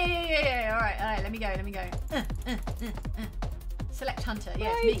 Okay, yeah. All right. Let me go. Select hunter. Yeah,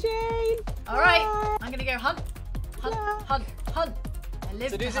 Bye, it's me. Jane. All right, Bye. I'm gonna go hunt. I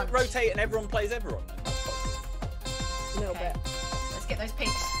live So to does it hunt. rotate and everyone plays everyone then? A little Okay. bit. Let's get those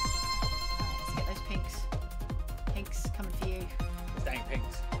pinks. All right, let's get those pinks. Pinks coming for you. Dang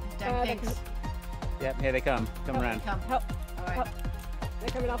pinks. Damn they pinks. Yep, here they come. Come Okay, around. Come. Help. All right. Help. They're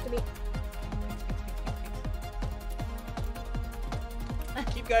coming after me.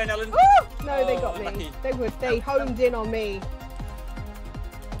 Keep going, Ellen. No, they Oh, got me. unlucky. They honed in on me.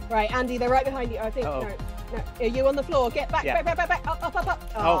 Right, Andy, they're right behind you. I think. Uh-oh. No. Are you on the floor? Get back, Yeah. back. Up. Oh,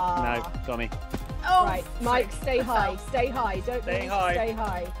 Ah. no. Got me. Oh, Right, Mike, frick. stay I high. fell. Stay high. Don't Stay move, high. Stay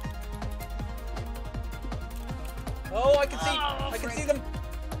high. Oh, I can see. Oh, I can frick. see them.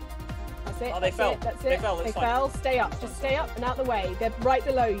 That's it. Oh, they that's fell. It, that's They it. fell, that's They fine. fell. Stay up. Just stay up and out the way. They're right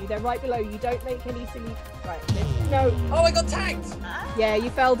below you. Don't make any silly. Right. No. Oh, I got tagged. Ah. Yeah, you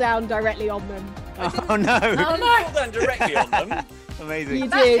fell down directly on them. Oh, no. Oh I no! fell down directly on them. Amazing. You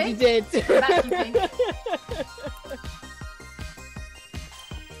back, did. eh? You did. Back, you pink.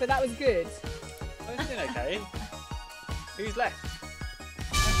 But that was good. I was doing okay. Who's left?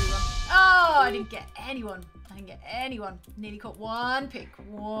 Everyone. Oh, I didn't get anyone. Nearly caught one pink.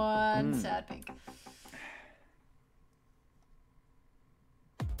 One sad pink.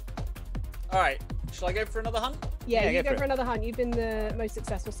 All right. Shall I go for another hunt? Yeah, Yeah, you go go for for it. another hunt. You've been the most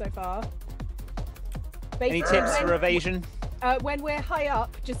successful so far. Any Basically, tips for evasion? when we're high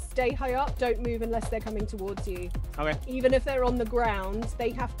up, just stay high up. Don't move unless they're coming towards you. Okay. Even if they're on the ground, they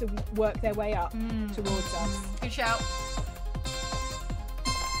have to work their way up towards us. Good shout.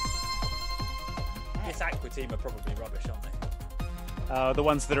 This Aqua team are probably rubbish, aren't they? The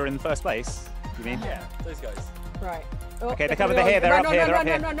ones that are in first place, you mean? Yeah, those guys. Right. Oh, Okay, they're coming covered. They're here. on. They're Run, up here. They're run,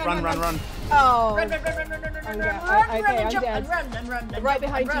 up here. run, Run. Oh. Run, I'm and jump dead. and run and run and Right jump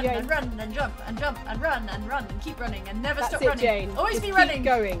behind and you, run Jane. and run and jump and jump and run and keep running and never That's stop it, running. Jane. Always Just be keep running.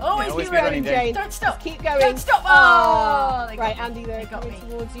 going. Always Yeah, be running. Jane. Don't stop. Just keep going. Don't stop. Oh. Oh, they got Right, me. Andy, they're They got coming me.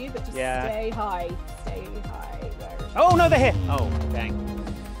 towards you, but just Yeah. stay high. Stay high. Where is Oh, no, they're here. Oh, dang.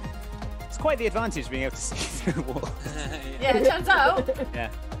 It's quite the advantage being able to see through the wall. Yeah, it turns out Yeah.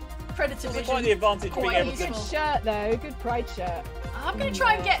 predator It's vision. quite the advantage being Quite able useful. to. Good shirt though. Good pride shirt. I'm gonna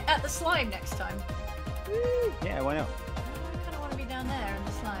try and get at the slime next time. Woo. Yeah, why not? I kind of want to be down there in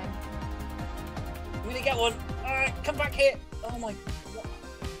the slime. I'm gonna get one. All right, come back here. Oh my.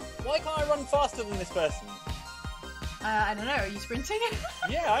 Why can't I run faster than this person? I don't know. Are you sprinting?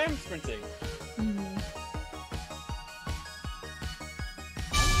 Yeah, I am sprinting.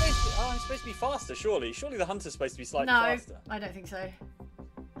 I'm supposed to be faster, surely. Surely the hunter's supposed to be slightly No, faster. I don't think so.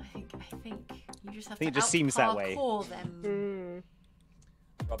 I think you just have think to it just seems that way. out-parkour them.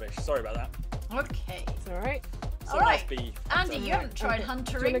 Rubbish. Sorry about that. Okay. It's all right. So All right. must be Andy, you haven't tried Okay. huntering.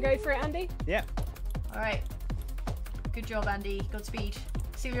 Do you want to go for it, Andy? Yeah. All right. Good job, Andy. Godspeed.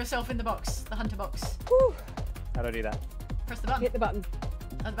 Seal yourself in the box, the hunter box. Woo. How do I do that? Press the button Hit the button.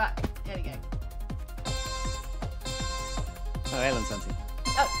 at the back. There we go. Oh, Ellen's hunting.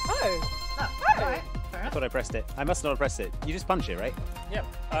 Oh, Oh. all right. Fair I enough. thought I pressed it. I must not have pressed it. You just punch it, right? Yep.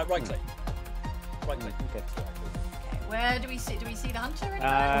 Right click. Right click. Okay. Okay, Where do we see the hunter?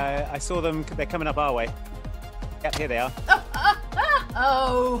 I saw them. They're coming up our way. Yep, here they are.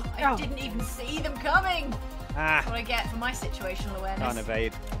 Oh, I didn't even see them coming. Ah. That's what I get for my situational awareness. Can't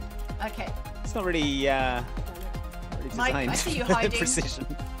evade. Okay. It's not really, really Mike, designed I see you for hiding. precision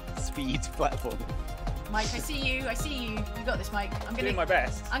speed platform. Mike, I see you. You got this, Mike. I'm doing my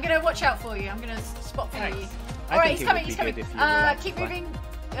best. I'm gonna watch out for you. I'm gonna spot for you. I All right, think he's it coming. would He's be coming. good if you relax. Keep Fine. moving.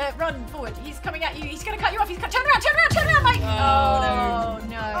 Run forward. He's coming at you. He's gonna cut you off. Turn around, Mike. Oh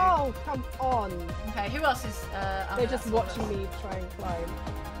no. Oh, come on. Okay, who else is? They're just watching me try and climb.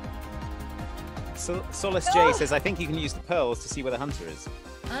 Solace J says, I think you can use the pearls to see where the hunter is.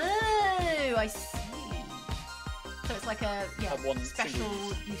 Oh, I see. So it's like a one special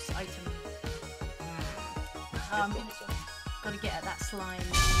use item. Gotta get at that slime this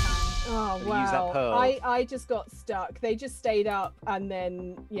time. Oh Gotta use that wow. pearl. I just got stuck. They just stayed up and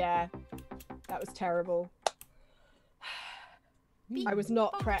then that was terrible. I was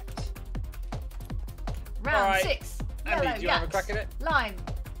not prepped. Round Alright. 6. Andy, Yellow do you have a Yaks. crack at it? Lime.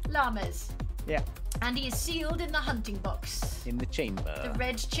 Llamas. Yeah. And he is sealed in the hunting box. In the chamber. The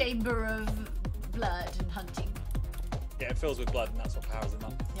red chamber of blood and hunting. Yeah, it fills with blood, and that's what powers him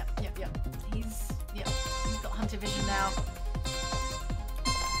up. Yep. He's got hunter vision now.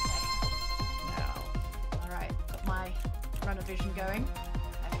 Okay. Now. Alright, got my runner vision going.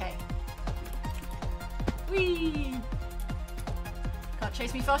 Okay. Whee! Can't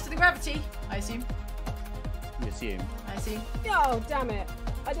chase me faster than gravity, I assume. You assume. I assume. Oh, damn it.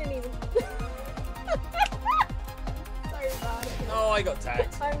 I didn't even... Sorry about it. Oh, I got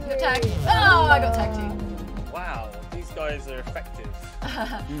tagged. I'm Got really... tagged. Oh, I got tagged too. Wow, these guys are effective.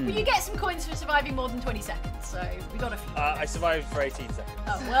 Well, you get some coins for surviving more than 20 seconds, so we got a few. I survived for 18 seconds.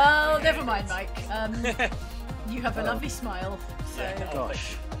 Oh, well, never mind, Mike. You have a lovely smile. So, Yeah.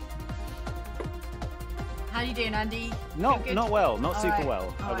 Gosh. how you doing, Andy? Not Good? well. Not All super right,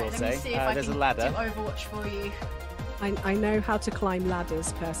 well, all I right, will let say. me see if I There's can a ladder. do Overwatch for you. I know how to climb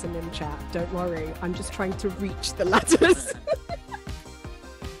ladders, person in chat. Don't worry. I'm just trying to reach the ladders.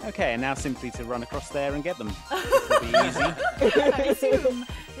 Okay, and now simply to run across there and get them. This will be easy. I assume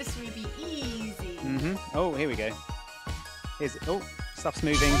this will be easy. Oh, here we go. Stuff's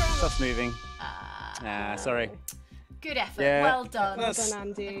moving. Sorry. Good effort. Yeah, Well done. Well done,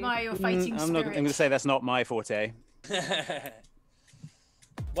 Andy. Admire your fighting I'm spirit. going to say that's not my forte.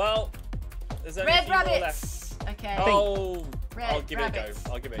 Well, there's only a Red few more left. rabbits. Okay. Oh, Red I'll give rabbits. it a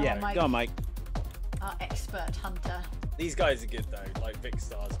go. I'll give it a Come Yeah, on, Mike. go on, Mike. Our expert hunter. These guys are good though. Like Vic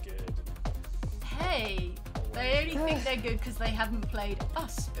Star's good. Hey, they only think they're good because they haven't played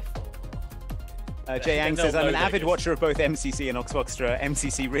us before. Jay Yang They'll says, I'm know an they're avid good. watcher of both MCC and Xtra.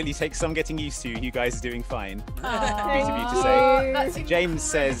 MCC really takes some getting used to. You guys are doing fine. Sweet of you to say. That's James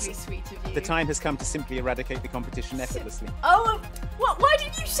says, sweet of you. the time has come to simply eradicate the competition effortlessly. Oh, what? Why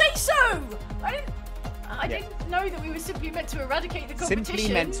didn't you say so? I didn't know that we were simply meant to eradicate the competition.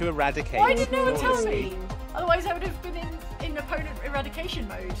 Simply meant to eradicate. Why did no one tell flawlessly. me? Otherwise, I would have been in opponent eradication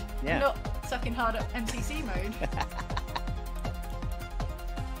mode, Yeah. not sucking hard at MCC mode.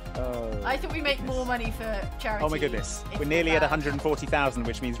 Oh, I thought we make more money for charity. oh my goodness. if We're nearly at banned. 140,000,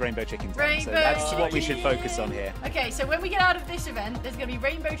 which means rainbow chicken time. So Rainbow that's what we should chicken. focus on here. Okay, so when we get out of this event, there's going to be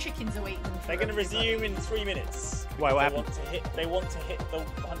rainbow chickens awaiting. They're going to resume in 3 minutes. Why, what happened? They want to hit the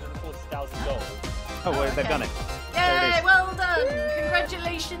 140,000 goal. Oh, well, they've okay. done it. There it Yay, is. well done!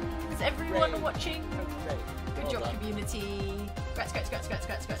 Congratulations, everyone Great. watching. Good Well job, done. community. Scratch.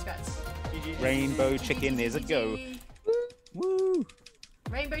 Rainbow chicken is a go. Woo!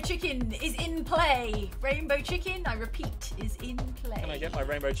 Rainbow chicken is in play. Rainbow chicken, I repeat, is in play. Can I get my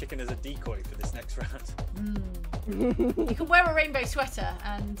rainbow chicken as a decoy for this next round? You can wear a rainbow sweater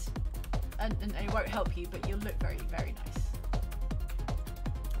and it won't help you, but you'll look very, very nice.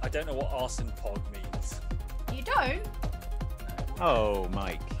 I don't know what arson pog means. You don't? Oh,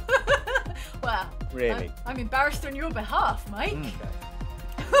 Mike. Well, Really? I'm embarrassed on your behalf, Mike.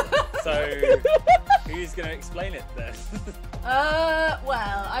 So, who's going to explain it then? Well,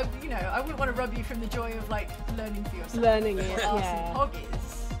 I wouldn't want to rob you from the joy of like learning for yourself. Learning it, what arson yeah. pog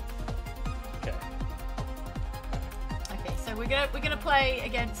is. Okay. Okay, so we're gonna play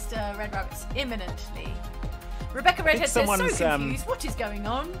against Red Rabbits imminently. Rebecca Redhead says, so someone's, confused. What is going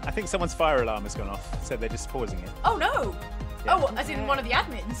on? I think someone's fire alarm has gone off, so they're just pausing it. Oh no! Yeah. Oh, as in one of the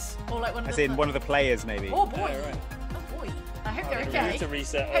admins, or like one of As the. in one of the players, maybe. Oh boy! Yeah, right. Oh boy! I hope they're We okay. need to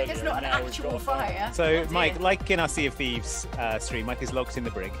reset I hope there's earlier, not an and now we've actual got a fire. So, Oh, Mike, dear. like in our Sea of Thieves stream, Mike is locked in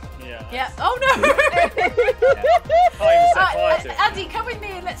the brig. Yeah. Yeah. Oh no! Can't even set fire to it. Andy, come with me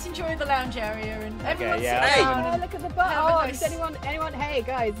and let's enjoy the lounge area and everyone yeah, sit I'll down. Oh, look at the bar. Have a Oh, nice- does anyone, hey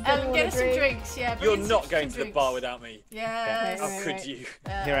guys, does anyone Get want us a some drink? drinks. Yeah. bring You're in not some going to the drinks. bar without me. Yes. How Right, could right. you?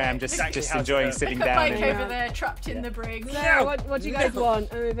 Here I am, Look just how enjoying to- sitting at down. Mike And, over there, trapped in the brig. No, what do you guys want?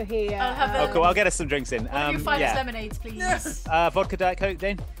 I'm over here. I'll have oh, cool. I'll get us some drinks in. One of your finest Yeah. lemonades, please. Yes. Vodka Diet Coke,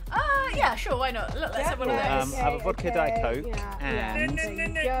 Dane. Yeah, sure. Why not? Let's have one of those. I have a vodka Diet Coke, and there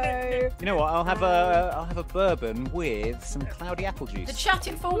you go. you know what? I'll have a bourbon with some cloudy apple juice. The chat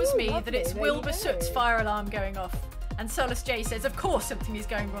informs Ooh, me that lovely, it's there you Wilbur go. Soot's fire alarm going off. And Solus J says, of course something is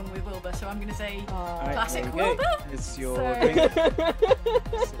going wrong with Wilbur, so I'm going to say Alright, classic there you go. Wilbur. It's your So- drink.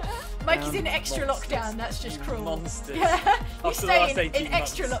 Mike is in extra Monsters. lockdown, that's just cruel. Monsters. Yeah, you After the last stay in 18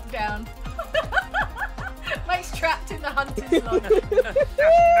 extra months. lockdown. Mike's trapped in the hunter's lodge.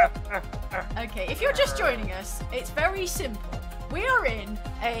 Okay, if you're just joining us, it's very simple. We are in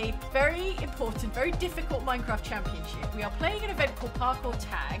a very important, very difficult Minecraft championship. We are playing an event called Parkour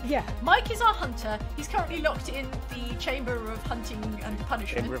Tag. Yeah. Mike is our hunter. He's currently locked in the Chamber of Hunting and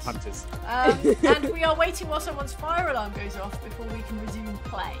Punishment. Chamber of Hunters. And we are waiting while someone's fire alarm goes off before we can resume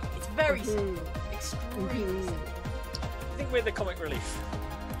play. It's very simple. Extremely simple. I think we're the comic relief.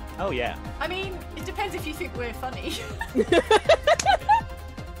 Oh yeah. I mean, it depends if you think we're funny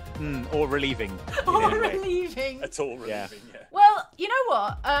Or relieving. in or any way. relieving. At all relieving, yeah. Well, you know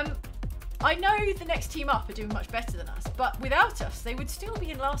what? I know the next team up are doing much better than us, but without us, they would still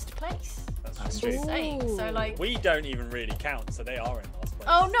be in last place. That's Just true. saying. So, like, We don't even really count, so they are in last place.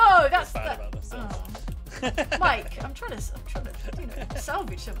 oh no, that's bad that. about themselves. Oh. Mike, I'm trying to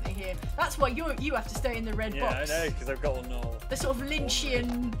salvage something here. That's why you have to stay in the red Yeah, box. I know, because I've got one all. The sort of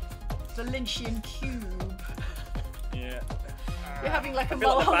Lynchian cube. Yeah. You're having like a I feel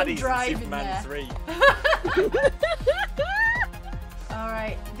like the Mulholland baddies Drive in in Superman there. 3.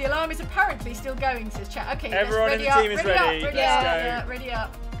 Alright, the alarm is apparently still going, says chat. Okay, Everyone let's in ready the team up, is ready ready. up, ready Let's up, go. yeah, ready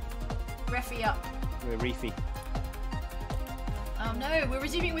up. Reffy up. We're reefy. Oh no, we're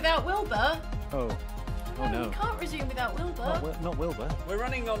resuming without Wilbur. Oh. Oh We no. can't resume without Wilbur. Not Wilbur. We're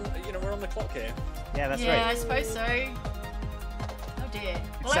running on, we're on the clock here. Yeah, that's yeah, I right. suppose so. Oh dear.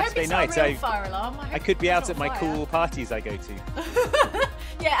 Well, I hope Saturday it's night, not a real I- fire alarm. I hope could be it's out not at my fire. cool parties I go to.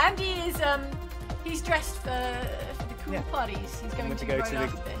 Yeah, Andy is he's dressed for the cool Yeah. parties. He's going going to to go right to the-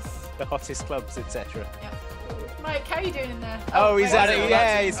 after this. The hottest clubs, etc. Yep. Mike, how are you doing in there? Oh, he's wait, at wait, it. wait.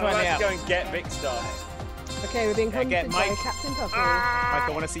 Yeah, he's I'm about running to out. go and get Vic Star. Okay, we're being Yeah, hunted get by Mike. Captain Puppy. Mike, I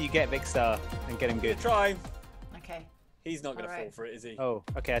want to see you get Vic Star and get him good. Try. Okay. He's not going to Alright. fall for it, is he? Oh,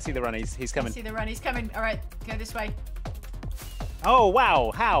 okay. I see the run. He's I coming. see the run. He's coming. All right, go this way. Oh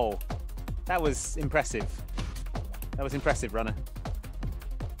wow! How? That was impressive. That was impressive, runner.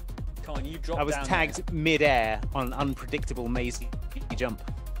 Come on, you drop I was down tagged mid-air on an unpredictable mazy jump.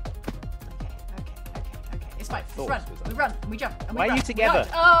 Okay. It's fine. thought Run. it was We run. And we jump. And we Why are run. you together?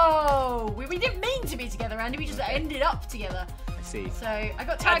 Oh, we didn't mean to be together, Andy. We just ended up together. I see. So I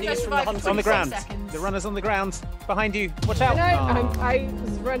got tagged. Andy I is from the survived hunt- for On the 26 ground. seconds. The runner's on the ground. Behind you. Watch out. No, Oh. I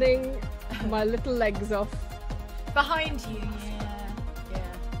was running my little legs off. Behind you. Yeah.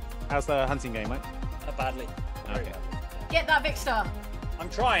 How's the hunting game, mate? badly. Very Okay. badly. Get that Vic Star. I'm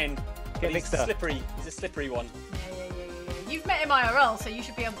trying. Get But Vic he's Star. slippery. He's a slippery one. Yeah. You've met him IRL, so you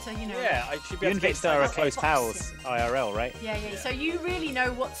should be able to, Yeah, I should be You able and to Vic get Star are inside. close pals, IRL, right? Yeah. So you really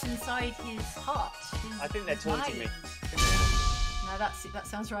know what's inside his heart. I think they're taunting me. No, that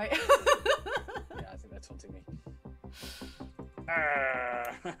sounds right. Yeah, I think they're taunting me.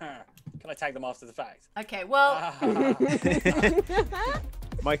 Can I tag them after the fact? Okay, well,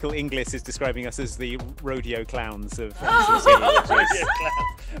 Michael Inglis is describing us as the rodeo clowns of Oh. MCC, which Rodeo is-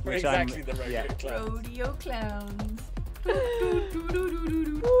 clowns. We're which I'm- exactly the rodeo yeah. clowns. rodeo clowns.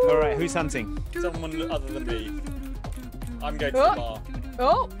 All right, who's hunting? Someone other than me. I'm going to the bar.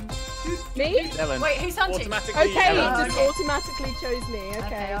 Oh, me? Ellen. Wait, who's hunting? Automatically. Okay, it Ellen. just Okay. automatically chose me. Okay,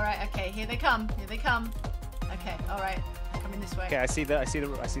 Okay. all right. Okay, here they come. Okay, all right. They're coming this way. Okay, I see the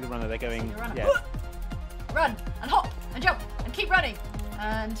runner. They're going. the runner. Yeah. Run and hop and jump and keep running.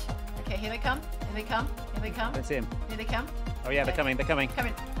 And okay, here they come. That's him. Here they come. Oh yeah, Okay. they're coming.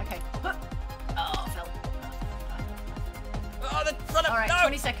 Coming. Okay. Oh, fell. Oh, the run up. All right, No!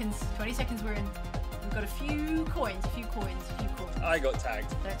 20 seconds. 20 seconds. We're in. We've got a few coins. I got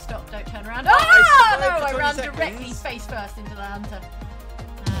tagged. Don't stop. Don't turn around. I Ah! survived No, for I 20 ran seconds. directly face first into the hunter.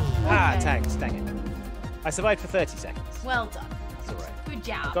 Ah, okay. tagged. Dang it. I survived for 30 seconds. Well done. That's all right. Good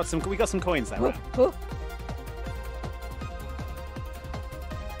job. We got some coins that round. Oh,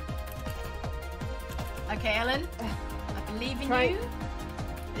 Okay, Ellen. I believe in Try- you.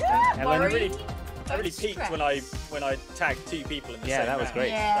 Ellen, Worry. I really peaked when I tagged 2 people in the same Yeah, that was round. great.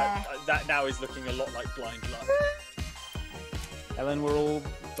 Yeah. That now is looking a lot like blind luck. Ellen, we're all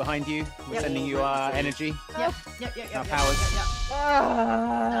behind you. We're Yep. sending you our energy. Yep. Our powers.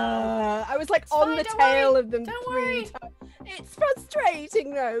 I was like on fine, the don't tail worry, of them don't 3 worry. times. It's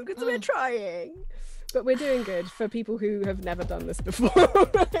frustrating though, because we're trying. But we're doing good for people who have never done this before. I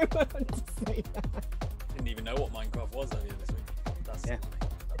want to say that. Didn't even know what Minecraft was earlier this week. That's Yeah.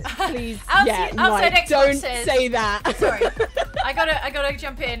 Please, Outside Mike, Xbox don't says- say that. Sorry, I gotta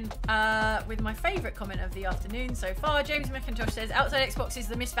jump in with my favourite comment of the afternoon so far. James McIntosh says, "Outside Xbox is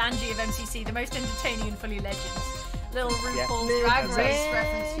the Miss Vanjie of MCC, the most entertaining and fully legends." Little RuPaul's Yeah. Drag Miss Race Vanjie.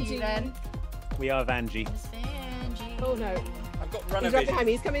 reference for you then. We are Vanjie. Miss Vanjie. Oh no, I've got runner he's right vision. behind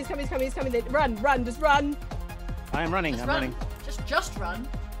me. He's coming. Run, just run. I am running. Just I'm run. running. Just run.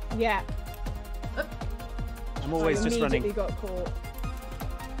 Yeah. I'm always I just running. immediately got caught.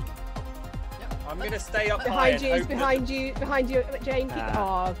 I'm gonna stay up high. Behind you, and hope behind you, Jane.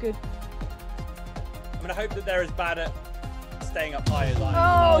 Oh, good. I'm gonna hope that they're as bad at staying up high as I am.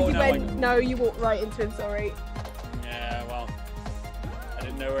 Oh, you no, went. No, you walked right into him. Sorry. Yeah, well, I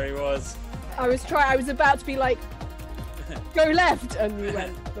didn't know where he was. I was about to be like, go left, and you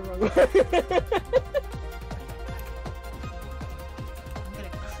went the wrong way. I'm gonna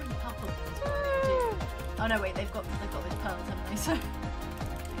creep up on them as well. They do. Oh no, wait, they've got those pearls, haven't they? So.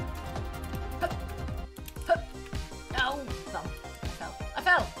 Oh, I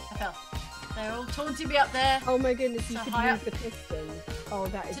fell. They're all taunting me up there. Oh my goodness, you So could high use up. the piston. Oh,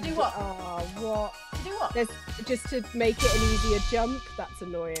 that is. To do what? Oh, what? To do what? There's just to make it an easier jump. That's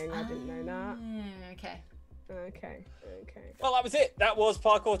annoying. I didn't know that. Okay. Okay. Well, that was it. That was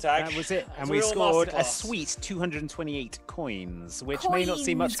parkour tag. That was it. That And was we a real scored a masterclass. sweet 228 coins, which may not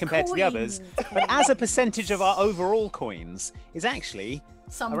seem much Coins, compared to the others, but as a percentage of our overall coins, is actually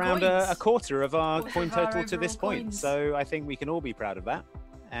Some around coins. a quarter of our Quarter coin of our total to this overall point. coins. So I think we can all be proud of that.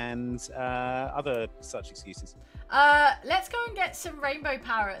 And other such excuses. Let's go and get some rainbow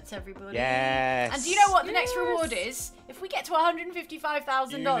parrots, everybody. Yes. And do you know what the next reward is? If we get to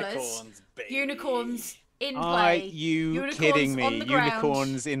 $155,000, baby. unicorns in Are play. you Unicorns kidding on me? the ground.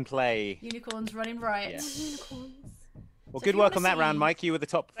 Unicorns in play. Unicorns running riot. Yeah. Unicorns. Well, So good if you work wanna on that round, see- Mike. You were the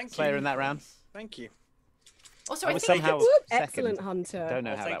top Thank player you. in that round. Thank you. Also, I I was think somehow second. Excellent hunter. Don't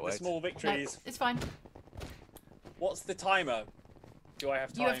know I'll how take that the worked. small no, victories. it's fine. What's the timer? Do I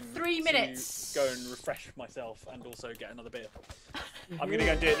have time? You have 3 minutes. to go and refresh myself and also get another beer? I'm gonna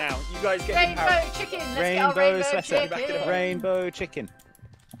go and do it now. You guys get the Rainbow parrot. chicken. Let's get our Rainbow rainbow sweater. chicken. Rainbow chicken.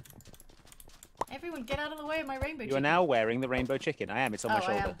 Everyone, get out of the way of my rainbow You chicken. are now wearing the rainbow chicken. I am. It's on my Oh,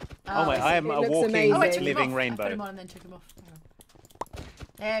 I am. shoulder. Oh, Oh my! I am It a looks walking, amazing. Oh, I took him living off. I rainbow. put him on and then took him off.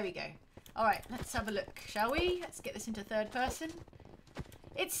 There we go. All right, let's have a look, shall we? Let's get this into third person.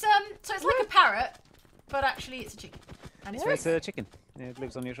 It's so it's like a parrot, but actually it's a chicken, and it's So very, it's a chicken. It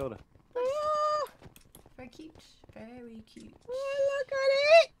lives on your shoulder. Ah, very cute. Very cute. look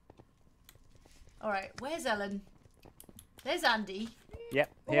at it. All right, where's Ellen? There's Andy. Yep.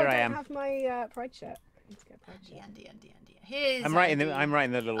 Oh, Here I don't am. have my pride shirt. I need to get a pride shirt. Andy. Here's I'm right in the. Andy. I'm right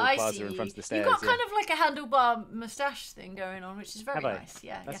in the little I plaza see in front of the you. stairs. You've got yeah. kind of like a handlebar moustache thing going on, which is very Have I? nice.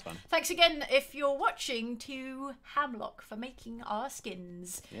 Yeah, That's yeah. fun. Thanks again, if you're watching, to Hamlock for making our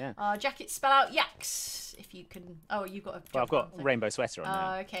skins. Yeah. Our jackets spell out Yaks. If you can. Oh, you've got a. Well, I've jump got on, a rainbow sweater on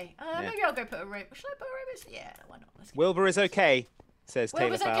now. Okay. Yeah. Maybe I'll go put a rainbow. Should I put a rainbow? Yeah, why not? Let's go. Wilbur is okay, says Well, Taylor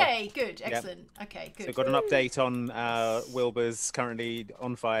it was Fowl. okay. Good. Excellent. Okay. Good. So got an update on Wilbur's currently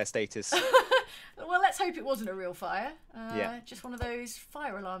on fire status. Well, let's hope it wasn't a real fire. Yeah. Just one of those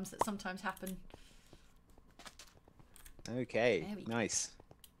fire alarms that sometimes happen. Okay, There we go. nice.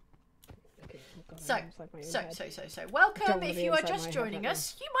 Okay, oh God, So, I'm inside my own So, head. so, Don't welcome wanna if be you are inside just my head joining right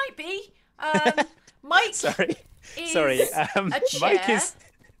us. You might be. Mike Sorry, is sorry. a Mike chair. is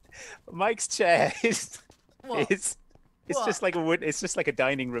Mike's chair is What? it's What? just like a wood. It's just like a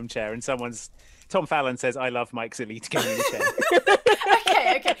dining room chair, and Tom Fallon says, "I love Mike's elite gaming chair."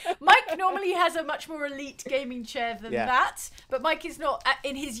 Okay. Mike normally has a much more elite gaming chair than Yeah. that, but Mike is not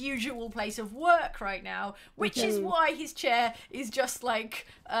in his usual place of work right now, which is why his chair is just like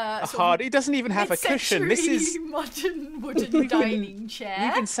A sort of hard. He doesn't even have a cushion. This is. modern wooden dining chair.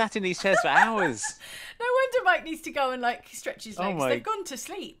 We've been sat in these chairs for hours. No wonder Mike needs to go and like stretch his Oh legs. my- They've gone to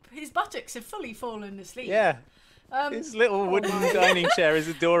sleep. His buttocks have fully fallen asleep. Yeah. His little wooden dining chair is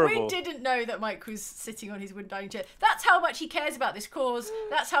adorable. We didn't know that Mike was sitting on his wooden dining chair. That's how much he cares about this cause.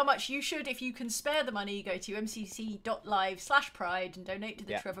 That's how much you should, if you can spare the money, go to mcc.live/pride and donate to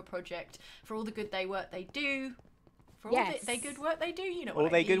the Yeah. Trevor Project for all the good work they do For all they good work they do, you know what All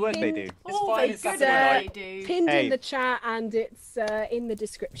they good work they do. All they good work they do. Pinned in the chat, and it's in the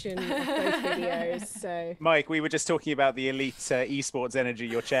description of both videos. So, Mike, we were just talking about the elite esports energy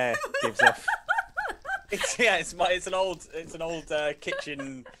your chair gives off. It's an old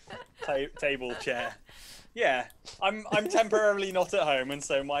kitchen table chair. Yeah, I'm temporarily not at home, and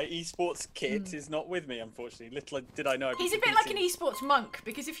so my esports kit is not with me, unfortunately. Little did I know. He's a bit like an esports monk,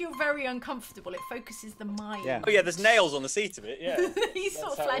 because if you're very uncomfortable, it focuses the mind. Yeah. Oh yeah, there's nails on the seat of it. Yeah. He's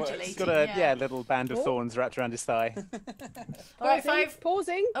sort of flagellating. He's got a little band of thorns wrapped around his thigh. All right, 5.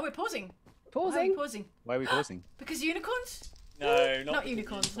 Pausing. Oh, we're pausing. Pausing. Why are we pausing? Why are we pausing? Because unicorns? No, not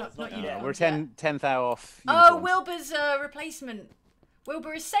unicorns. Not unicorns. We're 10th hour off. Oh, Unicorns. Wilbur's replacement.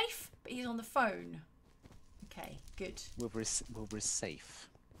 Wilbur is safe, but he's on the phone. Okay, good. Wilbur is safe.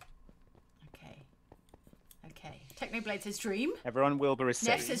 Okay. Technoblade says dream. Everyone, Wilbur is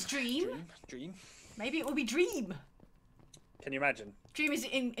Neff safe. says dream. Dream. Maybe it will be dream. Can you imagine? Dream is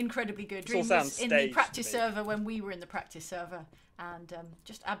incredibly good. This all Dream sounds was in the staged practice to me. server when we were in the practice server, and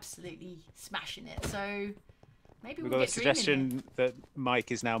just absolutely smashing it. So maybe We've we'll got a get Dream in suggestion that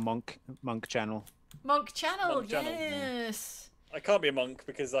Mike is now monk channel. Monk channel, Monk channel. yes. I can't be a monk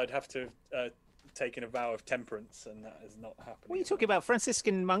because I'd have to have taken a vow of temperance, and that is not happening. What are you talking about?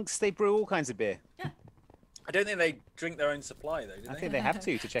 Franciscan monks, they brew all kinds of beer. Yeah. I don't think they drink their own supply, though, do I they? think they have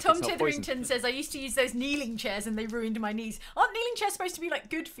to check Tom it's not poison. Titherington says, I used to use those kneeling chairs and they ruined my knees. Aren't kneeling chairs supposed to be like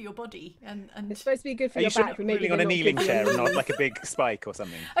good for your body? And it's supposed to be good for Are your you sure back, but you're maybe kneeling on a they're not kneeling good for your chair and not knees. like a big spike or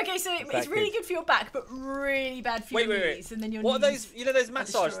something? Okay, so it's that really good? good for your back, but really bad for your knees. And then your What are knees those? You know those are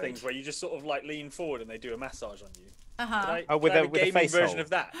massage destroyed. things where you just sort of like lean forward and they do a massage on you? Uh-huh. Oh, with Can I have a gaming face version hole. of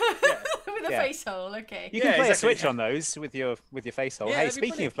that. Yeah. With a Yeah. face hole, okay. You can play exactly. a Switch on those with your face hole. Yeah, Hey, that'd be speaking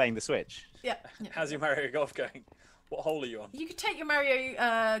brilliant. of playing the Switch, Yeah. How's your Mario Golf going? What hole are you on? You could take your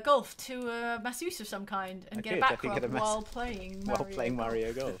Mario Golf to a masseuse of some kind and get a could. I back could rub get a while playing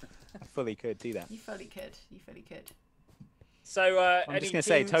Mario Golf. I fully could do that. You fully could. So I'm just going to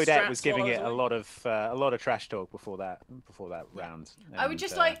say, Toadette was giving it a lot of trash talk before that round. I would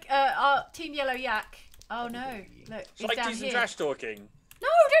just like our Team Yellow Yak. Oh no! Look, Shall it's I down do some here. trash talking? No,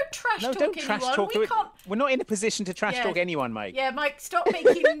 don't trash No, talk don't trash anyone. talk. We can't. We're not in a position to trash Yeah. talk anyone, Mike. Yeah, Mike, stop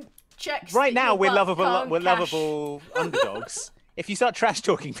making checks. Right that now, your we're butt lovable. can't We're cash. lovable underdogs. If you start trash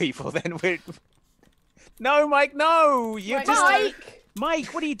talking people, then we're. No, Mike. No, you're Right, just.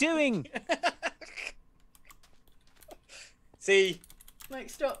 Mike, what are you doing? See, Mike,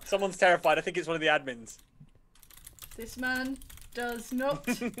 stop. someone's terrified. I think it's one of the admins. This man does not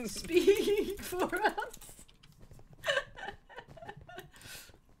speak for us.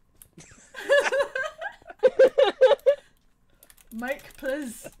 Mike,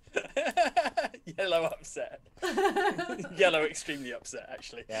 please. Yellow upset. Yellow extremely upset,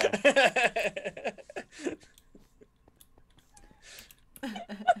 actually. Yeah.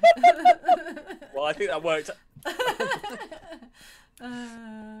 Well, I think that worked.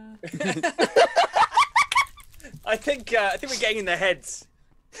 I think we're getting in their heads.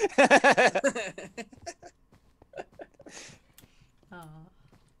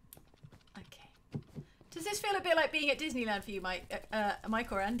 Okay. Does this feel a bit like being at Disneyland for you, Mike?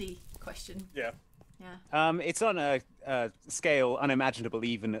 Mike or Andy? Question. Yeah. Yeah. It's on a scale unimaginable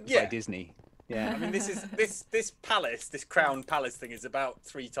even by Disney. Yeah. I mean, this palace, this crown palace thing, is about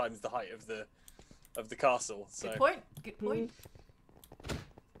 3 times the height of the castle. So. Good point. Good point.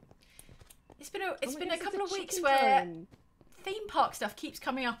 It's been a God, couple of it's a weeks chicken where zone. theme park stuff keeps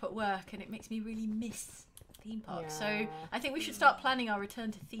coming up at work, and it makes me really miss theme parks. So Yeah. I think we should start planning our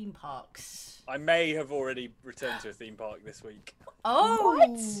return to theme parks. I may have already returned to a theme park this week.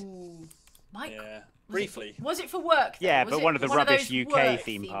 Oh, Mike. Yeah, briefly. Was it for work? Though? Yeah, Was but it one of the rubbish those UK work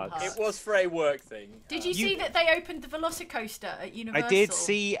theme parks. It was for a work thing. Did you see that they opened the Velocicoaster at Universal? I did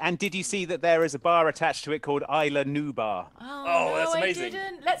see, and did you see that there is a bar attached to it called Isla New Bar? Oh, Oh, no, that's I amazing.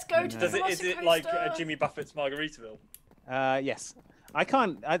 didn't. Let's go to the Is it like Velocicoaster. Jimmy Buffett's Margaritaville? Yes. I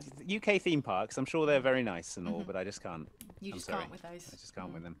can't. UK theme parks, I'm sure they're very nice and all, but I just can't. You I'm just sorry. can't with those. I just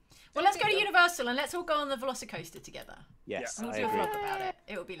can't with them. Well, let's go to Universal and let's all go on the Velocicoaster together. Yes, We'll I do a agree. vlog about it.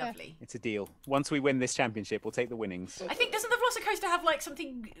 It will be lovely. It's a deal. Once we win this championship, we'll take the winnings. I think doesn't the Velocicoaster have like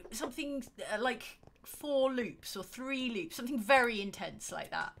something like 4 loops or 3 loops, something very intense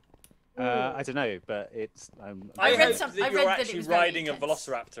like that. I don't know, but it's. I read hope some- that I you're read that it actually was very riding a intense.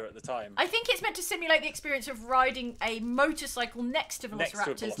 Velociraptor at the time. I think it's meant to simulate the experience of riding a motorcycle next to Next to a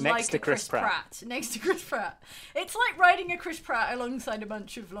Velociraptors, Velociraptor. like Next to a Chris Chris Pratt. Next to Chris Pratt. It's like riding a Chris Pratt alongside a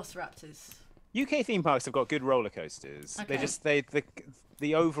bunch of Velociraptors. UK theme parks have got good roller coasters. Okay.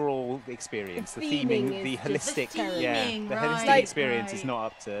 the overall experience, the theming theming, the is holistic, just- The theming, the right, holistic experience is right. not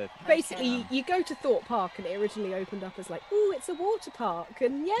up to. Basically, you go to Thorpe Park and it originally opened up as like, oh, it's a water park,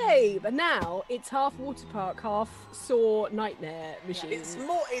 and yay! But now it's half water park, half Saw Nightmare machine. It's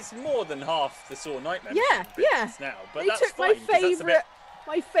more than half the Saw Nightmare. Yeah, machine yeah. bits now, but They that's took fine, 'cause that's a bit-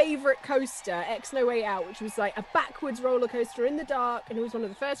 my favourite coaster, X No Way Out, which was like a backwards roller coaster in the dark, and it was one of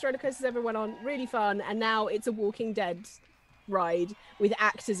the first roller coasters I ever went on. Really fun, and now it's a Walking Dead ride with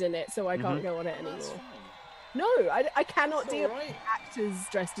actors in it, so I can't go on it anymore. That's fine. No, I cannot It's deal all with right. actors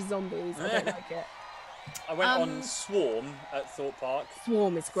dressed as zombies. I don't like it. I went on Swarm at Thorpe Park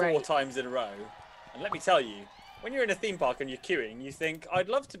Swarm is great. 4 times in a row, and let me tell you, when you're in a theme park and you're queuing, you think, I'd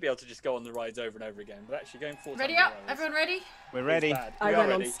love to be able to just go on the rides over and over again, but actually going 4 Ready times up? in a row Everyone ready? We're ready. bad. I We are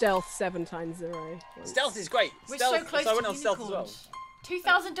went on ready. Stealth 7 times in a row. Stealth is great. We're Stealth, so close I went to on Stealth as well.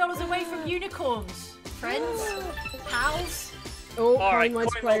 unicorns. $2,000 away from unicorns. Friends? Pals? Oh, All right, coin coin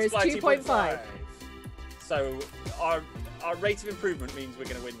multiplier is multiplier 2.5. So our rate of improvement means we're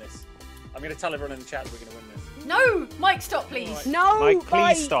going to win this. I'm going to tell everyone in the chat that we're going to win this. No! Mike, stop, please. Alright. No, Mike, please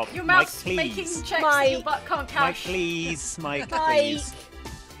Mike. stop. Your Mike, mouth's making please. checks that your Mike. butt can't Mike, cash. please. Mike, Mike. please.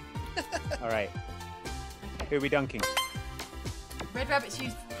 All right. Who are we dunking? Red Rabbits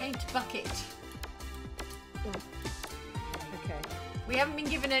use paint bucket. Okay. We haven't been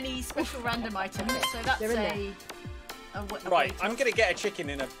given any special random items, so that's They're in there. a Right, weight I'm of- going to get a chicken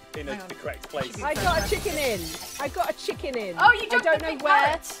in Hang on. the correct place. Should I got a chicken in. I got a chicken in. Oh, you I dunked don't the know big where.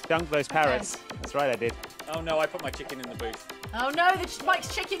 parrot. Dunk those parrots. That's right, I did. Oh no, I put my chicken in the booth. Oh no,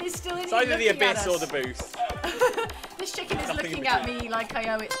 Mike's chicken is still in It's here either the looking at abyss or us. the booth. This chicken is Something in looking at between. me like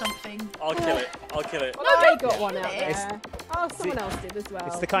I owe it something. I'll kill it. I'll kill it. Well, I don't got kill one out it. there. Oh, someone else did as well.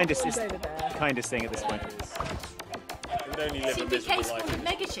 It's the kindest, One's it's over there. kindest thing at this point. It would only live a CPK miserable spawned a life.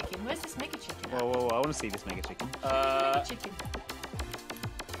 mega chicken. Where's this mega chicken? Whoa, whoa, whoa! I want to see this mega chicken. Mega chicken.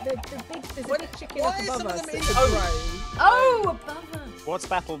 There's a big chicken why up is above some of us them that's in- a oh. drone. Oh, above us. What's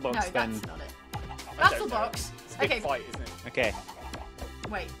Battle Box No, then? that's not it. I Battle don't know. Box. It's a big Okay, fight, isn't it? Okay.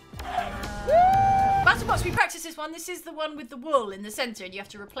 wait. Battle Box, we practiced this one. This is the one with the wool in the centre, and you have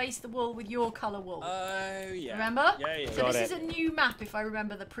to replace the wool with your colour wool. Oh, yeah. Remember? Yeah, yeah. So Got this it. is a new map, if I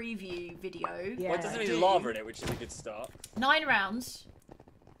remember the preview video. Yeah. Well, it doesn't I need do. lava in it, which is a good start. 9 rounds.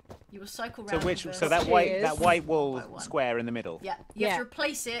 You will cycle So round. which? the- So that Cheers. white wool White one. square in the middle. Yeah, you have Yeah. to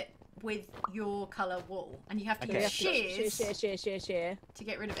replace it with your colour wool, and you have to Okay. use shears Shear. to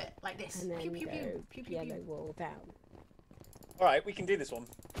get rid of it, like this. And then Pew pew go pew pew pew yellow pew. wall down. All right, we can do this one.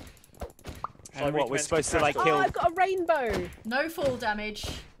 Shall I And what? We're recommence supposed to crash like talk? Oh, kill. I've got a rainbow. No fall damage.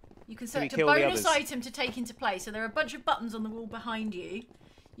 You can select a kill the bonus others? item to take into play. So there are a bunch of buttons on the wall behind you.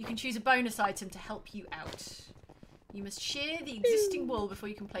 You can choose a bonus item to help you out. You must shear the existing wool before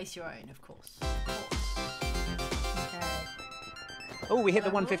you can place your own, of course. Oh, we hit the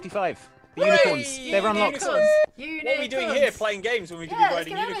 155. The Hooray! unicorns. They're unlocked. Unicorns. Unicorns. What are we doing here? Playing games when we could Yeah, be let's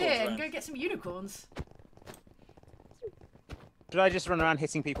riding get out of unicorns here and around? go get some unicorns. Should I just run around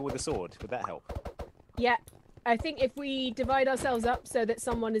hitting people with a sword? Would that help? Yeah. I think if we divide ourselves up so that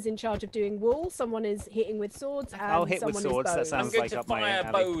someone is in charge of doing wool, someone is hitting with swords, and I'll hit with someone swords, is that bows. I'm sounds going like to up my fire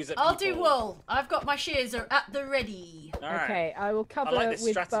alley. bows at I'll do people. wool. I've got my shears are at the ready. All right. Okay, I will cover like this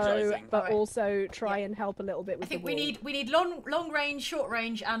with bow, strategizing. but Alright. also try Yeah. and help a little bit I with think the wool. we need long range, short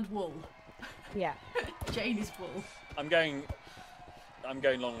range, and wool. Yeah. Jane is wool. I'm going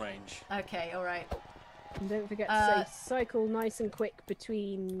long range. Okay, all right. And don't forget to say cycle nice and quick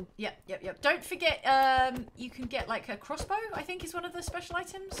between. Yep. Don't forget, you can get like a crossbow. I think is one of the special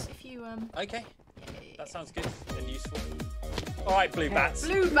items if you Okay, yeah. that sounds good and useful. All right, blue bats.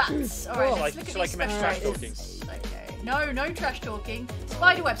 Blue bats. All right, Oh. let's look at Shall I these commence special trash items. talking? Okay. No trash talking.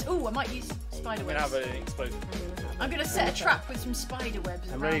 Spider webs. Oh, I might use spider I'm gonna webs. have an explosion. I'm gonna set a trap with some spider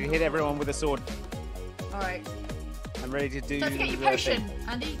webs. I'm ready to around hit the everyone with a sword. wall. All right. I'm ready to do. Don't forget your the potion, thing.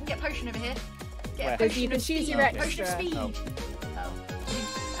 Andy. You can get potion over here. Get Where? a potion You can of choose speed. your Potion of extra. speed. Oh.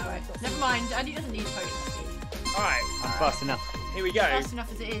 Oh. Alright. Never mind. Andy doesn't need a potion of speed. All right, I'm fast enough. here we go. Fast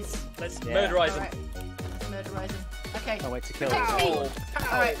enough as it is. Let's Yeah. murderize them. Alright. Let's murderize him. Okay. Can't wait to kill Protect them. me.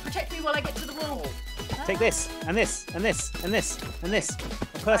 Alright. Protect me while I get to the wall. Take this, and this, and this, and this, and this.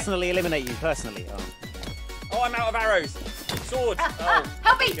 I'll personally eliminate you, personally. Oh. Oh, I'm out of arrows. Sword. Oh,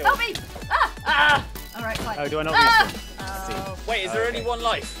 Help me! killed. Help me! Ah! Alright, fine. Oh, do I not Ah! use them? Oh. Wait, is there Okay. only one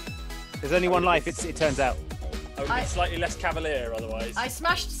life? There's only one life, it turns out. I would be slightly less cavalier otherwise. I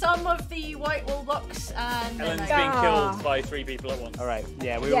smashed some of the white wall blocks and then Ellen's I... being Ah. killed by 3 people at once. Alright,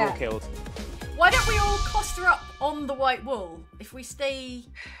 yeah, we were Yeah. all killed. Why don't we all cluster up on the white wool? If we stay...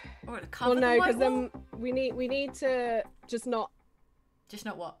 Or cover Well, no, the white because wool? then we need to just not. Just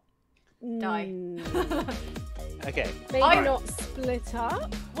not what? Die. Mm, Okay. Maybe not split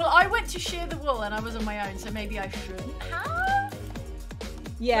up. Well, I went to share the wool and I was on my own, so maybe I shouldn't have.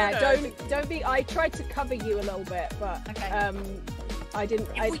 Yeah, No, don't be. I tried to cover you a little bit, but Okay. I didn't.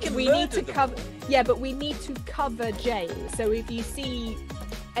 We need to murder them. cover. Yeah, but we need to cover Jane. So if you see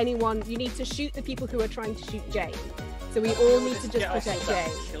anyone, you need to shoot the people who are trying to shoot Jane. So we all need to just Get protect ourselves out,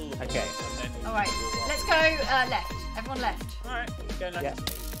 Jane. kill them, Okay. and then All right, we'll let's go left. Everyone left. All right, go left.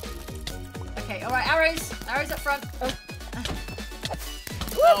 Yeah. Okay, all right, arrows. Arrows up front.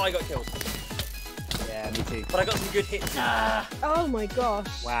 Oh, I got killed. Yeah, me too. But I got some good hits. Oh my gosh.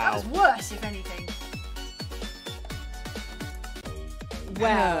 That Wow. was worse, if anything.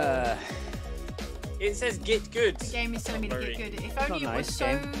 Wow. It says get good. The game is telling me to get good. If only it nice was so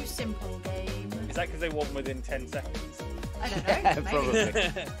game. simple, game. Is that because they won within 10 seconds? I don't know. Maybe.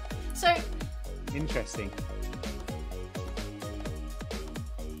 Probably. So, Interesting.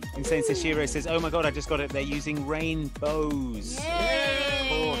 Insane Sashiro says, "Oh my god, I just got it. They're using rainbows."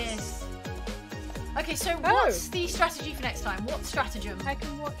 yes. Okay, so what's the strategy for next time? What stratagem? I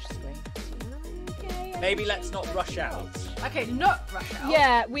can watch screen. Okay. Maybe let's not rush out. Okay, not rush out.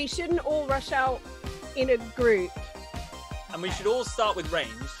 Yeah, we shouldn't all rush out in a group. And we should all start with range.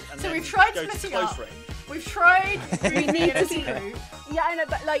 And So then we've tried go to splitting close up. range. We've tried. We need to be. group. Yeah, I know,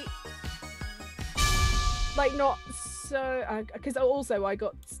 but like not so. Because also I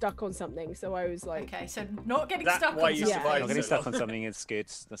got stuck on something, so I was like. Okay, so not getting That's stuck why on you something. survived. Not getting so stuck long. on something is good.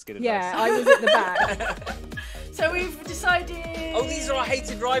 That's good advice. Yeah, I was at the back. So we've decided. Oh, these are our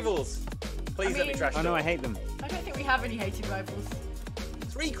hated rivals. Please let me mean- trash Oh no, talk. I hate them. I don't think we have any hated rivals.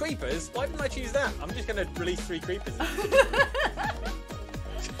 3 creepers? Why didn't I choose that? I'm just going to release 3 creepers.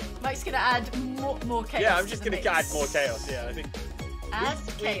 Mike's gonna add more chaos. Yeah, I'm just to the going to add mix. more chaos. Yeah, I think. Add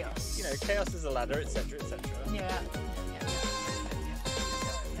we- chaos. You know, chaos is a ladder, etc., etc. Yeah.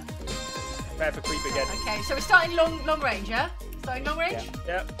 Prepare for creep again. Okay, so we're starting long range, yeah? Starting long range?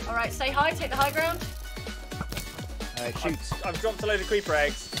 Yep. All right, stay high, take the high ground. Shoot. I've dropped a load of creeper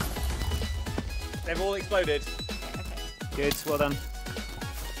eggs. They've all exploded. Okay. Good. Well done.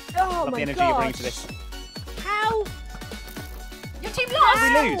 Oh Love my the energy you bring gosh. to this. How? Your team lost!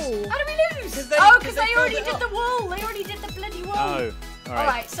 How did we lose? How did we lose? 'Cause they- Oh, 'cause because they they already filled it did the wall. They already did the bloody wall. Oh. All right.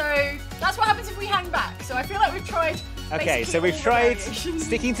 Alright, so that's what happens if we hang back. So I feel like we've tried. Okay, basically so we've all the tried variations.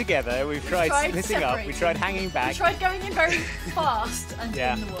 sticking together. We've tried tried splitting up. We separating. tried hanging We back. tried going in very fast and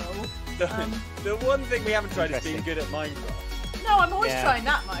Yeah. doing the wall. The one thing we haven't tried is being Interesting. good at Minecraft. No, I'm always Yeah. trying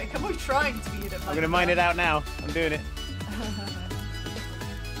that, Mike. I'm always trying to be good at I'm gonna mine it out now. I'm doing it. Okay,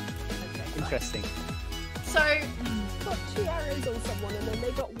 fine. Interesting. So, Got 2 arrows on someone and then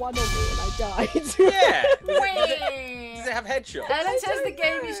they got 1 on me and I died. Yeah! whee! Does it have headshots? Ellen says the don't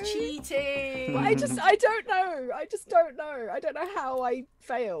game is know. cheating. I don't know. I just don't know. I don't know how I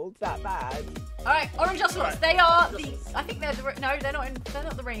failed that bad. Alright, Orange Ocelots. Right. They are the. I think they're the. No, they're not. They're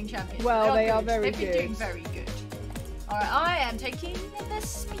not the reigning champions. Well, they are good. very They've been good. doing very good. Alright, I am taking the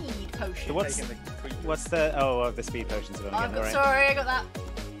speed potion. So what's Taking the creepers. what's the the speed potions are I've again? got, All right. sorry, I got that.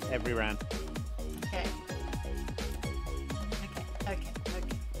 Every round. Okay. Okay.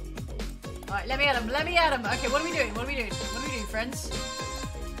 Alright, let me at him. Okay, what are we doing? What are we doing, friends?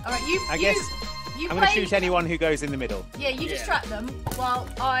 Alright, you. I guess You I'm gonna play- shoot anyone who goes in the middle. Yeah, you Yeah. distract them while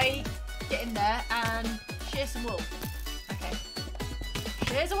I get in there and shear some wool. Okay.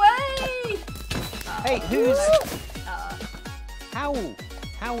 Shears away! Hey, who's Uh, how?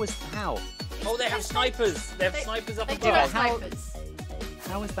 How? Oh, they have snipers. They have snipers up They do above. have how- snipers.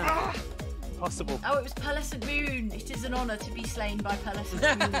 How is that possible? Oh, it was Pearlescent Moon. It is an honour to be slain by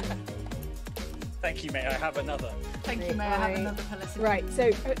Pearlescent Moon. Thank you, mate. I have another. Thank you, may I have Right. another Pearlescent Right, Moon.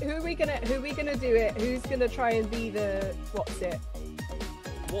 so who are we gonna do it? Who's gonna try and be the what's it?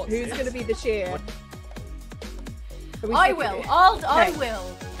 What's Who's this? gonna be the shear? What? Are we I sticking will. it? I Okay.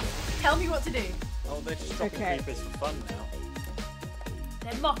 will. Tell me what to do. Oh, they're just dropping Okay. creepers for fun now.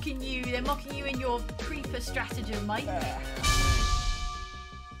 They're mocking you. They're mocking you in your creeper stratagem, mate.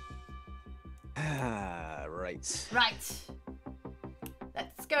 Ah, right. Right.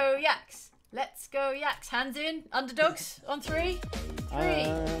 Let's go, Yaks. Let's go, Yaks. Hands in. Underdogs on 3. 3,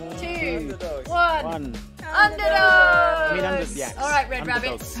 2, Underdogs. 1. One. Underdogs! Yaks. Alright, Red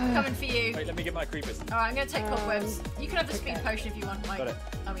Underdogs. Rabbits. Coming for you. Wait, let me get my creepers. Alright, I'm going to take cobwebs. You can have the speed okay. potion if you want, Mike. Got it.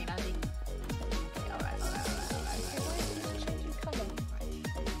 I mean, Andy. Okay, alright. Changing colour.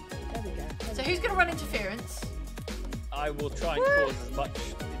 There we go. So who's going to run interference? I will try and cause as much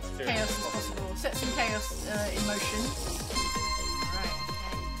interference Chaos as as possible. possible. Set some chaos in motion. Alright,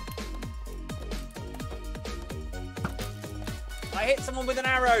 I hit someone with an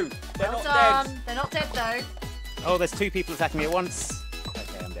arrow. They're well not done. dead. They're not dead though. Oh, there's 2 people attacking me at once. Okay,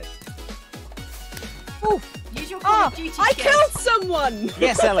 I'm dead. Use your Call of Duty I skills. killed someone!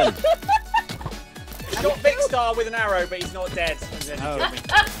 Yes, Ellen. Shot Big Star with an arrow, but he's not dead. And then he killed me.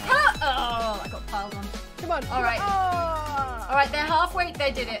 Oh, I got piled on. Come on. All right. Oh. All right, they're halfway.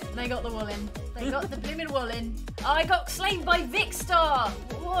 They did it. They got the wool in. They got the blooming wool in. I got slain by Vic Star.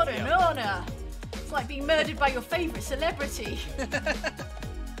 What an honour. It's like being murdered by your favourite celebrity.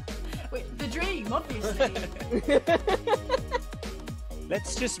 Wait, the dream, obviously.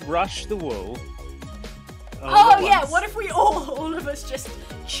 Let's just rush the wool. Oh at yeah, once. what if we all of us just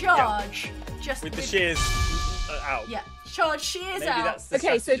charge? Just With the shears out. Yeah, charge shears Maybe out. that's the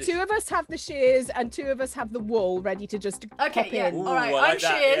Okay, so strategy. 2 of us have the shears and 2 of us have the wool ready to just Okay, pop yeah. in. Ooh, All right, I I'm like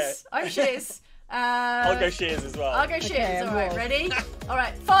that, shears. I'm shears. I'll go shears as well. I'll go shears. Okay, All right, wool. ready? All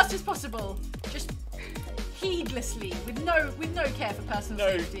right, fast as possible. Just heedlessly, with no care for personal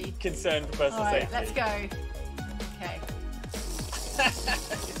No safety. concern for personal All right, safety. let's go. Okay.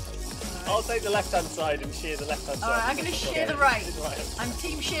 I'll take the left-hand side and shear the left-hand side. All right, I'm gonna shear the right. I'm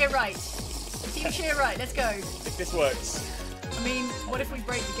team shear right. Team shear right. Let's go. If this works. I mean, what if we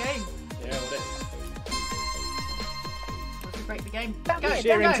break the game? Yeah, well, What if we break the game? That'd Go, be go,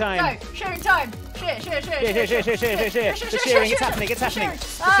 Shearing go, time. go. Shearing time. Shear. Shear. The shearing, it's happening, it's happening. The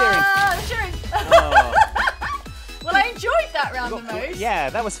Ah, the shearing. Oh. Well, I enjoyed that round the most. Yeah,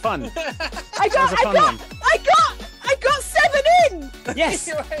 that was fun. I got 7 in! Yes.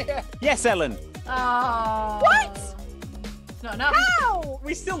 Yes, Ellen. Oh. What? It's not enough. How?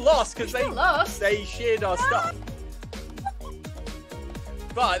 we still lost because Still lost. they sheared our stuff.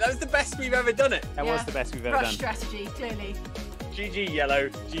 But that was the best we've ever done it. That was the best we've ever Rush done. strategy, clearly. GG, Yellow.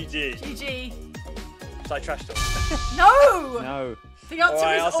 GG. GG. Should I trash talk? No! No. The answer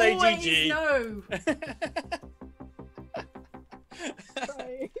Alright, is I'll say always GG. no.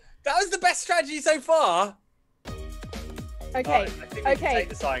 That was the best strategy so far. Okay, Alright, I think we can okay. take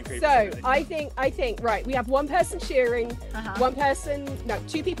the sign creepers, So really. I think right. We have 1 person shearing, Uh-huh.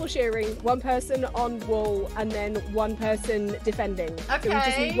 2 people shearing, 1 person on wool, and then 1 person defending. So we just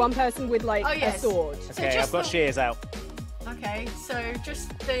Okay. need 1 person with like Oh, yes. a sword. So Okay, just I've got the- shears out. Okay, so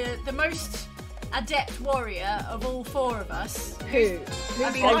just the most adept warrior of all 4 of us. Who?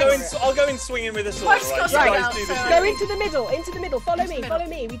 I mean, I'll Mike's- go in swinging with a sword. Mike's Right, got you something guys out, do the so- shit. Go into the middle. Follow Into me. the Follow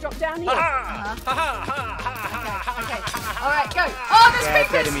middle. me. We drop down here. Ha ha ha ha ha Okay. All right, go. Oh, there's Yeah, dead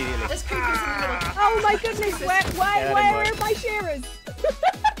creepers. immediately. There's creepers in the middle. Oh my goodness! Where that where didn't are my shearers?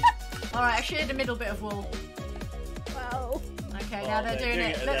 All right, I sheared a middle bit of wool. Well, Okay, Oh, now they're doing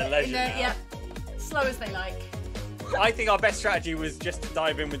it. at their leisure now. Yep. Slow as they like. I think our best strategy was just to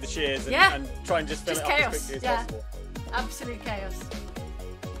dive in with the shears and, Yeah. and try and just fill Just it up chaos, as quickly as yeah. possible. Absolute chaos.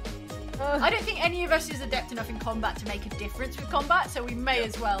 I don't think any of us is adept enough in combat to make a difference with combat, so we may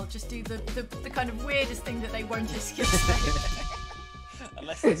as well just do the kind of weirdest thing that they won't excuse.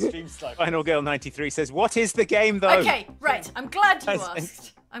 Unless the stream's slow. Final Girl 93 says, "What is the game, though?" Okay, right. I'm glad you As-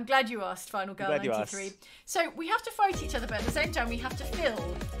 asked. I'm glad you asked, Final Girl glad you 93. asked. So we have to fight each other, but at the same time we have to fill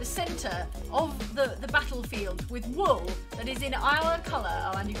the centre of the battlefield with wool that is in our colour.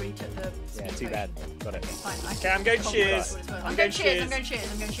 Oh, Andy really took the Yeah, speed too potion. bad. Got it. Fine, Okay, I'm going can't shears. work what it's worth. I'm I'm going going shears. shears. I'm going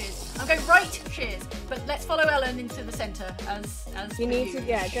shears. I'm going shears. I'm going right shears. But let's follow Ellen into the centre as you need to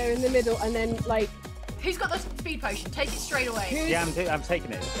you. go in the middle and then like Who's got the speed potion? Take it straight away. who's Yeah, I'm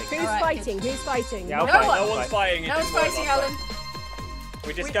taking it. who's Alright, fighting? Who's fighting? Yeah, I'll No fight, one. I'll No one's fight. fighting. it No one's didn't work fighting, last Ellen. time.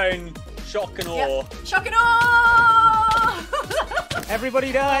 We're just We- going shock and awe. Yep. Shock and awe!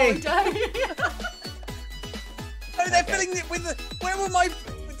 Everybody die! Oh, they're filling it with the. Where were my?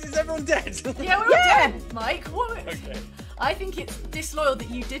 Is everyone dead? Yeah, we're all dead, Mike. What? Okay. I think it's disloyal that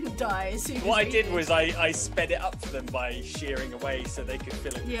you didn't die as soon as What I we did was I sped it up for them by shearing away so they could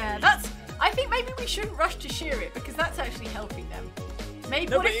fill it. with Yeah, grease. that's. I think maybe we shouldn't rush to shear it because that's actually helping them. Maybe.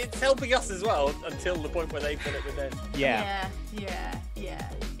 No, what but if? it's helping us as well until the point where they fill it with their. Yeah. Yeah.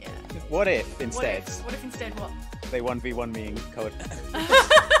 What if instead What if instead what? they 1v1 me in code?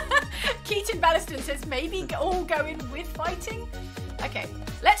 Keaton Ballaston says maybe all go in with fighting. Okay,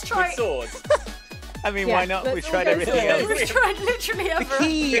 let's try. With swords. I mean, Yeah, why not? let's We've all tried go everything for it. else. We've tried literally The ever.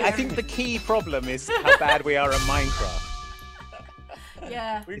 key, I think the key problem is how bad we are at Minecraft.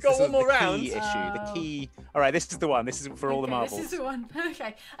 Yeah. We've This got is one more the round. key issue. The Oh. key. All right, this is the one. This is for all the Okay, marbles. This is the one.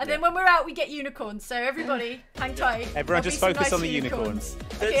 Okay, and then when we're out, we get unicorns. So everybody, hang tight. Everyone There'll just be some focus nice on the unicorns.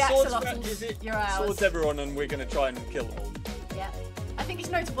 Okay, There's swords, axolotls, is it you're ours. swords everyone, and we're going to try and kill them all. Yeah. I think it's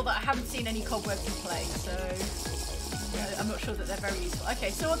notable that I haven't seen any cobwebs in play, so I'm not sure that they're very useful. Okay,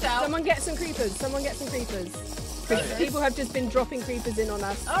 swords out. Someone get some creepers. Someone get some creepers. People have just been dropping creepers in on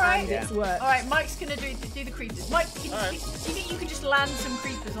us, All right. and it's worked. All right, Mike's gonna do the creepers. Mike, do you All right. think you could just land some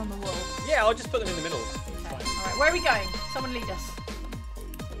creepers on the wall? Yeah, I'll just put them in the middle. Okay. All right, where are we going? Someone lead us.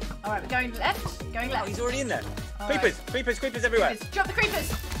 All right, we're going left. Going Oh, left. he's already in there. All Creepers, creepers everywhere. Creepers. Drop the creepers.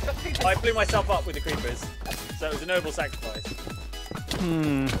 Drop the creepers. I blew myself up with the creepers, so it was a noble sacrifice.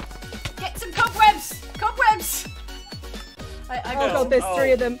 Get some cobwebs. Cobwebs. I Oh god, there's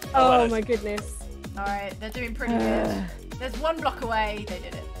 3 of them. Oh well. my goodness. All right, they're doing pretty good. There's 1 block away. They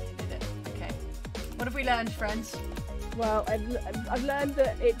did it. They did it. Okay. What have we learned, friends? Well, I've learned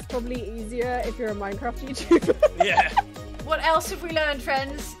that it's probably easier if you're a Minecraft YouTuber. Yeah. What else have we learned,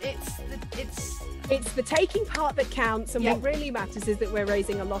 friends? It's the taking part that counts, and Yeah. what really matters is that we're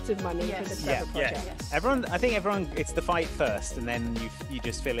raising a lot of money Yes. for the Yeah. Trevor Project. Yes. I think everyone, it's the fight first, and then you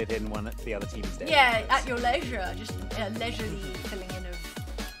just fill it in when the other team's dead. Yeah, at your leisure, just leisurely filling in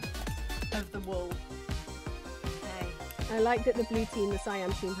of the wool. Okay. I like that the blue team, the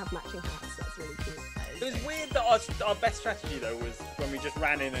cyan team, have matching hats. That's really cute. It was weird that our best strategy though was when we just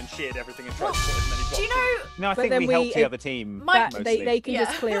ran in and sheared everything and tried to put as many blocks. Do you know? No, I But think then we helped we- the other team. Mike- mostly. They can Yeah.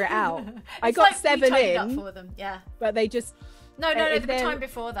 just clear it out. I It's got like we 7 tidied up in, for them. Yeah. but they just No, if the they're- time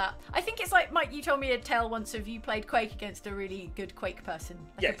before that. I think it's like, Mike, you told me a tale once of you played Quake against a really good Quake person,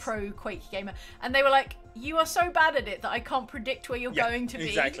 like a Yes. pro Quake gamer, and they were like, you are so bad at it that I can't predict where you're Yeah, going to be.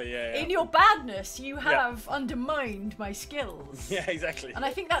 exactly, yeah. In your badness, you have undermined my skills. Yeah, exactly. And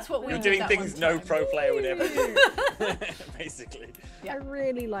I think that's what we You're did doing that things one no time. pro player would ever do. Basically. Yeah. I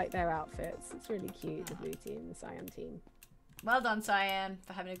really like their outfits. It's really cute, the blue team, the cyan team. Well done, Cyan,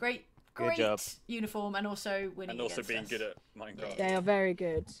 for having a great Good job. uniform and also winning And also against being us. good at Minecraft. They are very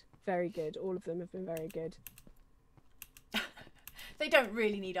good. Very good. All of them have been very good. They don't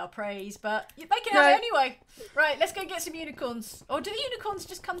really need our praise, but they can No. have it anyway. Right, let's go get some unicorns. Or do the unicorns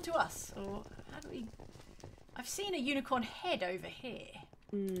just come to us? Or how do we... I've seen a unicorn head over here.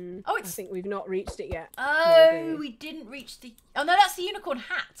 Oh, I it's... think we've not reached it yet. Oh, maybe. we didn't reach the... Oh, no, that's the unicorn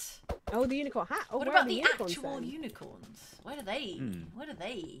hat. Oh, the unicorn hat. Oh, What where are about the unicorns actual then? unicorns? Where are they? Where are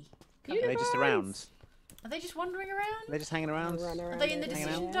they? Are they just around? Are they just wandering around? They're just hanging around. Run Are around they in the over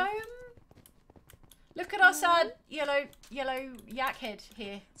decision there. dome? Look at our sad yellow yak head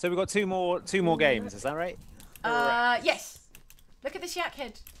here. So we've got two more games. Is that right? Yes. Look at this yak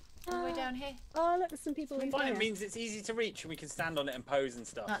head. All the way down here. Oh, look, there's some people in Fine, here. it means it's easy to reach and we can stand on it and pose and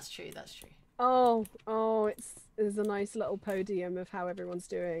stuff. That's true, that's true. Oh, there's a nice little podium of how everyone's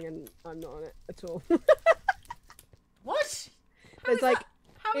doing, and I'm not on it at all. What? How There's is like that?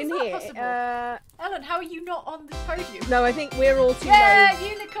 How is in that here. possible? Ellen, how are you not on the podium? No, I think we're all too Yeah, low.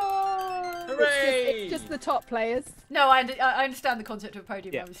 unicorn! Hooray! It's just the top players. No, I understand the concept of a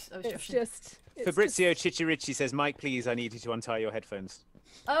podium. Yeah. I was It's joshing. just. it's Fabrizio Cicciarici says, Mike, please, I need you to untie your headphones.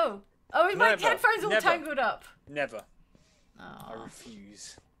 Oh, my Never, headphones all never. tangled up. Never. I Oh.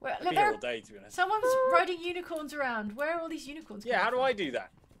 refuse. Well, I've been here all day, to be honest. someone's riding unicorns around. Where are all these unicorns? Yeah, how coming do I from? do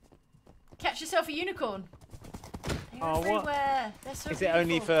that? Catch yourself a unicorn. They're Oh, what? everywhere. They're so Is it only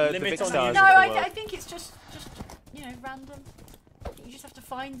beautiful. for the Limit big on stars? No, of the I world? think it's just random. You just have to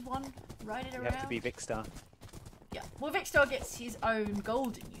find one, ride it You around. have to be Vicstar. Yeah. Well, Vicstar gets his own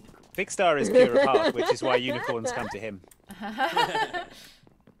golden unicorn. Vicstar is pure of heart, which is why unicorns come to him.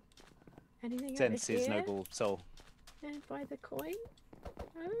 Anything Sense over his here? noble soul. And buy the coin.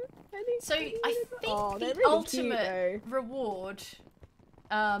 So I think Oh, they're the really cute, ultimate reward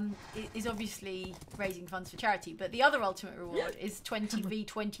is obviously raising funds for charity, but the other ultimate reward is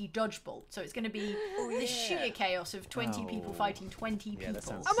 20v20 dodgeball. So it's going to be the sheer chaos of 20 people Oh. fighting 20 Yeah, people. that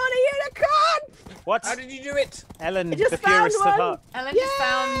sounds- I'm on a unicorn! What? How did you do it? Ellen, just the found purest of one. heart. Ellen just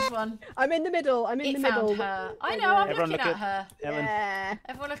found one. I'm in the middle. I'm in It the middle. found her. I know, I'm Everyone looking look at her. Ellen. Yeah.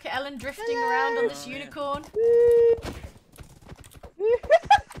 Everyone look at Ellen drifting around on this Oh, yeah. unicorn.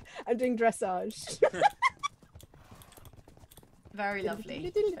 I'm doing dressage. Very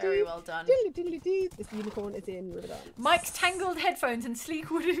lovely. Very well done. This unicorn is in Ramadan. Mike's tangled headphones and sleek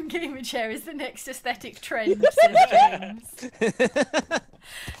wooden gamer chair is the next aesthetic trend, says James.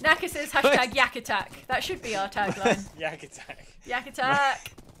 Naka says hashtag yak attack. That should be our tagline. Yak attack. Yak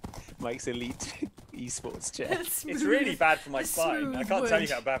attack. Mike's elite esports chair. It's really bad for my The spine. I smooth can't tell you wood.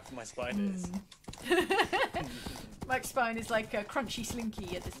 how bad for my spine is. Mike's spine is like a crunchy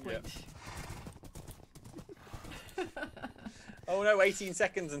slinky at this point. Oh no, 18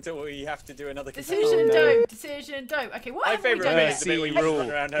 seconds until we have to do another Decision Oh, no. dope. Decision dope. Okay, what My haven't we favourite done bit yet? is the bit where you just Rule. run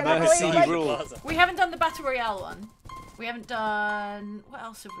around Can having I a play side like- of the Rule. plaza. We haven't done the Battle Royale one. We haven't done... What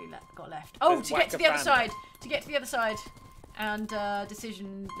else have we got left? Oh, There's to get to the other Whack-a-Fan. side. To get to the other side. And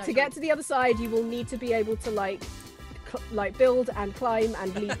decision... No, To get to the other side, you will need to be able to like build and climb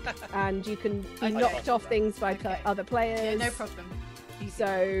and leap, and you can be Okay. knocked off things by Okay. other Yeah, players. no problem. Easy.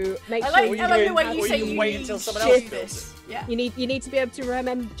 So make I sure like, Or you I like the do- way or you you say can you wait need until to someone do else builds this. Yeah. you need to be able to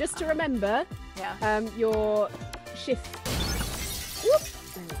remember to remember Yeah. your shift.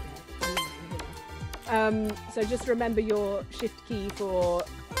 So just remember your shift key for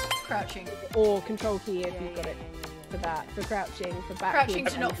Crouching. or control key if you've got it for that. For crouching, for backwards. Crouching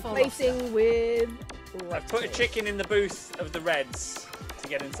to not fall off Placing with. I've put a chicken in the booth of the Reds to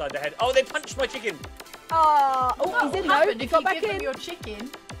get inside the head. Oh, they punched my chicken. Oh, What he's in will though. happen He if got you back give them in. your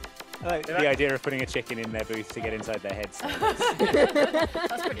chicken? I like the idea of putting a chicken in their booth to get inside their heads.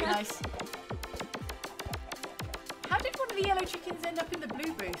 That's pretty nice. How did one of the yellow chickens end up in the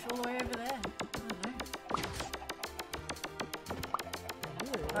blue booth all the way over there? I don't know.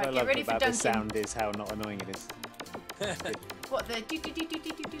 What I Right, get love ready for about dunking. this sound is how not annoying it is. What, the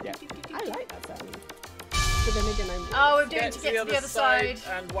do-do-do-do-do-do-do-do-do-do-do? I like that sound. But then again, I'm. Oh, we're doing Get to get to the other side.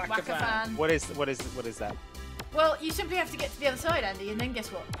 and whack a Whack a fan. fan. What is that? Well, you simply have to get to the other side, Andy, and then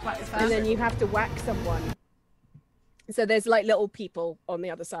guess what? Whack a fan. And then you have to whack someone. So there's like little people on the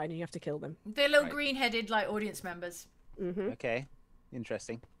other side, and you have to kill them. They're little Right. green-headed, like, audience members. Okay,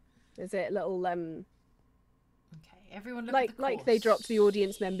 interesting. There's a little Okay, everyone look like at the like they course. dropped the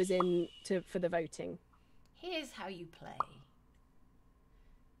audience members in for the voting. Here's how you play.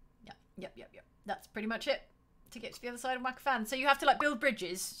 Yep. That's pretty much it. To get to the other side and whack a fan. So you have to like build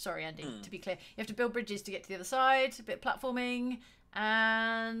bridges. Sorry, Andy, to be clear. You have to build bridges to get to the other side, a bit of platforming,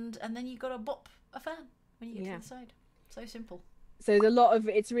 and then you gotta bop a fan when you get to the other side. So simple. So there's a lot of.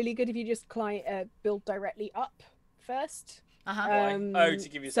 It's really good if you just build directly up first. To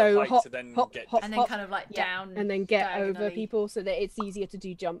give yourself so height hop, to then hop, get. hop, And then hop, kind of like yeah, down. and then get over diagonally. people so that it's easier to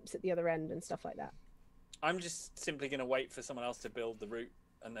do jumps at the other end and stuff like that. I'm just simply going to wait for someone else to build the route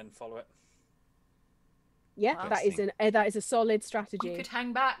and then follow it. Yeah, Wow. that is a solid You strategy. could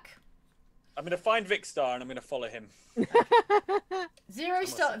hang back. I'm going to find Vicstar and I'm going to follow him.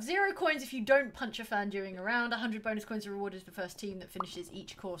 Zero coins if you don't punch a fan during a round. 100 bonus coins are rewarded for the first team that finishes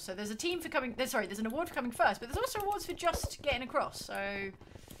each course. So there's a team for coming. There's an award for coming first, but there's also awards for just getting across. So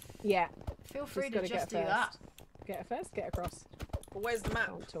Yeah, feel free Just to gotta just do get that. get it first, get across. But where's the map?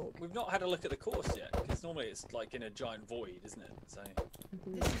 Can't talk. We've not had a look at the course yet, because normally it's like in a giant void, isn't it? So.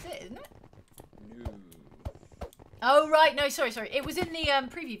 This is it, isn't it? No. Oh right, no, sorry. It was in the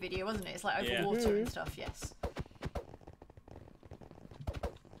preview video, wasn't it? It's like over Yeah. water and stuff. Yes.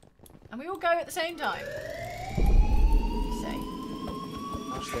 And we all go at the same time. You say.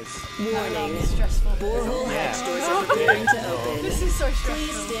 Gosh, there's- Warning. It's stressful. Borehole Yeah. hatch doors are preparing to open. This is so Please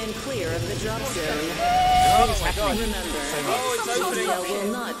stressful. stand clear of the drop zone. Oh my god. Remember, Oh, it's opening. Sophia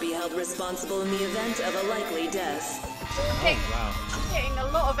will not be held responsible in the event of a likely death. Wow. I'm getting a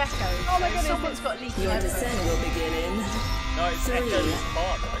lot of echoes. Oh my goodness. Someone's got leaky Your headphones. descent will begin in No, it's Three. Echo's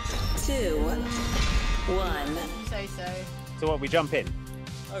part, right? 2, 1. You say so. So what? We jump in.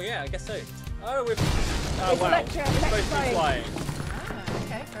 Oh yeah, I guess so. Oh, we're. Oh wow. We're supposed to be electrifying. flying. Ah,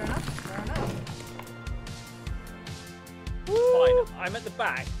 okay, fair enough. Fine. I'm at the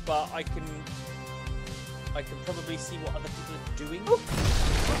back, but I can probably see what other people are doing.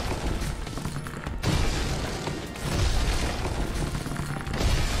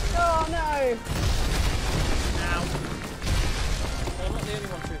 Oh no! Ow. Well, I'm not the only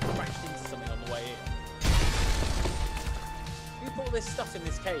one to have crashed into something on the way in. Who put all this stuff in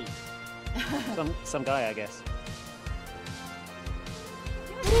this cave? Some guy, I guess.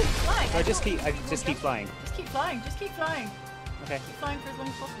 Flying. I just keep flying. Just keep flying. Just keep flying. Okay. Keep flying for as long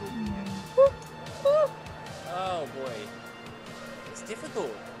as possible. Oh boy. It's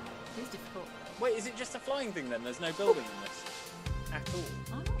difficult. It is difficult. Wait, is it just a flying thing then? There's no building in this at all.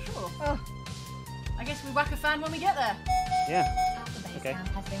 I'm not sure. Oh. I guess we whack a fan when we get there. Yeah. Okay.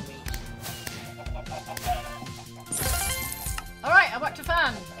 Alright, I whacked a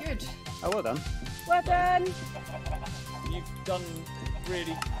fan. Good. Oh, well done. Well done. You've done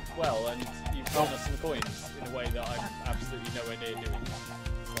really well, and you've given us some coins in a way that I'm absolutely nowhere near doing.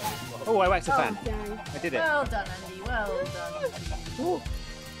 So, well, Oh, I whacked a fan. Dang. I did it. Well done, Andy. Well done. Ooh.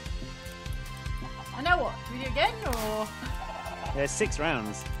 And now what? Do we do it again or? There's 6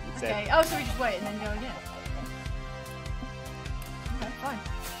 rounds. It said. Okay. Oh, so we just wait and then go again. Okay, fine.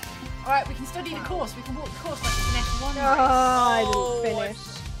 Alright, we can study the course. We can walk the course like it's an F1 Oh, race. I Oh, didn't finish.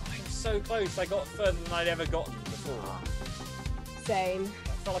 I'm so close. I got further than I'd ever gotten before. Same. I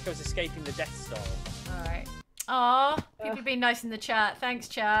felt like I was escaping the Death Star. Alright. Aw, people have been nice in the chat. Thanks,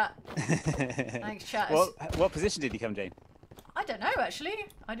 chat. Thanks, chat. What position did you come, Jane? I don't know, actually.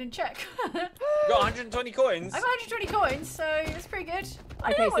 I didn't check. You got 120 coins. I got 120 coins, so it's pretty good.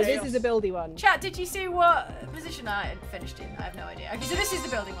 I don't Okay, know so what this is a buildy one. Chat, did you see what position I had finished in? I have no idea. Okay, so this is the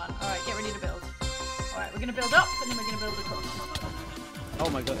building one. Alright, get ready to build. Alright, we're going to build up, and then we're going to build across. Oh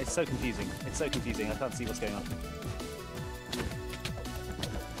my god, it's so confusing. It's so confusing. I can't see what's going on.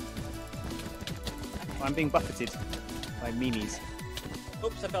 I'm being buffeted by meanies.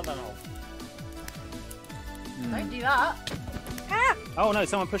 Oops, I fell down a hole. Don't do that. Ah! Oh no,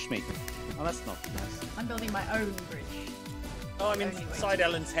 someone pushed me. Oh, that's not nice. I'm building my own bridge. Oh, I'm inside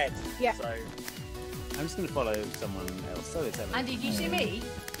Ellen's head. Yeah. So I'm just going to follow someone else. So it's Ellen. Andy, do you see me?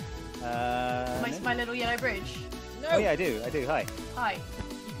 No. My little yellow bridge. Oh yeah, I do. Hi. Hi.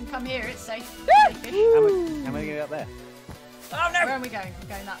 You can come here. It's safe. Safe-ish. How am I going to get up there? oh no! Where are we going? We're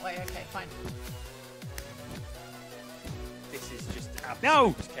going that way. Okay, fine. This is just absolute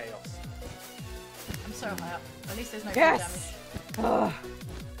No! chaos. I'm so high up. At least there's no Yes! damage.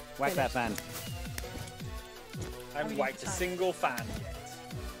 Whack that fan. I haven't whacked a single fan yet.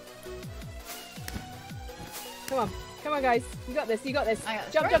 Come on, guys. You got this. You got this. I got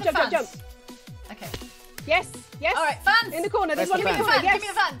this. Jump, Where jump, are the jump, jump, jump. fans? Okay. Yes, yes. All right, fans. In the corner. There's Where's one the in the fan? corner. Give me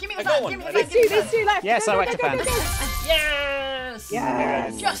the fan. Give me the I got fan. one. Give me the I fan. did Give me These the two fan. left. Yes, Go, I go, whacked go, a go, fan. go, go. Yes.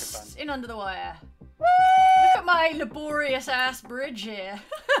 Yes. Just in under the wire. Look at my laborious ass bridge here.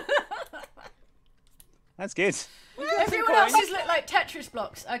 That's good. Everyone else's look like Tetris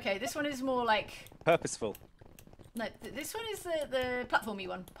blocks. Okay, this one is more like. Purposeful. No, this one is the platformy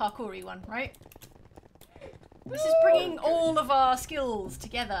one, parkoury one, right? This is bringing all of our skills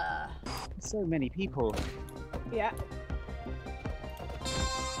together. So many people. Yeah.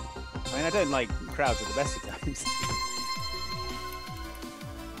 I mean, I don't like crowds at the best of times.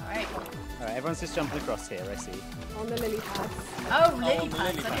 All right. All right, everyone's just jumping across here. I see. On the lily pads. Oh, lily on the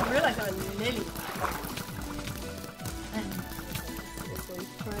pads. lily I didn't realise they were lily pads. This one.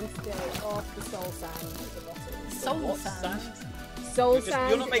 Try and stay off the soul sand at the bottom. Soul What sand. Soul sand.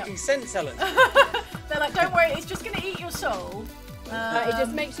 You're not making sense, Ellen. They're like, don't worry, it's just going to eat your soul. It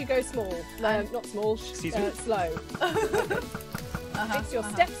just makes you go small. Not small. Excuse me? Slow. Makes your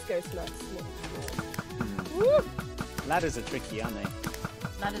steps go slow. Woo! Ladders are tricky, aren't they?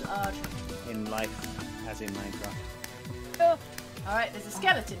 Ladders are tricky. In life, as in Minecraft. Oh, All right, there's a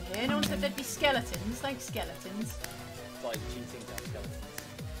skeleton here. No one said there'd be skeletons. Thanks, skeletons. It's like cheating to have skeletons.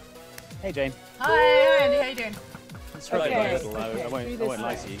 Hey, Jane. Hi, Andy. How you doing? It's right Okay, a little. okay, I through won't this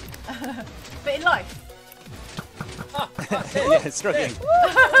lie way. to you. But in life. Yeah, struggling.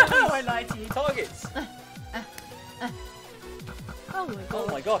 I won't lie to you. Targets. oh my Oh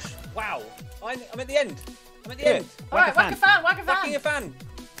god. my gosh! Wow! I'm at the end. I'm at the Good. end. All right, whack a fan. Whack a Whacking a fan. fan.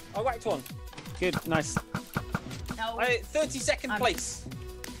 I whacked one. Good, nice. No. 32nd place.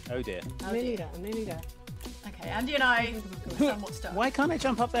 Oh dear. I'm nearly there. I'm nearly there. Okay, Andy and I are somewhat stuck. Why can't I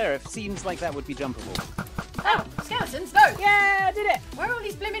jump up there? It seems like that would be jumpable. Oh, skeletons, no! Yeah, I did it. Where are all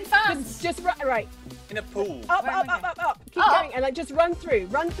these blimmin' fans? Just right. In a pool. Up, Where up, am I up. Keep Up? going, and like just run through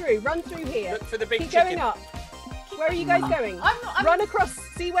here. Look for the big Keep chicken. going up. Where are you guys going? I'm Run across.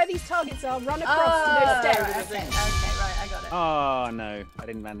 See where these targets are. Run across to those stairs. Right, okay, I got it. Oh no, I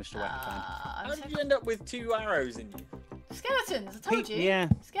didn't manage to whack the fan. I'm How so- did you end up with 2 arrows in you? Skeletons, I told you. Yeah.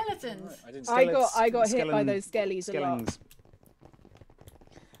 Skeletons. I didn't. I got hit by those skellies a lot. Skellings.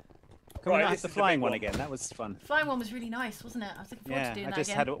 Can we Right, not have this the is the flying big one one. again? That was fun. Flying one was really nice, wasn't it? I was looking forward Yeah, to doing I that just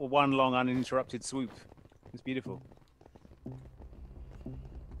again. had one long uninterrupted swoop. It was beautiful.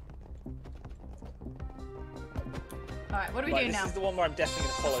 Alright, what are we Right, doing this now? is the one where I'm definitely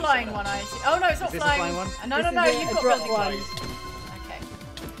going to follow. Flying someone one, else. I see. Oh no, it's not this the flying. flying one? No, This no, is you've a got drop building one. blocks. Okay.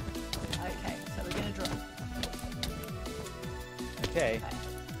 Okay, so we're gonna drop. Okay.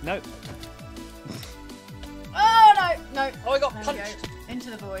 No. Oh no! Oh, I got There we punched. go. Into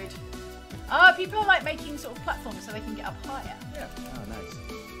the void. Ah, people are like making sort of platforms so they can get up higher. Yeah. Oh,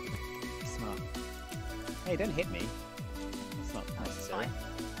 nice. Smart. Hey, don't hit me. That's not necessary. Fine.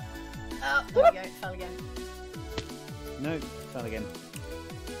 Oh, there we go, it fell again. No, fell again.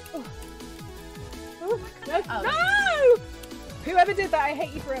 No! Oh. No! Whoever did that, I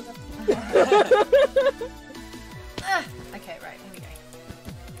hate you forever. Okay, right, here we go.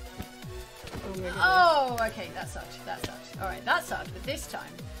 Oh my goodness. Oh, okay, that sucked. That sucked. Alright, that sucked, but this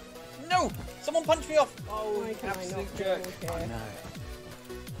time. No! Someone punched me off. Oh, Why can I absolute not jerk. do Oh, okay. no.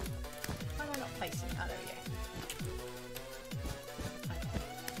 Why am I not placing? Oh, there we go.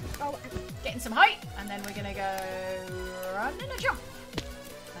 Oh, Getting some height, and then we're gonna go run and a jump.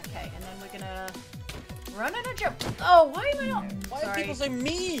 Okay, and then we're gonna run and a jump. Oh, why am I not? Why are Sorry. people so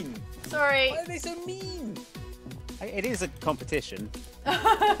mean? Sorry. Why are they so mean? It is a competition.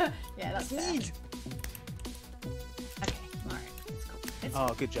 Yeah, that's fair. Need. Okay, alright. It's cool. It's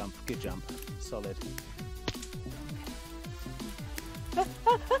Oh, good jump. Good jump. Solid.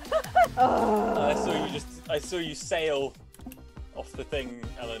 I saw you sail off the thing,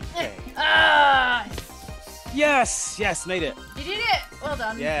 Ellen. Okay. Ah! Yes! Yes, made it. You did it! Well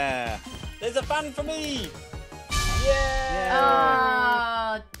done. Yeah. There's a fan for me. Yeah.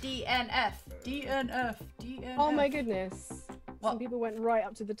 Ah, DNF. DNF. DNF. oh my goodness. Some people went right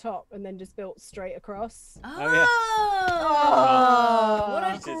up to the top and then just built straight across. Oh, what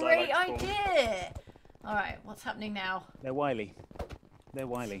a This is great like cool. idea. All right, what's happening now? They're wily. They're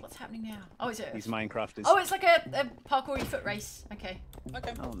wily. What's happening now? Oh, is it? These Minecrafters. Oh, it's like a parkoury foot race. Okay.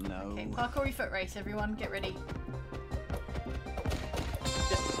 Okay. Oh no. Okay, parkoury foot race. Everyone, get ready.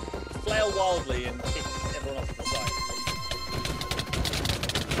 Just flail wildly and kick everyone off to the side.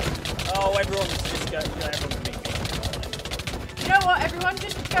 Oh, everyone's just everyone's being kicked. You know what, everyone?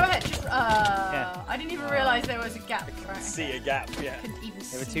 Just go ahead. Just Yeah. I didn't even realise there was a gap. Right, See okay. a gap, yeah. Couldn't even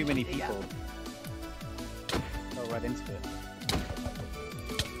There were see too many the gap. people. Fell right into it.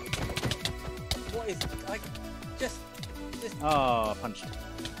 What is just Oh, punched.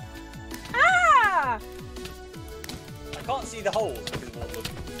 Ah! I can't see the holes because of all the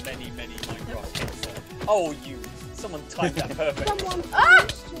many Minecraft hits. Oh, someone timed that perfect. Someone Ah!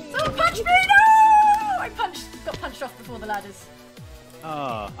 punched me. Someone punched me! No! Got punched off before the ladders.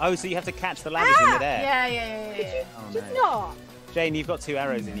 Oh, so you have to catch the ladders in midair. Yeah. Oh, Just no. not. Jane, you've got 2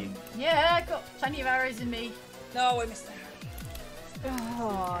 arrows in you. Yeah, I got plenty of arrows in me. No, I missed that.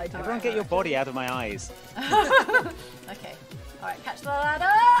 Oh, I don't Everyone get your body out of my eyes. Okay. Alright, catch the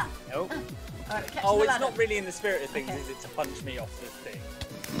ladder! Nope. Alright, catch Oh, the it's ladder. not really in the spirit of things, Okay. is it, to punch me off this thing?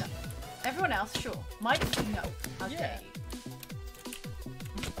 Everyone else, sure. Mike, no. How dare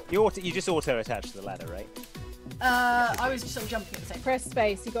you? You just auto attach to the ladder, right? I was just sort of jumping at the same time. Press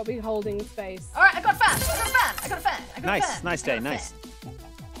space. You got to be holding space. Alright, I got a fan! I got a fan! Nice, Jane, nice.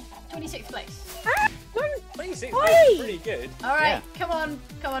 26th place. Ah! Don't. 26 Oi! is pretty good. Alright, Yeah. come on,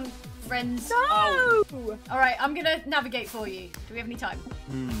 friends. No. Alright, I'm gonna navigate for you. Do we have any time?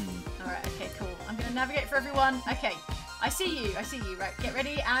 Hmm. Alright, okay, cool. I'm gonna navigate for everyone. Okay, I see you. Right, get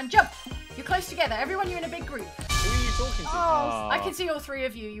ready and jump! You're close together. Everyone, you're in a big group. Who are you talking to? Oh. I can see all 3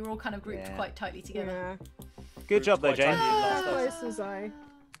 of you. You're all kind of grouped Yeah. quite tightly together. Yeah. Good job, though, Quite Jane. tiny and How last up. close was I?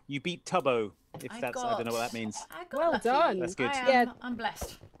 You beat Tubbo. If I that's, I don't know what that means. got Well lucky. done. That's good. Yeah. I'm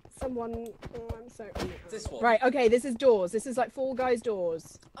blessed. Someone. Oh, I'm so. This one. Right. Okay. This is doors. This is like Fall Guys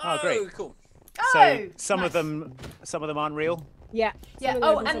doors. Oh, great. Cool. So Oh, some nice. of them aren't real. Yeah. Yeah. some of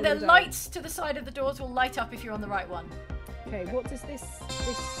Oh, them, and some the of them lights to the side of the doors will light up if you're on the right one. don't. Okay. What does this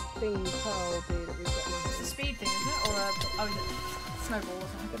thing Pearl do that we've got now? It's a speed thing, isn't it? Or a is it snowball or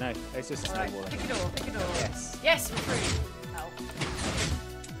something? I don't know. It's just a All right, snowball. I pick think. a door. Pick a door. Yes. Yes, we're through. Oh.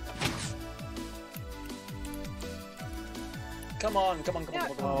 Come on.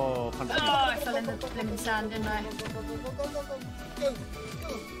 Oh, punch. Oh, I fell in the blimmin' sand, didn't I?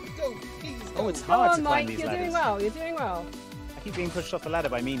 Oh, it's Come hard on, to climb Mike. these You're ladders. doing well. You're doing well. I keep being pushed off the ladder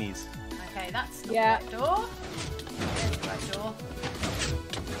by meanies. Okay, that's not Yeah. the right door. There's the right door.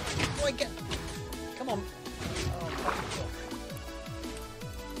 Do I get... Come on.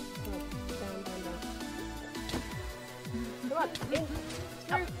 Come on. In.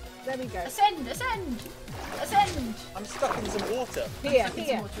 Through. There we go. Ascend! Ascend! Ascend! I'm stuck in some water. Here. Stuck in some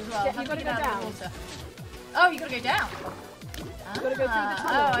Here. water as well. Yeah, How you do got to we go get out of down. the water? Oh, you gotta go down. You gotta go through the Ah,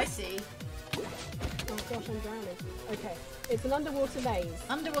 tunnel. Oh, I see. Oh gosh, I'm drowning. Okay. It's an underwater maze.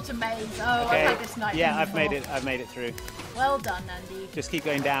 Underwater maze. Oh, Okay. I've had this nightmare Yeah, I've before. made it. I've made it through. Well done, Andy. Just keep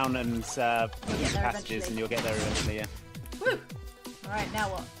going down and You'll get there passages, eventually. and you'll get there eventually. Yeah. Woo! Alright, now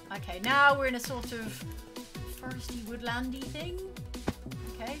what? Okay, now we're in a sort of foresty, woodlandy thing.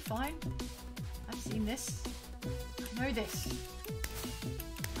 Okay, fine. I've seen this. I know this.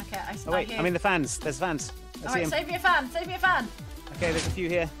 Okay, Oh wait, hear... I'm in the fans. There's fans. I see Alright, him. save me a fan! Save me a fan! Okay, there's a few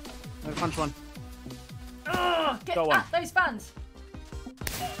here. I'm gonna punch one. Oh, get Got one. at those fans!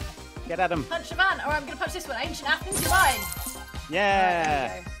 Get at him. Punch the fan! Or I'm gonna punch this one. Ancient Athens, you're mine!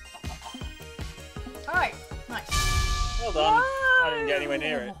 Yeah. Alright, nice. Well done. I didn't get anywhere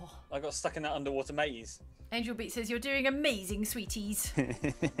near it. Oh. I got stuck in that underwater maze. Angel Beat says, you're doing amazing, sweeties.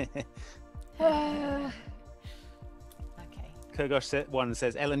 Ah, Okay. Kurgosh one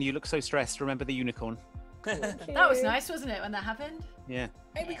says, Ellen, you look so stressed. Remember the unicorn? That was nice, wasn't it, when that happened? Yeah.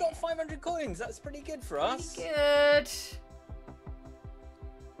 Hey, we got 500 coins. That's pretty good for us. Good.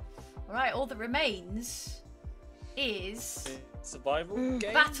 Alright, all that remains is Survival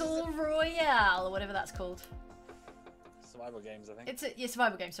games? Battle Royale, or whatever that's called. Survival games, I think. It's a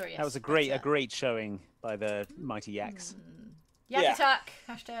survival game, sorry, yes. That was a great showing by the mighty Yaks. Yak Yeah. Attack,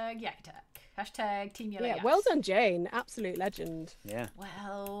 hashtag Yak Attack, hashtag Team Yellow yeah, Yaks. well done, Jane. Absolute legend. Yeah.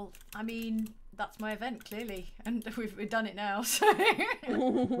 Well, I mean, that's my event, clearly. And we've done it now, so...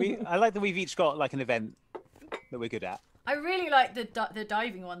 I like that we've each got like an event that we're good at. I really like the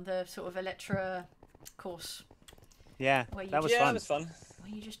diving one, the sort of Electra course, Yeah, Where you that was Yeah, fun. that was fun. where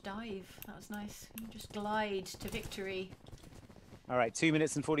you just dive. That was nice. You just glide to victory. All right, 2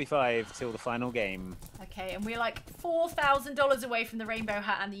 minutes and 45 till the final game. Okay, and we're like $4,000 away from the rainbow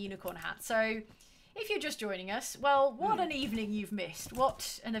hat and the unicorn hat. So if you're just joining us, well, what an evening you've missed.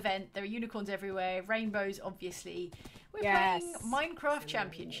 What an event. There are unicorns everywhere, rainbows, obviously. We're playing Minecraft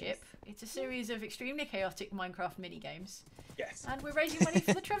Championship. It's a series of extremely chaotic Minecraft mini-games. Yes. And we're raising money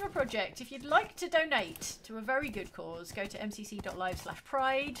for the Trevor Project. If you'd like to donate to a very good cause, go to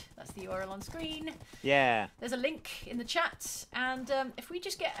mcc.live/pride. That's the URL on screen. Yeah. There's a link in the chat. And if we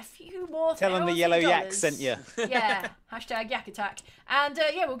just get a few more Tell them the yellow yak sent you. Yeah, hashtag yak attack. And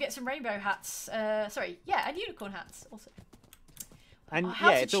yeah, we'll get some rainbow hats. Sorry, yeah, and unicorn hats also. And How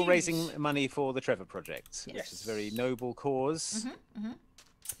yeah, to it's all choose. raising money for the Trevor Project, Yes. which is a very noble cause.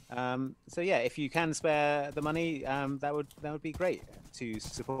 So yeah, if you can spare the money, that would be great to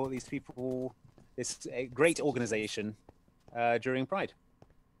support these people, this great organisation during Pride.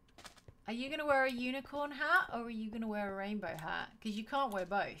 Are you going to wear a unicorn hat or are you going to wear a rainbow hat? Because you can't wear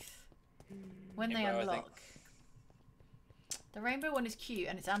both when they Rainbow, I unlock. think. The rainbow one is cute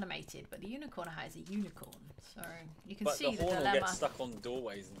and it's animated, but the unicorn hat is a unicorn. So you can But see the the horn will dilemma. get stuck on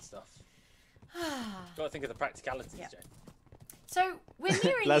doorways and stuff. Got to think of the practicalities, Yeah. Jane. So we're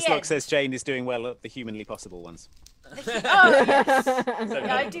nearing the Laszlo end. says Jane is doing well at the humanly possible ones. Oh, yes.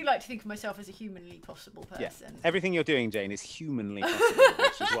 Yeah, I do like to think of myself as a humanly possible Yeah, person. everything you're doing, Jane, is humanly possible,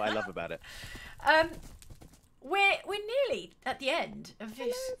 which is what I love about it. We're nearly at the end of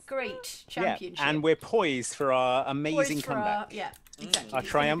this great championship. Yeah, and we're poised for our amazing Poised for comeback, yeah, exactly. our It's gonna be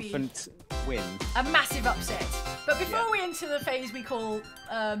triumphant win. a massive upset. But before Yeah. we enter the phase we call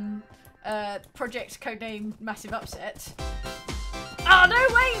Project Codename Massive Upset. Oh no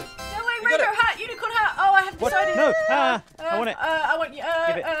way! No way! got Rainbow it. hat, unicorn hat. Oh, I haven't What? decided. No! I want it. I want you.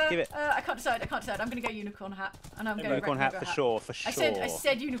 Give it. I can't decide. I can't decide. I'm gonna go unicorn hat, and I'm going Unicorn hat rainbow for sure, for sure. I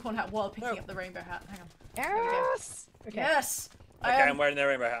said unicorn hat while picking up the rainbow hat. Hang on. Yes. Okay. Yes. Okay, I'm wearing the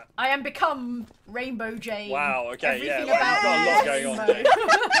rainbow hat. I am become Rainbow Jane. Wow, okay, yeah. Everything Well, about you've got a lot going on, rainbow.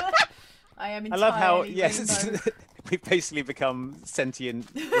 Jane. I am I entirely love how rainbow. we've basically become sentient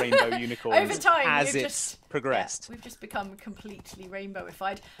rainbow unicorns Over time, as we've it's just progressed. Yeah, we've just become completely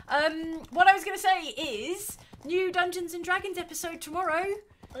rainbowified. What I was going to say is new Dungeons and Dragons episode tomorrow.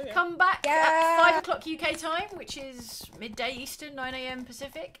 Oh, yeah. Come back Yeah. at 5 o'clock UK time, which is midday Eastern, 9 AM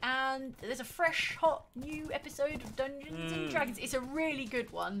Pacific, and there's a fresh, hot new episode of Dungeons and Dragons. It's a really good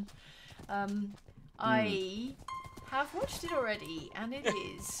one. I have watched it already, and it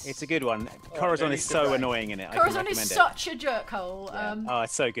is. It's a good one. Oh, Corazon very is so surprised. annoying in it. I can Corazon recommend is it. such a jerkhole. Oh,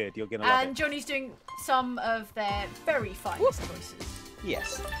 it's so good. You're gonna love And it. Johnny's doing some of their very finest voices.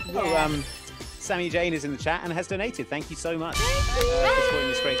 Yes. Yeah. Oh, Sammy Jane is in the chat and has donated. Thank you so much for supporting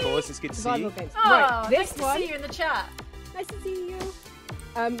this great cause. It's good to see Survival you. games. Oh, Right, nice this to one. see you in the chat. Nice to see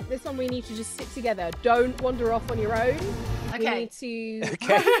you. This one we need to just stick together. Don't wander off on your own. We Okay. need to.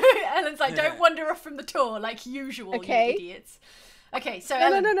 Okay. Ellen's like, don't wander off from the tour like usual, Okay. you idiots. Okay, so No,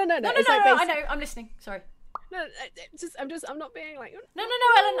 Ellen. no. It's like I know. I'm listening. Sorry. No, I'm not being like. No,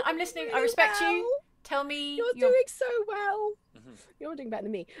 Ellen. I'm listening. I respect you. Tell me. You're doing so well. You're doing better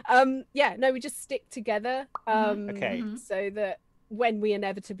than me. Yeah, no, we just stick together. Okay. So that when we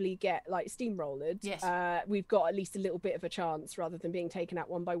inevitably get like steamrollered, Yes. we've got at least a little bit of a chance rather than being taken out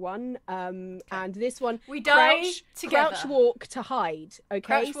one by one. And this one, We die together. Crouch walk to hide. Okay,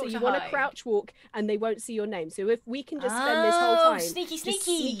 Crouch so walk you to want to hide. crouch walk, and they won't see your name. So if we can just spend this whole time, sneaky, just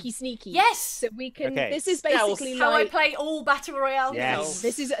sneaky. sneaky. Yes. So we can. Okay. This is Stealth. basically How I like. play all battle royale Yes.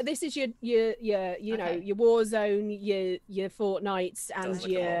 games. This is your you know Okay. your Warzone, your Fortnites, and Sounds like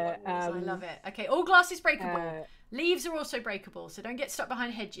a your lot like I love it. Okay, all glass is breakable. uh, Leaves are also breakable, so don't get stuck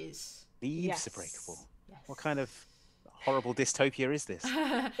behind hedges. Leaves Yes. are breakable. Yes. What kind of horrible dystopia is this?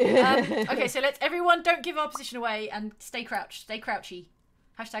 Okay, so let's everyone don't give our position away and stay crouched. Stay crouchy.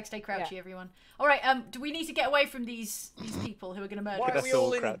 Hashtag stay crouchy, Yeah. everyone. All right. Do we need to get away from these people who are going to murder Why us? are we us all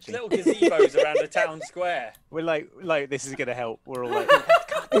all in crouching. little gazebos around the town square? We're like this is gonna help. We're all like,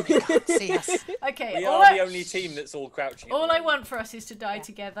 they can't see us. Okay. We all are I, the only team that's all crouching. at all the I moment. want for us is to die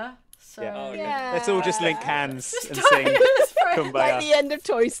together. So Yeah. Oh, okay. yeah. Let's all just link hands and die. sing Let's pray. Kumbaya. like the end of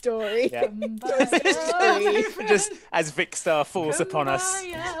Toy Story. Yeah. Just as Vicstar falls upon us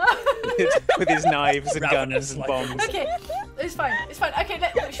Kumbaya. with his knives and Ravenous guns and like- bombs. Okay, it's fine. It's fine. Okay,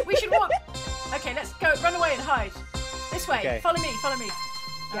 we should walk. Okay, let's go. Run away and hide. This way. Okay. Follow me. Follow me.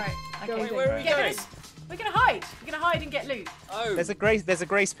 All right. Go Okay. on, Where are we Yeah, going? we're gonna hide. We're gonna hide and get loot. Oh, There's a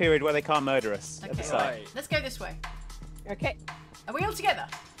grace period where they can't murder us at the Okay. start. right. Let's go this way. Okay. Are we all together?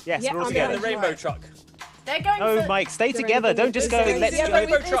 Yes, Yeah, we're all I'm Get together. the rainbow truck. They're going No, for... Mike, stay The together. rainbow Don't just go. There's Let's yeah, go.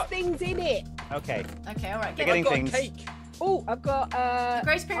 rainbow There's truck. things in it. Okay. Okay, all right. They're Get getting I've got things. cake. Oh, I've got The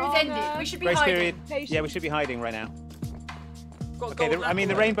grace period's ended. We should be Grace hiding. period. Yeah, we should be hiding right now. got Okay, golden I mean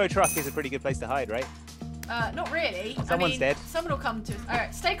the apple. rainbow truck is a pretty good place to hide, right? Not really. Someone's dead. Someone will come to us. All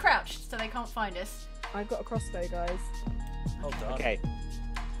right, stay crouched so they can't find us. I've got a crossbow, guys. Hold on. Okay.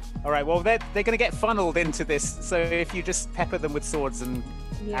 All right. Well, they're going to get funneled into this. So if you just pepper them with swords and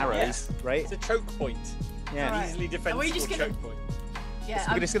Yeah. arrows, right? It's a choke point. Yeah. Alright. Easily Are we defensible just gonna- choke point.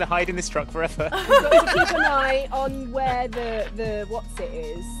 Yeah. We're just going to hide in this truck forever. We've got to keep an eye on where the what's it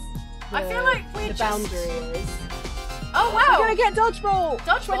is. I feel like we're the just- boundary is. Oh We're wow! gonna get dodgeball.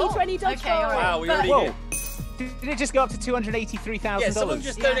 Dodgeball? 2020 dodgeball. Okay, all right. Wow, we But- already Whoa! did. Did it just go up to $283,000? Yeah, someone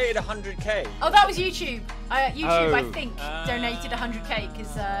just Yeah. donated 100k. Oh, that was YouTube. YouTube, I Oh. think, donated 100k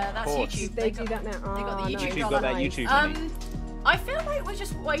because that's course. YouTube. They do that now. They got the Oh, YouTube nice. YouTube's dollar. got that Nice. YouTube money. I feel like we're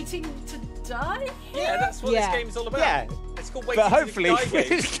just waiting to die. Yeah, that's what Yeah. this game's all about. Yeah. It's called waiting But to hopefully, die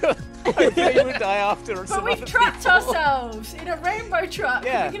game. hopefully we'll die after But some we've other trapped people. ourselves in a rainbow truck.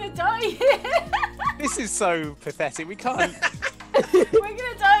 Yeah. We're gonna die here. This is so pathetic. We can't. We're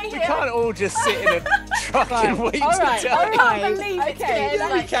gonna die here. We can't all just sit in a truck and wait All to right, die. all I right. can't believe it's Okay, gonna end Yeah,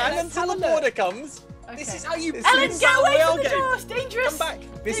 we like can this. until Have the a look. border comes. This Okay. is how you. Ellen, this is get how away rail from the game. door. It's dangerous. Come back.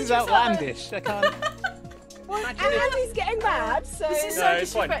 This is Dangerous, outlandish. I can't. And Andy's getting mad, so This is No, so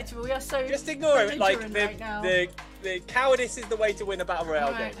it's fine. disrespectful. We are so Just ignore it. Like belligerent right now. the cowardice is the way to win a battle royale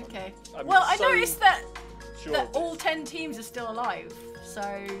Alright, game. okay. I'm Well, I so noticed that Sure. that all 10 teams are still alive. So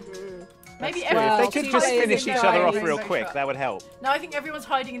maybe That's true. everyone's If they could Well, just hiding finish in each their other own off real rainbow quick, truck. that would help. No, I think everyone's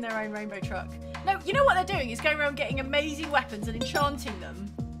hiding in their own rainbow truck. No, you know what they're doing is going around getting amazing weapons and enchanting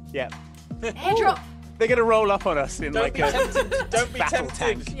them. Yeah. Airdrop. They're gonna roll up on us in Don't like be a tempted. Don't be battle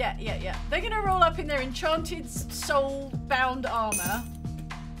tempted. tank. Yeah. They're gonna roll up in their enchanted soul-bound armor.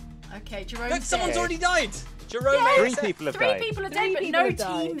 Okay, Jerome's Look, someone's dead. already died. Jerome. Yeah, Three people have Three died. people are Three dead, but people no have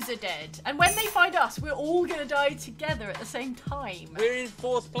died. teams are dead. And when they find us, we're all gonna die together at the same time. We're in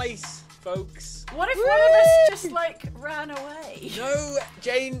 4th place, folks. What if one of us just like ran away? No,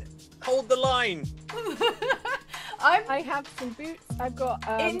 Jane, hold the line. I have some boots. I've got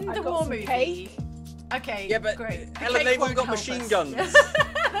in I've the got war some movie. cake. Okay, Yeah, but great. The Ellen, cake they've all won't got help machine us. guns.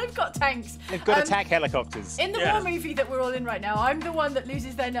 They've got tanks. They've got Um, attack helicopters. In the Yeah. war movie that we're all in right now, I'm the one that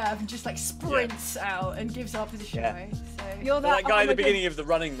loses their nerve and just like sprints out and gives our position Yeah. away. So You're That guy at the oh my beginning of The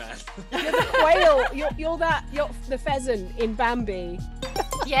Running Man. God, you're the quail. You're the pheasant in Bambi.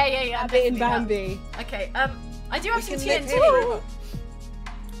 yeah. I'm Rabbit in definitely Bambi. that. Okay, I do have some can live TNT. here forever.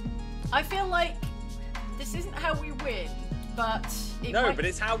 I feel like this isn't how we win, but it No, might... but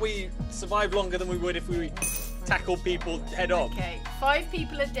it's how we survive longer than we would if we tackle people head on. Okay, 5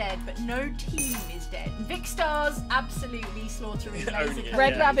 people are dead, but no team is dead. Vic Star's absolutely slaughtering Owning laser it, cannons.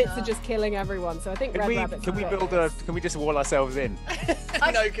 Red Yeah. rabbits are just killing everyone, so I think Can red we rabbits. can we have got build a this. can we just wall ourselves in?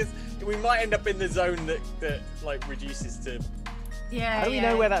 No, because we might end up in the zone that like reduces to. Yeah. How do we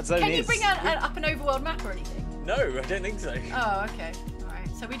know where that zone Can you is? bring up an overworld map or anything? No, I don't think so. Oh, okay. All right.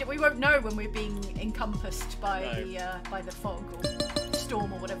 So we won't know when we're being encompassed by No. the fog or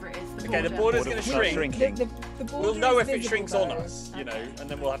storm or whatever it is. Okay, the border's going to Border shrink. shrinking. The border We'll know is if it visible, shrinks on though. us, you know, and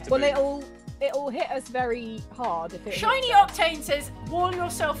then we'll have to. Well, move. it'll hit us very hard if it. Shiny hits us. Octane says, "Wall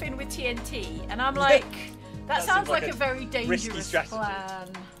yourself in with TNT," and I'm like, that sounds seems like like a a very dangerous risky strategy. plan.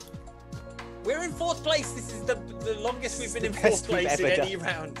 We're in 4th place. This is the longest we've been in the 4th best we've place in ever any done.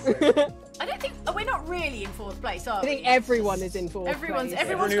 round. I don't think we're not really in 4th place, are I we? think everyone is in fourth Everyone's place.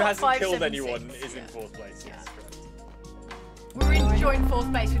 Everyone who got hasn't 5, killed 7, anyone 6. is in Yeah. 4th place. Yeah. Yes, correct. We're in joint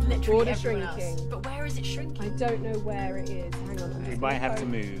 4th place with literally Border everyone else. shrinking. But where is it I shrinking? don't know where it is. Hang on. I'm We just might gonna have to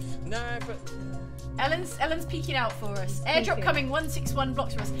phone- move. No, but Ellen's peeking out for us. Airdrop Peeking. coming 161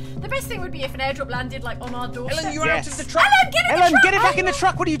 blocks from us. The best thing would be if an airdrop landed like on our doorstep. Ellen, you're Yes. out of the truck. Ellen, get in the Ellen, truck! get it back in the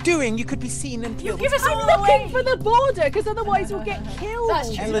truck. What are you doing? You could be seen and You killed. give us I'm all looking away. for the border because otherwise we'll get killed.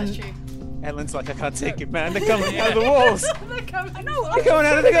 That's true. Ellen. That's true. Ellen's like, I can't take it, man. They're coming out of the walls. They're coming. They're coming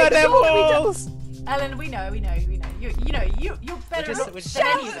out of the goddamn walls. Ellen, we know. You're better We're than just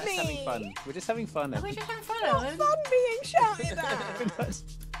any of us. having fun. We're just having fun. We're just having fun, It's Ellen. fun being shouted at.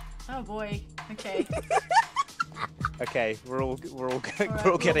 Oh boy. Okay. Okay, we're all right.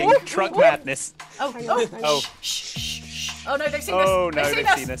 we're all getting Whoop, truck whoop. madness. Oh, Hang oh, on, hang on. Oh, shh. Oh no, they've seen us. oh no, they've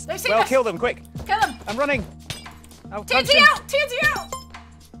they've seen us. They've seen Well, us. kill them quick. Kill them. I'm running. I'll punch TNT him. out. TNT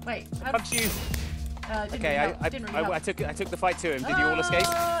out. Wait. Punch you. Didn't Okay, really help, didn't really help. I took the fight to him. Did you all escape?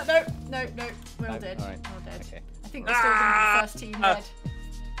 No. We're all No, dead. all right. We're all dead. Okay. I think we're still going to be the first team dead.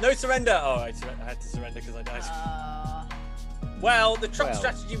 No surrender. Oh, I had to surrender because I died. Well, the truck Well.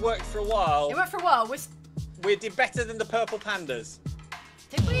 strategy worked for a while. It went for a while. We did better than the purple pandas.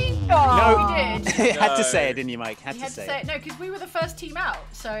 Did we? Oh. We did. Had to No. say it, didn't you, Mike? Had You to had to say say it. it. No, because we were the first team out,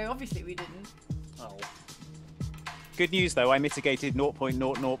 so obviously we didn't. Oh. Good news though, I mitigated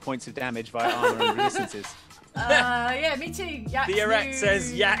 0.00 points of damage via armor and resistances. Yeah, me too. Yaks, The erect no.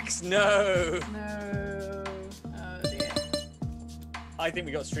 says Yaks, no. No. Oh dear. I think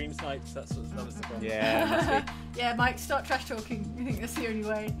we got stream snipes. That was the problem. Yeah, must be. Yeah, Mike, start trash talking. I think that's the only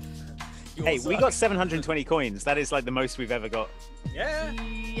way. You Hey, also we have- got 720 coins. That is like the most we've ever got. Yeah.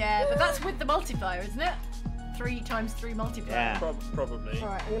 Yeah, but that's with the multiplier, isn't it? 3 times 3 multiplier. Yeah. Probably. All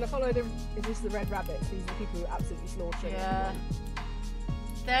right, I'm gonna follow the. Is this the red rabbits? These are the people who absolutely slaughter. Yeah.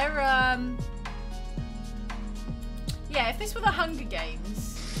 They're Yeah, if this were the Hunger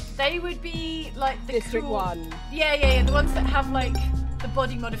Games, they would be like the District cool... 1. Yeah, the ones that have like the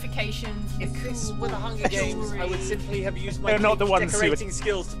body modifications. If the this cool were the Hunger Games, I would jewelry. simply have used my They're not the cake ones who decorating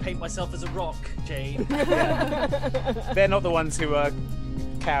skills to paint myself as a rock, Jane. They're not the ones who are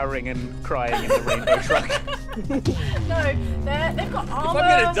cowering and crying in the rainbow truck. No, they've got If armor.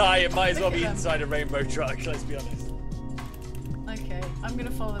 I'm gonna die, it might as well Look be at them. inside a rainbow truck. Let's be honest. Okay, I'm gonna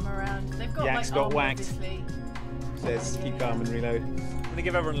follow them around. They've got Yaks like got armor, whacked. obviously. Says keep calm and reload. I'm gonna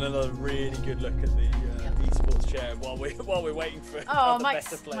give everyone another really good look at the esports chair while we're waiting for Oh, other Mike's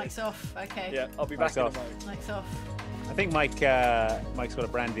better players. Mike's off. Okay. Yeah, I'll be Mike's back off. in a moment. Mike's off. I think Mike's got a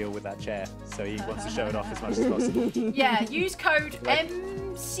brand deal with that chair, so he wants to show it off as much as possible. Yeah, use code Like,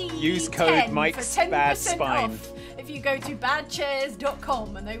 MC10 use code Mike's for 10% Bad Spine. off if you go to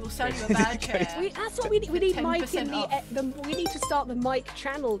badchairs.com and they will sell you a bad chair. That's what we need. We need Mike in 10% off. we need to start the Mike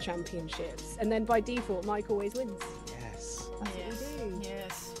Channel Championships, and then by default, Mike always wins. Yes. Yes, we do.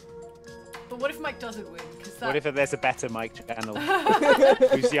 yes. But what if Mike doesn't win? Because What if there's a better Mike channel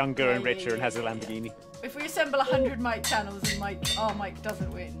who's younger and richer and has a Lamborghini? if we assemble 100 Mike channels and our Mike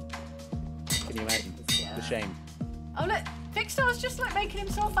doesn't win? Can you imagine? Yeah. The shame. Oh look, Vicstar's just like making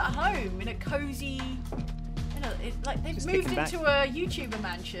himself at home in a cozy. Like they've Just moved kicking back. into a YouTuber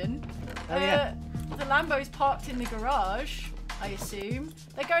mansion. Oh, yeah. The Lambo's parked in the garage, I assume.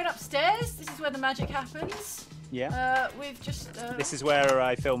 They're going upstairs. This is where the magic happens. Yeah. We've just. This is where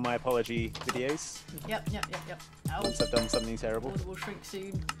I film my apology videos Yep. Ow. once I've done something terrible. Order will shrink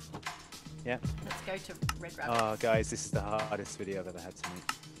soon. Yeah. Let's go to Red Rabbit. Oh, guys, this is the hardest video I've ever had to make.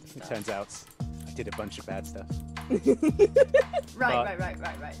 It turns out I did a bunch of bad stuff. Right.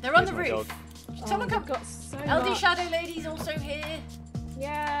 They're on Here's the my roof. dog. Someone we've come. got so LD much. Shadow Lady's also here.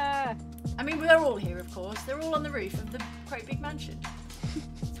 Yeah. I mean, they're all here, of course. They're all on the roof of the great big mansion.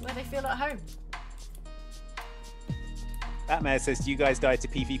 It's where they feel at home. Batman says you guys died to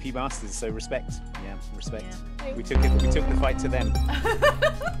PvP masters, so respect. Yeah, respect. Yeah. We took the fight to them.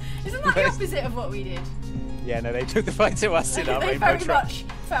 Isn't that the opposite of what we did? Yeah, no, they took the fight to us in our They rainbow very truck. much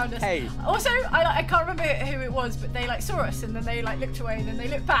found us. Hey. Also, I can't remember who it was, but they like saw us and then they like looked away and then they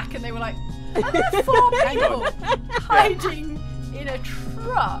looked back and they were like, "Are there 4 people hiding in a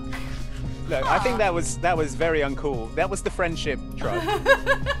truck?" Look, I think that was very uncool. That was the friendship truck,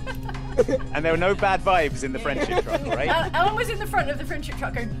 and there were no bad vibes in the friendship truck, right? Ellen was in the front of the friendship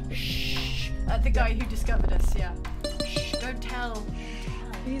truck going shh at the guy who discovered us. Yeah, shh, don't tell.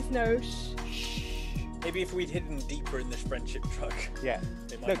 Please no. Maybe if we'd hidden deeper in this friendship truck. Yeah.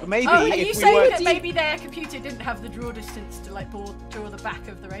 It might Look, not- maybe Oh, are you if we saying worked. that maybe their computer didn't have the draw distance to like draw the back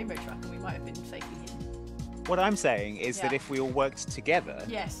of the rainbow truck, and we might have been safely hidden? What I'm saying is that Yeah. if we all worked together,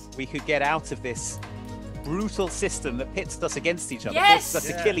 Yes. we could get out of this brutal system that pits us against each other, Yes!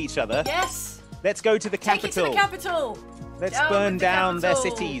 forces us to kill each other. Yes. Let's go to the Take it to capital. the capital. Let's Down burn with the down their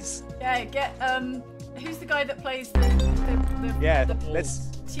capital. cities. Yeah. Get who's the guy that plays the Yeah, the let's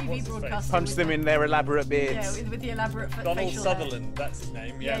TV What's his broadcaster? punch with them the- in their elaborate Yeah, beards. with the elaborate Donald facial hair. Sutherland, that's his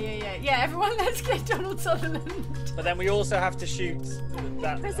name. Yeah. Everyone, let's get Donald Sutherland. But then we also have to shoot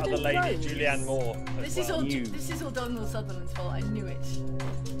that President other lady, Rose. Julianne Moore. as This is well. all. You. This is all Donald Sutherland's fault. I knew it.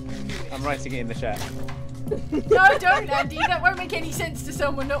 I'm writing it in the chat. No, don't, Andy. That won't make any sense to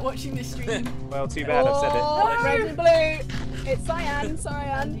someone not watching this stream. Well, too bad I've said it. Oh, No. red and blue. It's cyan. Sorry,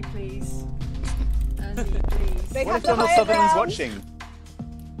 Andy, Anne. please. Andy, please. They What have if to Donald higher Sutherland's ground. watching?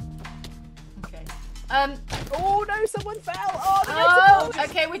 Okay. Oh no, someone fell. Oh, the Oh, red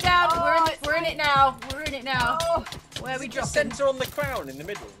okay, we're down. Oh, we're in it now. We're in it now. Oh. Where are we The dropping? centre on the crown in the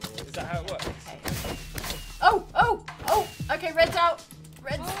middle. Is that how it works? Oh. Okay, red's out.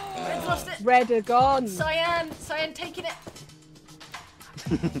 Red's lost it. Red are gone. Cyan taking it.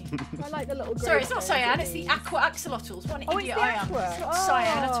 I like the little. Sorry, it's not grey cyan. stones. It's the aqua axolotls. What an Oh, it's idiot the I am. aqua. It's not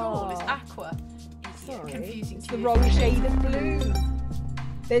cyan at all. Oh. It's aqua. Idiot. Sorry, Confusing. it's to the you. wrong shade of blue.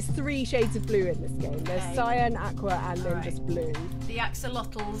 There's 3 shades of blue in this game. There's Okay. cyan, aqua, and then Alright. just blue. The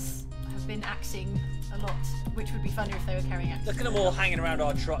axolotls have been axing a lot, which would be funnier if they were carrying axes. Look at them all hanging around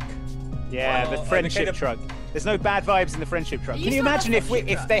our truck. Yeah, Oh, the friendship okay, truck. There's no bad vibes in the friendship truck. You Can you still have imagine if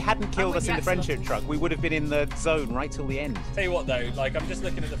friendship truck. they hadn't killed with us in the the friendship axolotls. truck? We would have been in the zone right till the end. Tell you what though, like I'm just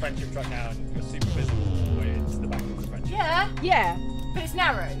looking at the friendship truck now and you're super visible. Weird. towards the back of the friendship. Yeah, Yeah. but it's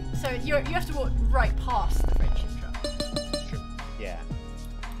narrow, so you have to walk right past the friendship truck. True. Yeah.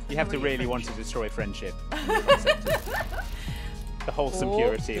 You have to Annoying really want to friendship. destroy friendship. The wholesome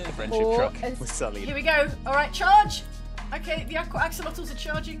purity of the friendship truck was sullied. Here we go. All right, charge. Okay, the axolotls are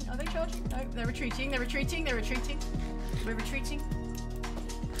charging. Are they charging? No, they're retreating. They're retreating. They're retreating. We're retreating.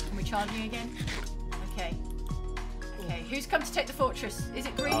 And we're charging again. Okay. Okay, who's come to take the fortress? Is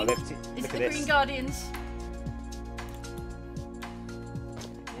it green? Oh, Is look it at the this. Green Guardians?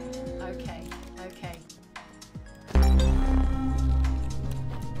 Okay, okay.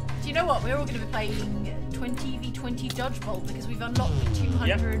 Do you know what? We're all going to be playing 20v20 dodgeball because we've unlocked the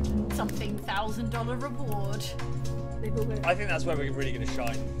 $200 something thousand reward. I think that's where we're really going to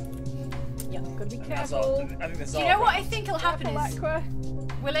shine. Yeah, gotta be And that's careful. I think that's Do you know what I think will happen Careful, is Aqua.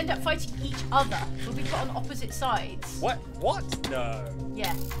 we'll end up fighting each other. We'll be put on opposite sides. What? What? No.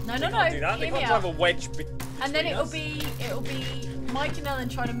 Yeah. No, They no, no. can't do that. They Hear me can't out. drive a wedge And then it'll be Mike and Ellen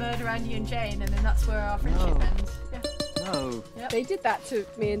trying to murder Andy and Jane, and then that's where our friendship No. ends. Yeah. No. Yep. They did that to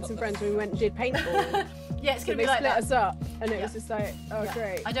me and some friends when we went and did paintball. Yeah, it's So gonna they be like split that. us up, and it Yeah. was just like, oh Yeah.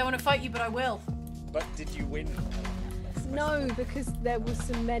 great. I don't want to fight you, but I will. But did you win? No, because there was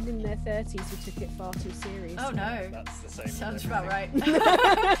some men in their 30s who took it far too seriously. Oh no. That's the same. with Sounds everything.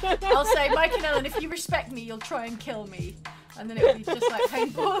 about right. I'll say, Mike and Ellen, if you respect me, you'll try and kill me. And then it'll be just like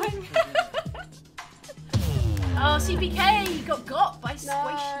paintballing. Oh, CPK, you got by Squishy.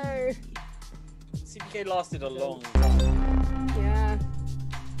 No. CPK lasted a long time. Yeah.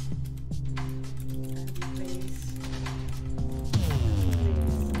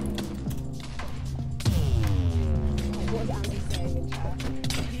 What was Andy saying in chat?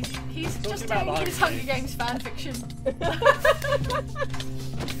 He's just about doing the his Hunger Hunger Games fan fiction.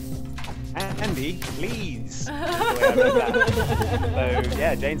 Andy, please. That's the way I read that. So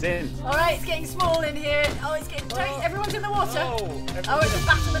yeah, Jane's in. All right, it's getting small in here. Oh, it's getting tight. Everyone's in the water. Oh, Oh, it's a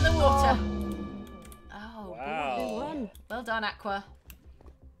battle in the water. Oh, wow. Who won? well done, Aqua.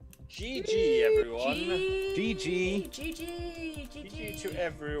 GG, everyone. GG. GG. GG to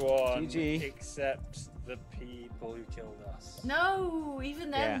everyone GG. except the people who killed us. No, even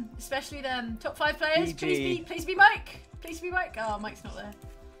them, Yeah. especially them. Top 5 players. GG. Please be Mike. Please be Mike. Oh, Mike's not there.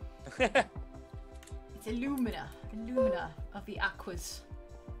 It's Illumina of the Aquas.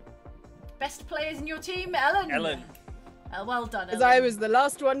 Best players in your team, Ellen. Ellen. Well done, Because Ellen. I was the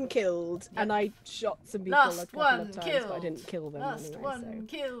last one killed, and I shot some people a Last couple one of times, killed. but I didn't kill them Last anyway. one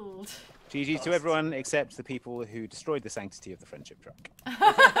killed. GG to everyone except the people who destroyed the sanctity of the friendship truck.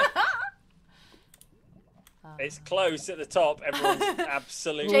 It's close at the top. Everyone's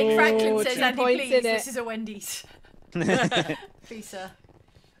absolutely. Jake Franklin Ooh, says, 2 Andy, points please, in this it. is a Wendy's. Please, sir.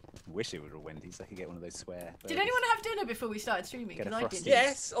 Wish it were a Wendy's. I could get one of those swear. Did anyone have dinner before we started streaming? Get a Because I Frosty. didn't.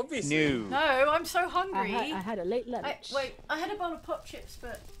 Yes, obviously. New. No, I'm so hungry. I had a late lunch. Wait, I had a bowl of pop chips,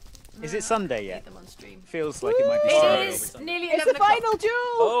 but Is no, it Sunday I yet? ate them on stream. Feels like it might be It Sunday. is nearly It's 11 the o'clock. final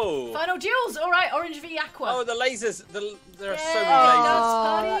duel! Oh. Final duels. All right, Orange v Aqua. Oh, the lasers. There are so Yay. many lasers. Oh,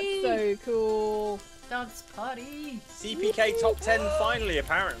 Party. that's so cool. Dance party. CPK top 10 finally,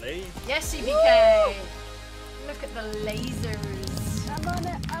 apparently. Yes, CBK. Look at the lasers. I'm on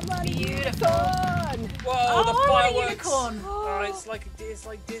it. I'm on it. Beautiful. Unicorn. Whoa, Oh, the I want a fireworks. unicorn. Oh, it's like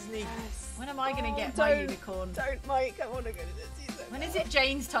Disney. Yes. When am I going to Oh, get my don't- unicorn? Don't, Mike. I want to go to the season. When is it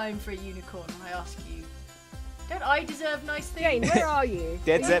Jane's time for a unicorn, I ask you? Don't I deserve nice Jane, things? where are you?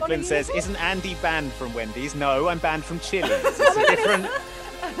 Dead Are you on a Zeppelin says, unicorn? "Isn't Andy banned from Wendy's?" No, I'm banned from Chili's. It's a different.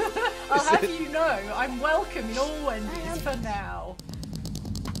 I'll have you know, I'm welcome in all Wendy's for now.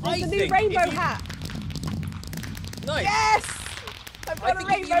 There's I a new think rainbow if you- hat. Nice. Yes! I've I got a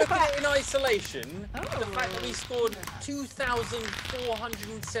think if you rainbow look at hat. it in isolation, Oh. the fact that we scored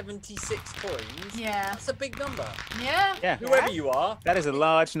 2,476 coins, Yeah. that's a big number. Yeah? Yeah, Whoever you are, that is a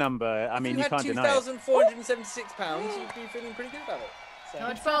large number. I mean, if you you can't had deny it. 2,476 pounds, you'd be feeling pretty good about it. So.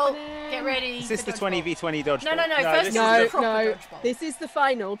 Dodgeball, get ready. Is this for the dodgeball. 20v20 dodgeball? No, no, no. No, First this is is the No, proper no. dodgeball. This is the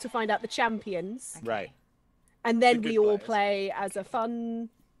final to find out the champions. Right. And then The we good all players. play as a fun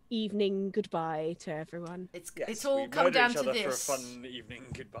evening goodbye to everyone. It's Yes, all we come murder down each to other this. for a fun evening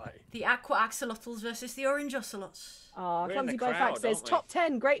goodbye. The Aqua Axolotls versus the Orange Ocelots. Ah, We're in Clumsy the by crowd, Fact says aren't we? top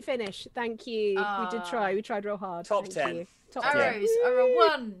 10, great finish. Thank you. We did try. We tried real hard. Top Thank 10. you. Top 10. Arrows are a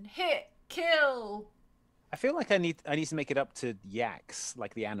one hit kill. I feel like I need to make it up to Yaks,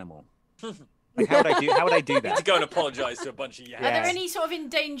 like the animal. Like how would I do To that? go and apologise to a bunch of yaks. Are there Yeah. any sort of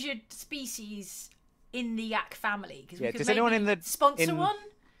endangered species in the yak family? Because Yeah, we could does maybe anyone in the- sponsor in- one?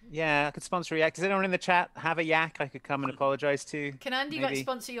 Yeah, I could sponsor a yak. Does anyone in the chat have a yak I could come and apologise to? Can Andy maybe? like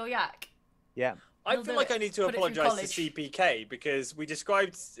sponsor your yak? Yeah. I He'll feel do like it. I need to Put it through apologise to college. CPK because we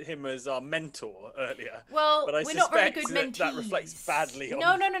described him as our mentor earlier. Well, but I we're not very suspect good that mentees. that reflects badly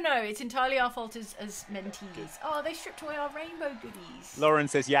on. No. It's entirely our fault as mentees. Oh, they stripped away our rainbow goodies. Lauren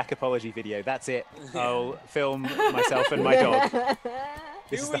says yak apology video. That's it. I'll film myself and my dog. This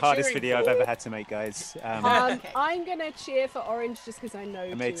Who is are the we hardest cheering video for? I've ever had to make, guys. Okay. I'm gonna cheer for Orange just because I know.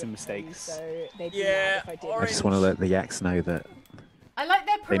 I made two some of them, mistakes. so they'd be Yeah, mad if I didn't. Orange- I just want to let the yaks know that I like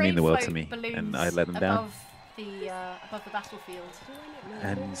their They parade mean the world to float me, balloons and I let them down. above the battlefield.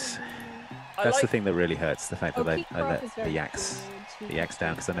 and I that's the like- thing that really hurts, the fact that I Keithcraft let is the very yaks good.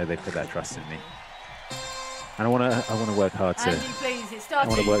 down because I know they put that trust in me. And I want to work hard to Andy, please, it's I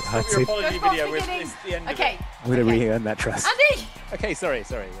want starting. to work hard Your to apology Go video Fox with beginning. it's the end Okay. of it. I'm going to re-earn that trust. Andy! Okay, sorry,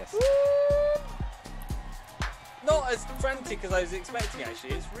 yes. Not as frantic as I was expecting,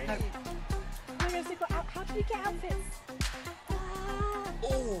 actually. It's really. How do we get outfits?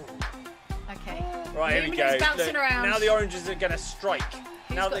 Ooh. Okay. Right, here we go. Lumina's bouncing Look, around. now the oranges are going to strike.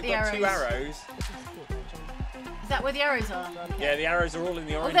 now got they've the got 2 arrows? arrows. Is that where the arrows are? Yeah, the arrows are all in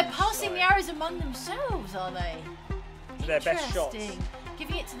the Oh, orange. they're passing side. the arrows among themselves, are they? To their best shots. Interesting.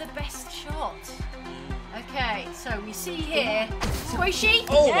 Giving it to the best shot. Okay, so we see here. Squishy?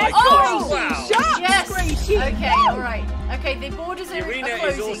 Oh my Yes. gosh, Oh, wow. Yes! Squishy. Okay, alright. Okay, the borders The are arena are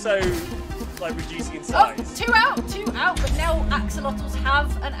is closing. also like reducing in Oh, size. 2 out, but now axolotls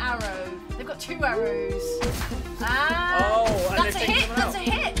have an arrow. They've got 2 arrows. And Oh, and that's a they're taking hit, someone that's a out.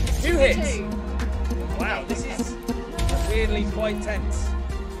 hit. 2 hits. 2. Wow, this Okay. is weirdly quite tense.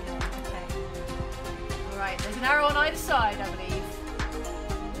 Okay. Alright, there's an arrow on either side, I believe.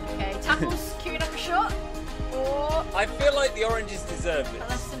 Okay, Tackle's queuing up a shot. Or I feel like the oranges deserve this.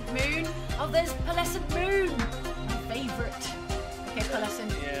 Pearlescent Moon. Oh, there's Pearlescent Moon. My favourite. Okay,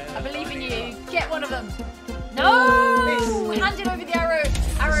 Pearlescent. Yeah, I believe in I you. think Get one of them. No! Handed over the arrow.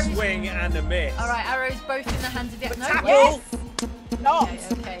 Arrows. Swing and a miss. Alright, arrows both in the hands of the no. Tackle! Yes. Not.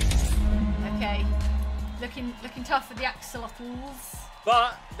 Okay. Okay. Looking tough for the axolotls.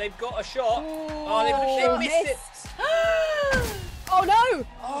 But they've got a shot. Oh, they missed it. Oh no!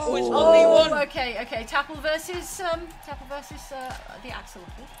 Oh, it's only one. Okay. Tapple versus the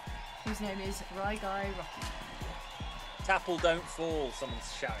axolotl, whose name is Rye Guy Rocky. Tapple don't fall, someone's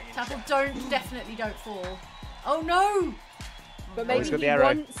shouting in Tapple chat. definitely don't fall. Oh no! But Oh, he's maybe got he the arrow.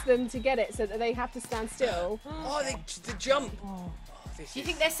 wants them to get it so that they have to stand still. Oh, the jump. Oh, this Do you is-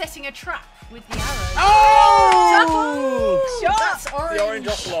 think they're setting a trap with the arrow? Oh! Tapple! That's orange. The orange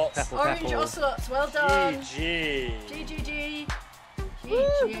ocelots. Tapple, Orange tapple. ocelots. Well done. GG. GG.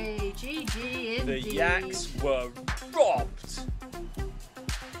 GG The indeed. Yaks were robbed.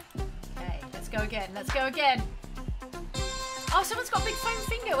 Okay, let's go again. Oh, someone's got a big foam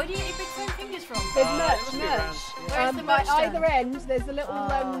finger. Where do you get your big foam fingers from? There's it merch, must be merch. around. Where's the By merch either stand? end, there's a little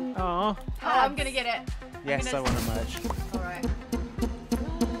Oh. Aw. I'm gonna get it. Yes, I want to merch. Alright.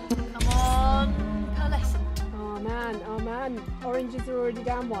 Come on, Pearlescent. Oh man. Oranges are already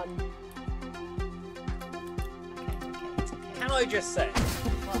down one. Can I just say,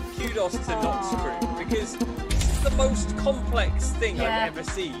 kudos to Nox Crew, because this is the most complex thing Yeah. I've ever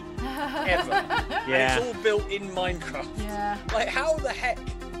seen, ever. Yeah. And it's all built in Minecraft. Yeah. Like, how the heck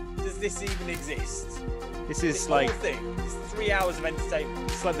does this even exist? This This is whole like thing. It's 3 hours of entertainment.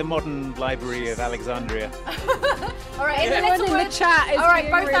 it's like the modern library of Alexandria. Alright, in the Everyone little in the woods. chat is Alright,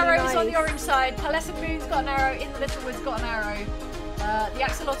 being both really arrows on nice. the orange side. Pearlescent Moon's got an arrow. In the little woods got an arrow. The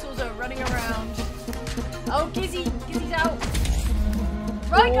axolotls are running around. Oh, Gizzy's out.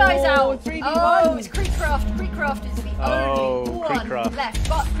 Right, guys, Oh, out. 3v1. Oh, it's Creekcraft. Creekcraft is the Oh, only one Creekcraft. left.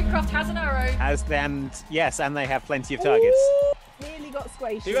 But Creekcraft has an arrow. And they have plenty of targets. Ooh, nearly got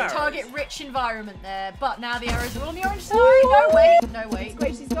squishy. 2 arrows. Target-rich environment there. But now the arrows are on the orange side. No, wait. No, wait.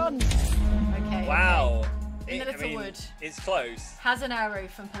 Squishy's gone. Okay. Wow. In the little wood. It's close. Has an arrow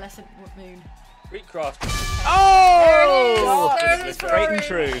from Pearlescent Moon. Recraft. Oh! There it is. There it is for Straight and orange.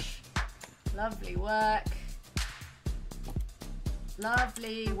 true. Lovely work.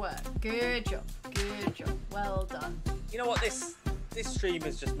 Lovely work. Good job. Good job. Well done. You know what? This stream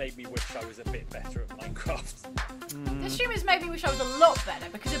has just made me wish I was a bit better at Minecraft. This stream has made me wish I was a lot better,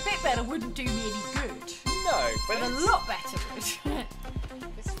 because a bit better wouldn't do me any good. No, but But a it's, lot better would.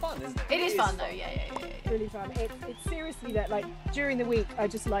 it's fun, isn't it? It is fun though, yeah. Really fun. It's seriously that, like, during the week I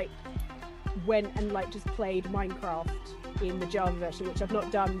just like went and like just played Minecraft in the Java version, which I've not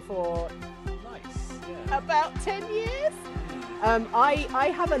done for Nice. Yeah. about 10 years.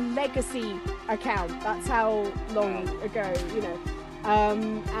 I have a legacy account. That's how long ago, you know.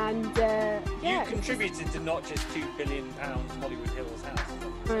 Yeah. You contributed to not just £2 billion Hollywood Hills house.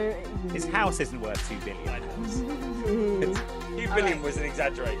 His house isn't worth 2 billion. I know. 2 billion was an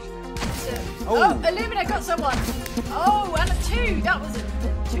exaggeration. coaster. Oh. Oh, Illumina got someone. Oh, and a 2. That was a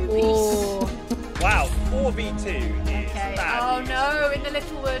 2-piece. Oh, Wow, 4v2 is Okay. bad Oh news. no, in the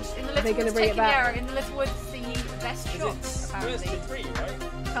Littlewood. In the Are they gonna Littlewood's bring it taking the back? arrow. In the Littlewood's the best Is shot, it first apparently. to 3, right?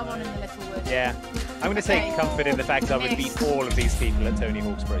 Come on in the Littlewood. Yeah. I'm going to take Okay. comfort in the fact I would beat Missed. all of these people at Tony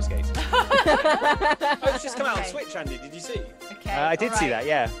Hawk's Pro Skate. Oh, it's just come out on Okay. Switch, Andy. Did you see? Okay. I did see alright.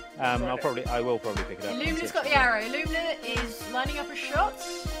 that, yeah. I will probably pick it up. Illumina's got the arrow. Illumina is lining up a shot.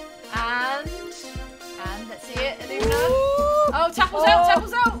 And let's see it. Illumina. Oh, Tapple's out.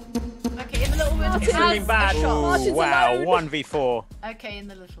 Tapple's out. Okay, in the Littlewood. It's looking bad. A shot. Martin's Wow, alone. 1v4. Okay, in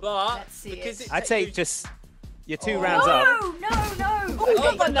the Littlewood. But Let's see because it. I'd say just you're 2 Oh. rounds up. No. Oh,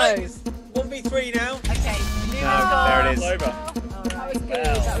 Okay. God knows. 1v3 now. Okay, Illumina's No, gone. there it is. Over. That Alright. was good.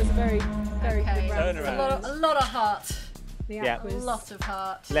 That was a very, very Okay. good round. Turn A around. lot of heart. The Yeah. act A was... lot of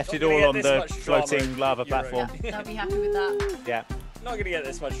heart. Left Not it gonna all get on this the much drama floating in lava Euro. platform. Yeah, I'll be happy with that. Yeah. Not going to get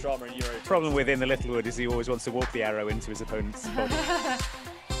this much drama in Euro. Problem within the Littlewood is he always wants to walk the arrow into his opponent's body.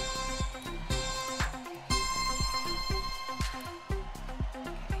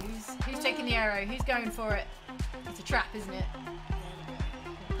 Who's taking the arrow? Who's going for it? It's a trap, isn't it?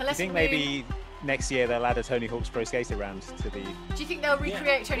 I think maybe next year they'll add a Tony Hawk's Pro Skater round to the... Do you think they'll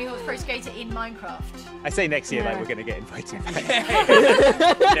recreate Tony Hawk's Pro Skater in Minecraft? I say next year, like Yeah. we're going to get invited back.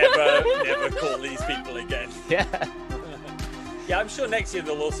 never call these people again. Yeah. Yeah, I'm sure next year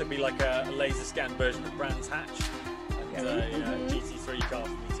there'll also be like a laser scan version of Brands Hatch and GT3 car for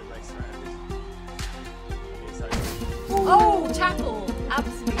me to race around. So, Oh, Tapple!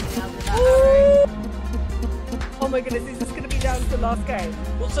 Absolutely nailed with that arrow. Oh my goodness, is this going to be down to the last game?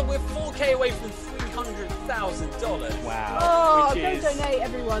 well, so we're 4K away from $300,000. Wow. Oh, Which go is donate,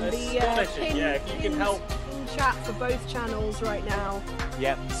 everyone. The astonishing. pin, Yeah, if you can help. in chat for both channels right now.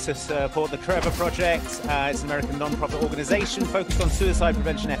 Yep, to support the Trevor Project. It's an American non-profit organisation focused on suicide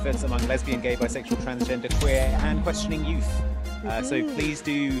prevention efforts among lesbian, gay, bisexual, transgender, queer and questioning youth. So please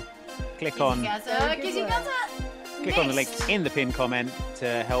do click on Gizzy Gaza! click on the link in the pinned comment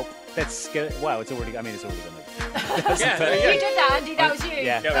to help. Let's go. Wow, it's already gone. Yeah, there You you go. did that, Andy. That was you.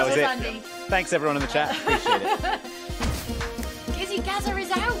 Yeah, that that was was it. Andy. Thanks everyone in the chat. Appreciate it. Gizzy Gaza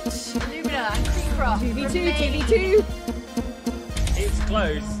is out. Illumina and Creecraft 2v2, remain. 2v2. It's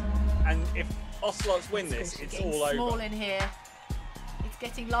close, and if Ocelots win this, it's Getting all small over. in here. It's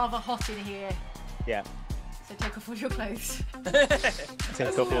getting lava hot in here. Yeah. So take off all your clothes.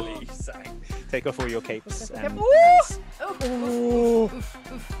 Take off all your capes. And Oh,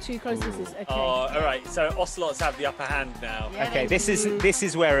 Too close this is. Okay. Oh, all right. So Ocelots have the upper hand now. yeah, okay, they this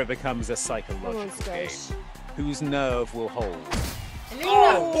is where it becomes a Come on, psychological game. Squash. Whose nerve will hold? Illumina.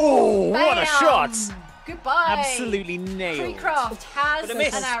 Oh, what a Bam! shot! Goodbye. Absolutely nailed. Creecraft has But a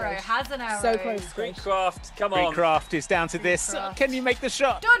miss. an arrow. Has an arrow. So close. Creecraft, come on. Creecraft is down to this. Creecraft. Can you make the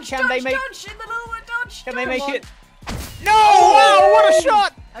shot? Dodge, Can dodge, they make? dodge in the little one, dodge. Can they dodge. make it? No! Wow! What a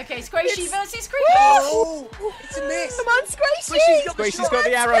shot! Okay, Squishy versus Creecraft. Oh, it's a miss. Come on, Squishy! Gracie's got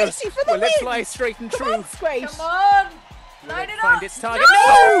the arrow. Squishy for the Will it win. fly straight and Come true? on, Squish! Come on. Line it Find up. its target. No!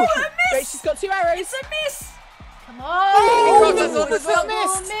 No! A miss. Gracie's got 2 arrows. It's a miss. Come on. Oh, Creecraft has on as well.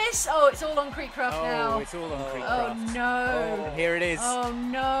 Miss. Oh, it's all on Creecraft Oh, now. it's all on Oh Creecraft. no. And here it is. Oh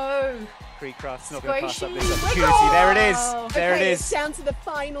no. Creecraft's not going to pass up Squishy. this opportunity. There it is. Oh. There Okay, it it's is. down to the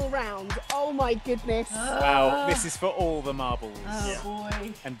final round. Oh my goodness. Wow, this is for all the marbles. Oh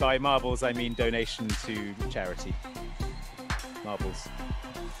boy. And by marbles, I mean donation to charity. Marbles.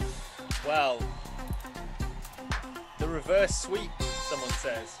 Well, the reverse sweep, someone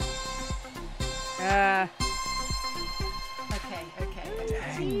says. Okay.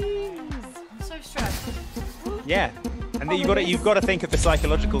 I'm so stressed. Yeah, and then you've got to think of the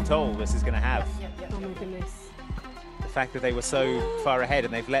psychological toll this is going to have. Oh my goodness. The fact that they were so far ahead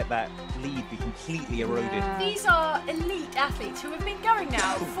and they've let that lead be completely eroded. These are elite athletes who have been going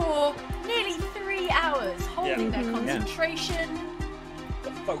now for nearly 3 hours, holding their concentration.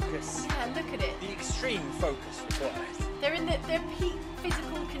 The focus. Yeah, look at it. The extreme focus required. They're in their peak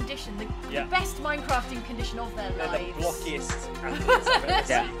physical condition, the best Minecrafting condition of their They're lives. the blockiest athletes I've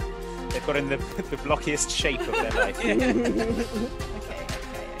ever Yeah. seen. They've got in the blockiest shape of their life. Okay.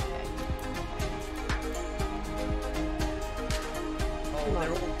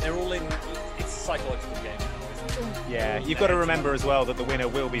 Oh, they're all in. It's a psychological game now, isn't it? Yeah, you've got to remember as well that the winner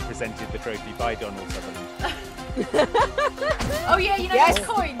will be presented the trophy by Donald Sutherland. Oh yeah, you know Yes. those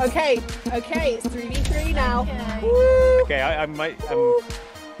coins. Okay, it's 3v3 now. Okay. Woo. Okay, I might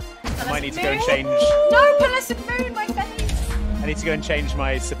need to go and Moon. change. No, Pearlescent Moon, my face. I need to go and change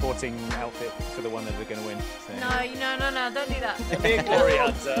my supporting outfit for the one that we're going to win. So. No, don't do that. Big glory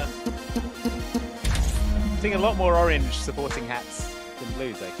hunter. I'm seeing a lot more orange supporting hats than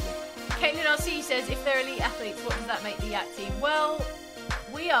blues, actually. Caitlin RC says, if they're elite athletes, what does that make the Yak team? Well,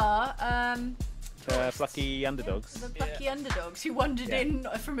 we are Plucky underdogs. the plucky underdogs who wandered in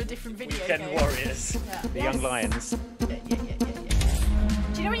from a different video Weekend game. warriors. Yeah. The young lions. Yeah.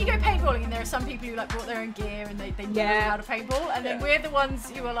 Do you know when you go paintballing and there are some people who like brought their own gear and they know how to paintball, and then we're the ones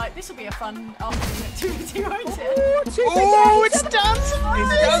who are like, this will be a fun afternoon activity, won't it? Oh, it's down to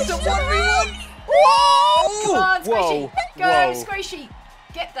It's down to 1v1. Come on, Whoa. Squishy! Go, Whoa. Squishy!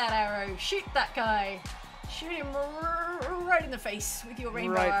 Get that arrow. Shoot that guy. Shoot him right in the face with your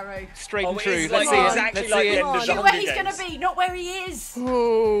rainbow arrow. Straight and Oh, true. it's Let's like see it. exactly Let's like see the it. end of the Shoot where Hunger he's Games. gonna be, not where he is.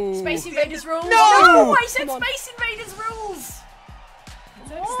 Oh. Space Invaders rules. No! I said Space Invaders rules.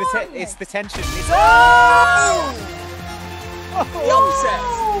 It's the tension. It's The upset.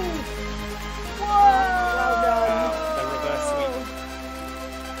 the reverse sweep.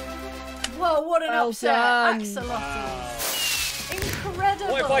 Whoa, what an Well upset. done. Axolotl.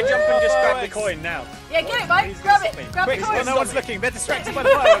 Incredible. What if I jump and just grab the coin now? Yeah, get it, mate. Who's Grab gonna it. stop me? Grab Quick, the well, coin. no one's looking. They're distracted by the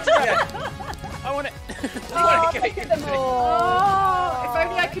fireworks. I want it. Oh, look at them all. Oh, if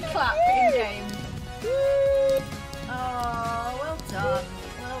only I could clap in game. Oh, well done.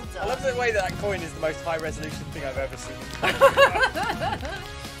 Well I love done. the way that coin is the most high resolution thing I've ever seen.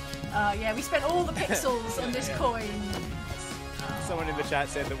 Yeah, we spent all the pixels on this coin. Someone in the chat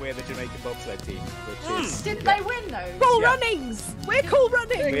said that we're the Jamaican bobsled team, which is Didn't they win though? Cool runnings. We're cool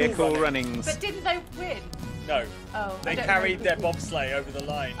runnings. we're cool runnings. But didn't they win? No, Oh, they I don't carried know. their bobsleigh over the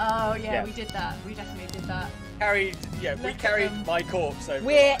line. Oh Yeah. we did that. We definitely did that. We Look at carried them. my corpse over.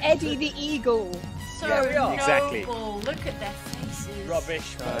 We're Eddie the Eagle. So Yeah, we are. Exactly. noble. Look at their faces.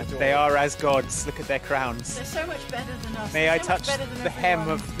 Rubbish. They are as gods. Look at their crowns. They're so much better than us. May They're I so much touch better than the hem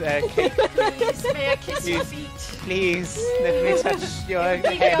everyone. of their cape? Please, may I kiss your Please. feet? Please, let me touch your It would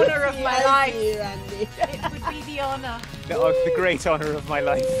be the hem. honour of my life. Andy. It would be the honour. The great honour of my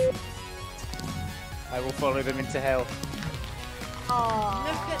life. I will follow them into hell. Look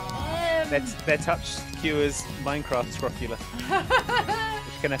at them. Their touch cures Minecraft scrofula,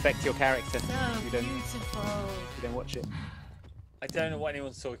 which can affect your character So if you beautiful. don't watch it. I don't know what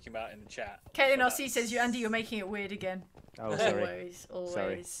anyone's talking about in the chat. Caitlin RC says, Andy, you're making it weird again. Oh, sorry. Always.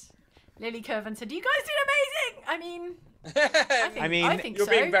 Sorry. Lily Curvan said, you guys did amazing. I mean, I think You're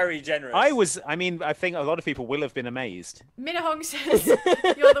so. being very generous. I think a lot of people will have been amazed. Minahong says,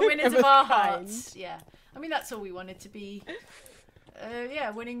 you're the winners of our Kind. hearts. Yeah. I mean, that's all we wanted to be.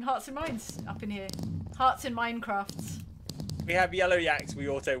 Winning hearts and minds up in here. Hearts and Minecrafts. We have yellow yaks, we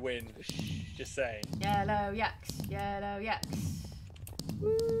auto win. Just saying. Yellow yaks. Yellow yaks.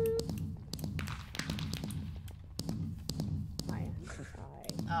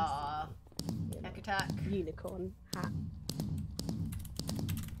 Aww. Yak attack. Unicorn hat.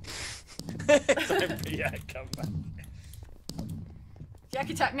 Yeah, come back. Yak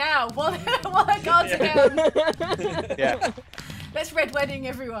attack now. While their guards are down. Yeah, Let's red wedding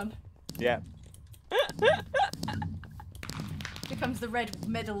everyone. yeah. Here comes the red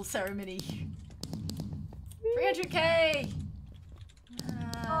medal ceremony. 300k!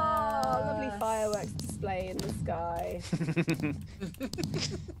 Oh, lovely fireworks display in the sky.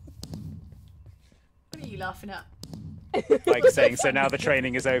 What are you laughing at? Like saying, so now the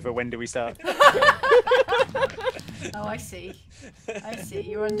training is over, when do we start? Oh, I see. I see.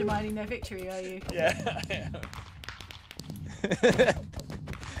 You're undermining their victory, are you? Yeah, I am.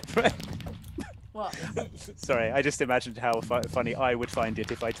 What? Sorry, I just imagined how funny I would find it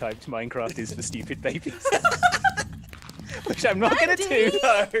if I typed Minecraft is for stupid babies. Which I'm not going to do.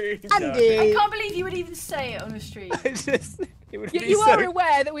 I Andy, can't believe you would even say it on a stream. It would be you so... are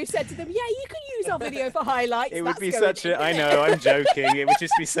aware that we've said to them, yeah, you can use our video for highlights. It would That's be going such in. a... I know, I'm joking. It would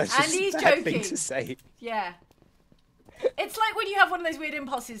just be such Andy's a bad joking. thing to say. Yeah. It's like when you have one of those weird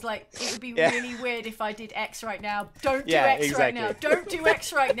impulses, like, it would be really weird if I did X right now. Don't do X right now. Don't do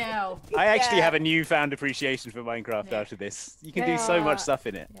X right now. I actually Yeah. have a newfound appreciation for Minecraft after this. You can do so Yeah. much stuff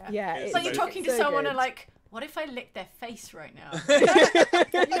in it. Yeah, It's like you're talking to so someone good. and like, what if I lick their face right now? You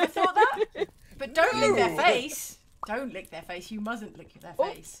ever thought that? But don't lick their face. Don't lick their face. You mustn't lick their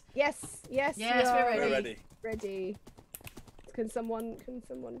Oh. face. Yes, Yes, we we're are ready. We're ready. ready. Can someone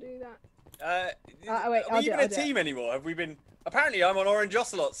do that? wait, Are I'll we do it, even I'll a do it. team anymore? Have we been? Apparently, I'm on Orange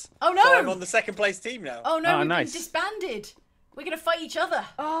Ocelots. Oh no! So I'm on the second place team now. Oh no, Oh, we've nice. been disbanded. We're gonna fight each other.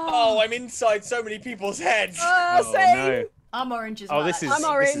 Oh, I'm inside so many people's heads. Oh, same. no. I'm orange as Oh, well. this is- actually.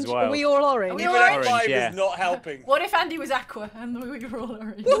 I'm orange. is Are wild. we all orange? Are we Even all at orange? 5 Yeah. is not helping. What if Andy was aqua and we were all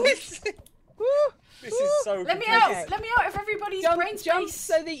orange? Woo. This is so. Let me confusing. out! Okay. Let me out of everybody's brain Jump space.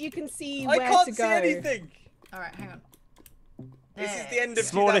 so that you can see I where can't to see go. anything. All right, hang on. This is the end of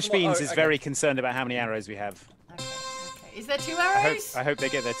Smallish 2001. Beans Oh, is okay. very concerned about how many arrows we have. Okay. Is there 2 I arrows? hope they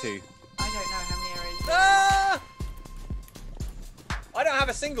get there too. I don't know how many arrows. Ah! I don't have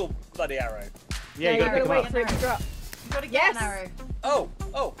a single bloody arrow. Yeah, you you've gotta pick them wait up. for it to drop. You've got to get Yes. an arrow. Oh,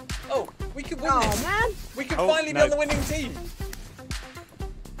 we could win Oh this. man! We could Oh, finally be no. on the winning team.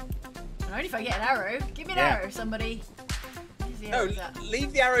 Only if I get an arrow. Give me an Yeah. arrow, somebody. Where's the No, arrows at?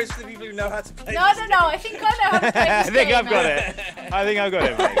 leave the arrows for the people who know how to play No, this no, no. I think I know how to play I this think game I've got now. it. I think I've got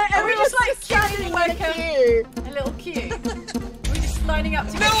it, mate. Are we just like standing queuing like queue. a little queue? Are we just lining up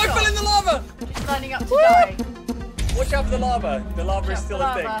to No, get I shot? fell in the lava! Just lining up to die. Watch out for the lava. The lava is Shot still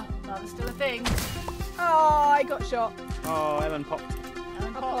the a thing. lava. Lava's still a thing. Oh, I got shot. Oh, Ellen popped.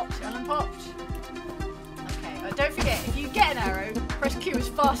 Ellen popped. Ellen popped. Okay, don't forget, if you get an arrow, press Q as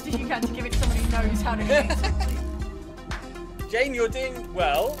fast as you can to give it to someone who knows how to use it. Jane, you're doing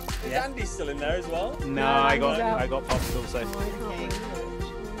well. Is Yeah. Andy still in there as well? No, Yeah, I he's got out. popped also. Oh, I can't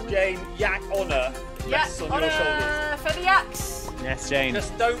remember. Jane, yak honour Yeah, rests on your shoulders. honour for the Yaks. Yes, Jane.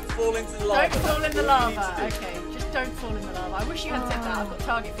 Just don't fall into the lava. Don't fall in the That's all you lava. need to do. Okay, just don't fall in the lava. I wish you had said that. I've got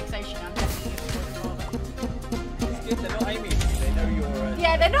target fixation. I'm definitely going to fall in the lava. It's good, they're not aiming at you. They know you're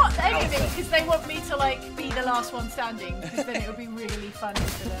Yeah, they're not aiming at me Alpha. because they want me to like be the last one standing because then it would be really funny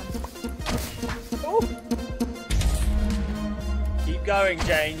for them. Oh, Keep going,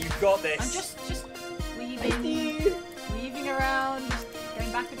 Jane. You've got this. I'm just thank weaving, you. weaving around, just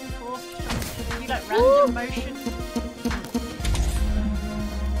going backwards and forth, just trying to do like random motion.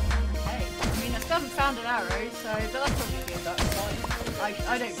 Okay, I mean I still haven't found an arrow, so but that's probably good. That's fine.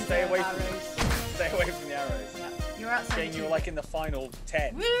 I don't Stay deserve away from arrows. Stay away from the arrows. Yeah, you're outside. Jane, you're like in the final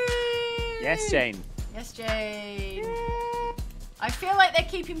 10. Woo! Yes, Jane. Yes, Jane. I feel like they're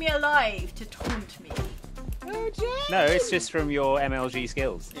keeping me alive to taunt me. Oh, Jane. No, it's just from your MLG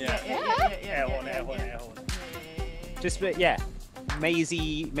skills. Yeah. Air horn, air horn, air horn. Just, yeah.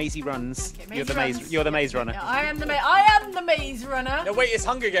 Mazy runs. Okay, You're the runs. maze. You're the maze runner. Yeah, I am the maze runner. No, wait, it's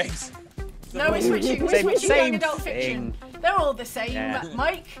Hunger Games. No, we're switching. We're Same- switching same young adult fiction. thing. They're all the same, Yeah.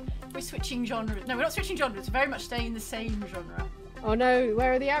 Mike. We're switching genres. No, we're not switching genres. We're very much staying in the same genre. Oh no,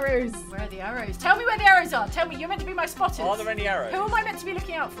 where are the arrows? Where are the arrows? Tell me where the arrows are. Tell me. You're meant to be my spotters. Are there any arrows? Who am I meant to be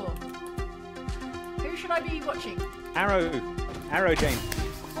looking out for? Who should I be watching? Arrow, Jane.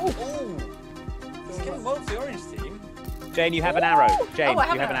 Ooh. It's getting well to the orange team. Jane, you have an arrow. Jane, Oh, I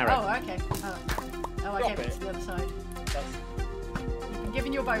have you have an arrow. Oh, okay. Oh, I Drop gave it it. to the other side. That's... You've been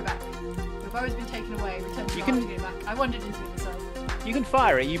given your bow back. Your bow has been taken away. Return to You your can- heart to get it back. I wandered into the other side. You can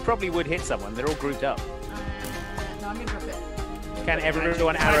fire it. You probably would hit someone. They're all grouped up. No, I'm gonna drop it. Can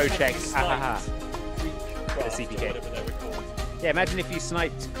everyone arrow Imagine check? if you Ha ha ha. sniped Freak craft or CPK. whatever they're called. Yeah, imagine if you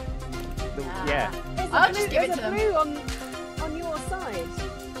sniped. Yeah. There's I'll a just blue, give it there's to a them. blue on your side.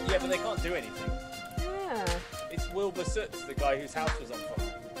 Yeah, but they can't do anything. Yeah. It's Wilbur Soot, the guy whose house was on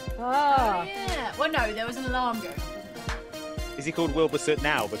fire. Ah. Yeah. Well, no, there was an alarm going off. Is he called Wilbur Soot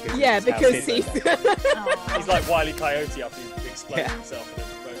now? Because Yeah, his house because is he's. like that? Oh. He's like Wile E. Coyote after he exploded Yeah. himself in a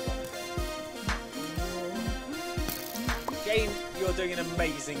robot. Jane, you're doing an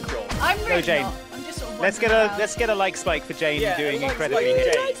amazing job. I'm really Jane. not. I'm just sort of Let's wandering around. get a like spike for Jane Yeah, doing a like incredibly. spike for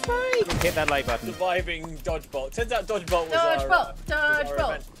Hit, Jane. Spike. hit that like button. Surviving dodgeball. Turns out dodgeball was Dodgeball, our dodgeball.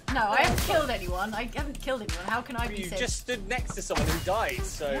 event. No, I haven't killed anyone. I haven't killed anyone. How can I be You safe? just stood next to someone who died,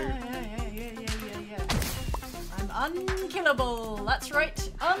 so Yeah. I'm unkillable. That's right.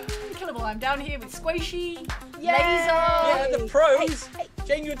 Unkillable. I'm down here with Squishy, Yay! yeah, Laser. the pros. Hey,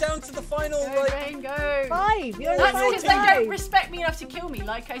 Jane, you're down to the final. Go, Like, Jane, go. 5. You're That's your because team. they don't respect me enough to kill me.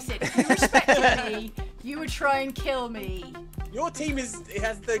 Like I said, if you respected me, you would try and kill me. your team has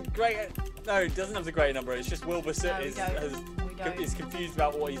the great. No, it doesn't have the great number. It's just Wilbur Soot No, we don't. is confused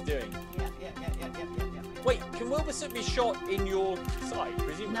about what he's doing. Yeah. Wait, can Wilbur Soot be shot in your side?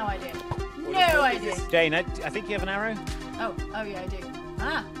 Presumably. No idea. Or No does Wilbur idea. just- Jane, I think you have an arrow. Oh yeah, I do.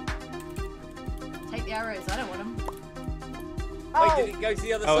 Ah. Take the arrows. I don't want them. Wait, did it go to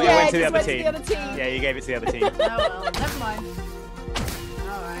the other Oh, side? it Yeah, went it to the just other went to team. the other team. Yeah, you gave it to the other team. Oh well, never mind.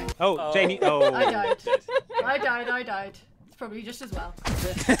 All right. Oh, Jane. Oh. I died. I died. It's probably just as well.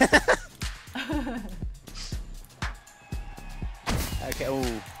 Okay.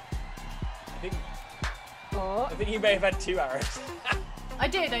 Oh. I think you may have had 2 arrows. I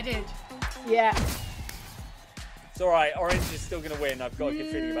did. Yeah. It's alright, Orange is still going to win. I've got a good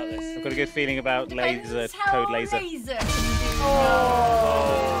feeling about this. I've got a good feeling about laser, Depends how code laser. laser can do.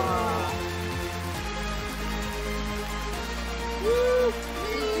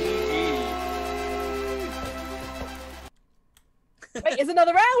 Wait, it's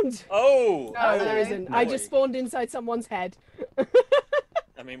another round. Oh! No, there isn't. I just spawned inside someone's head.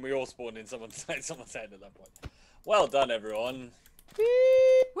 I mean, we all spawned in someone's head at that point. Well done, everyone.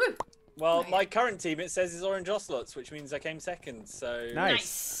 Woo! Well, my current team, it says, is Orange Ocelots, which means I came second. So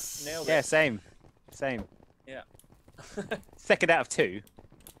Nice. nailed Yeah, it. same. Yeah. Second out of 2.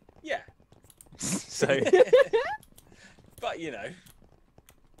 Yeah. So But you know,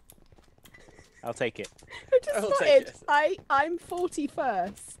 I'll take it. I just I'll spotted. take it. I'm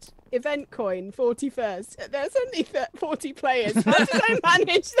 41st. Event coin 41st. There's only 40 players. How did I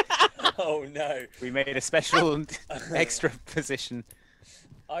manage that? oh no, We made a special extra position.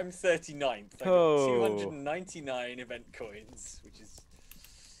 I'm 39th. I got Oh. 299 event coins, which is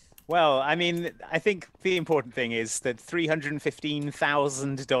Well, I mean, I think the important thing is that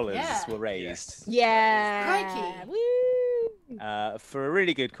 $315,000 Yeah. were raised Yeah. Crikey. Woo. for a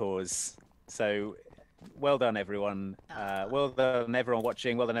really good cause. So, well done, everyone. Well done, everyone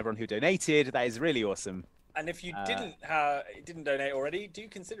watching. Well done, everyone who donated. That is really awesome. And if you didn't donate already, do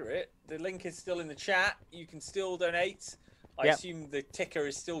consider it. The link is still in the chat. You can still donate. I Yep. assume the ticker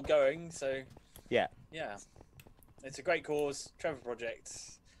is still going. So Yeah. yeah, it's a great cause. Trevor Project.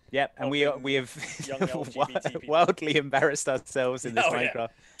 Yep. And we Helping have young LGBT people. wildly embarrassed ourselves in this Oh, yeah. Minecraft.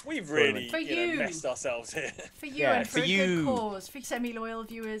 We've really For you. messed ourselves here. For you Yeah, and for for a you. good cause. For semi-loyal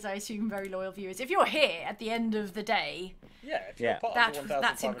viewers, I assume very loyal viewers. If you're here at the end of the day, Yeah, if you're Yeah. part of the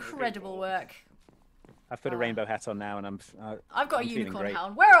that's 1,500 incredible people. work. I've put a rainbow hat on now, and I've got I'm a feeling unicorn great.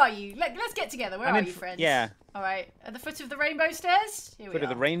 hound. Where are you? Let's get together. Where I'm are in you, friends? yeah. All right. At the foot of the rainbow stairs? Here we Foot are. of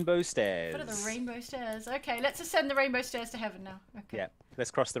the rainbow stairs. Foot of the rainbow stairs. Okay, let's ascend the rainbow stairs to heaven now. Okay. Yeah.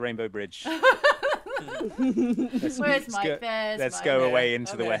 Let's cross the rainbow bridge. Where's Mike? There's Let's Mike. go Yeah, away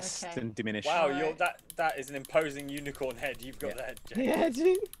into the okay. west Okay. and diminish. Wow, Alright. that is an imposing unicorn head you've got Yeah. there, Jay. Yeah,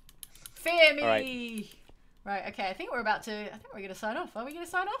 dude. Fear me. All right. Right, okay, I think we're going to sign off. Are we going to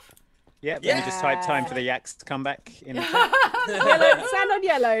sign off? Yeah, let me just type time for the Yaks to come back in the chat. Yellow, stand on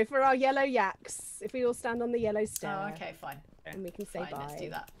yellow for our yellow yaks. If we all stand on the yellow stair, Oh, okay, fine. and we can say Fine, bye. let's do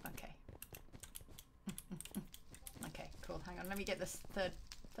that. Okay. Okay, cool. Hang on, let me get this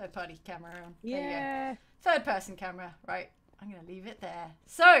third party camera on. There you go. Yeah. Third person camera. Right, I'm going to leave it there.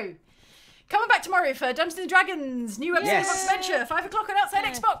 So, coming back tomorrow for Dungeons and Dragons, new episode Yes. of Adventure, 5 o'clock on Outside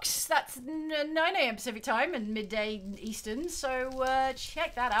Xbox. That's 9 a.m. Pacific time and midday Eastern. So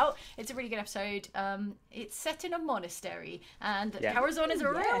check that out. It's a really good episode. It's set in a monastery, and Yeah. Corazon is a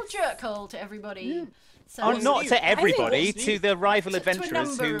real Yes. jerkhole to everybody. So Oh, not to everybody, What's to the rival To a adventurers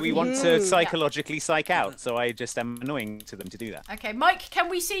number who of we want people. to Yeah. psychologically psych out. So I just am annoying to them to do that. Okay, Mike, can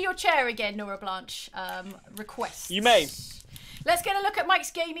we see your chair again, Nora Blanche? Request. You may. Let's get a look at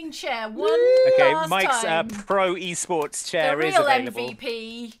Mike's gaming chair. One Okay, last Mike's time. pro esports The chair is real available.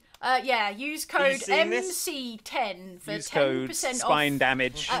 MVP. Yeah, use code seen this? MC10 for Use code 10% spine off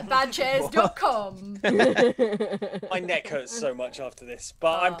damage. at badchairs.com. My neck hurts so much after this,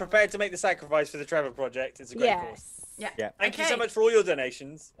 but I'm prepared to make the sacrifice for the Trevor Project. It's a great cause. Yes. Yeah. Yeah. Thank you Okay. so much for all your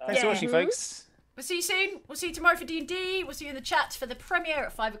donations. Thanks for Yeah. watching, folks. We'll see you soon. We'll see you tomorrow for D&D. We'll see you in the chat for the premiere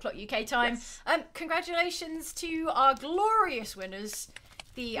at 5 o'clock UK time. Congratulations to our glorious winners,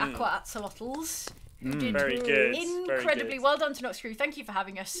 the Aqua Axolotls, who did Very good. incredibly well done to Nox Crew. Thank you for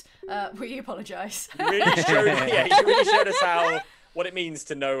having us. We apologise. Really showed, yeah, you really showed us what it means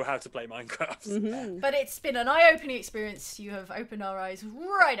to know how to play Minecraft. But it's been an eye-opening experience. You have opened our eyes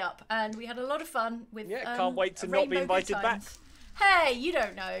right up, and we had a lot of fun with. Yeah, can't wait to a not be rainbow good invited back. times. Hey, you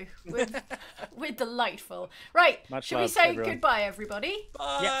don't know. We're delightful. Right, Much should we love, say everyone. goodbye, everybody?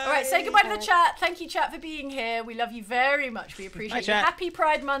 Bye. All right, say goodbye to the chat. Thank you, chat, for being here. We love you very much. We appreciate you. chat. Happy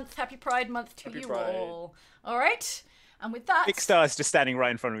Pride Month. Happy Pride Month to Happy you Pride. all. All right, and with that. Big Star's just standing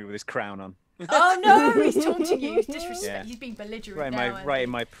right in front of me with his crown on. Oh no, he's taunting you. He's disrespect. Yeah. He's being belligerent Right in now. my right in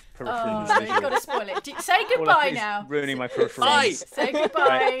my peripheral. Oh, you've got to spoil it. Say All I goodbye do is now. ruining my peripheral. Bye. Say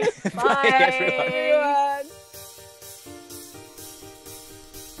goodbye. Bye, everyone. Bye.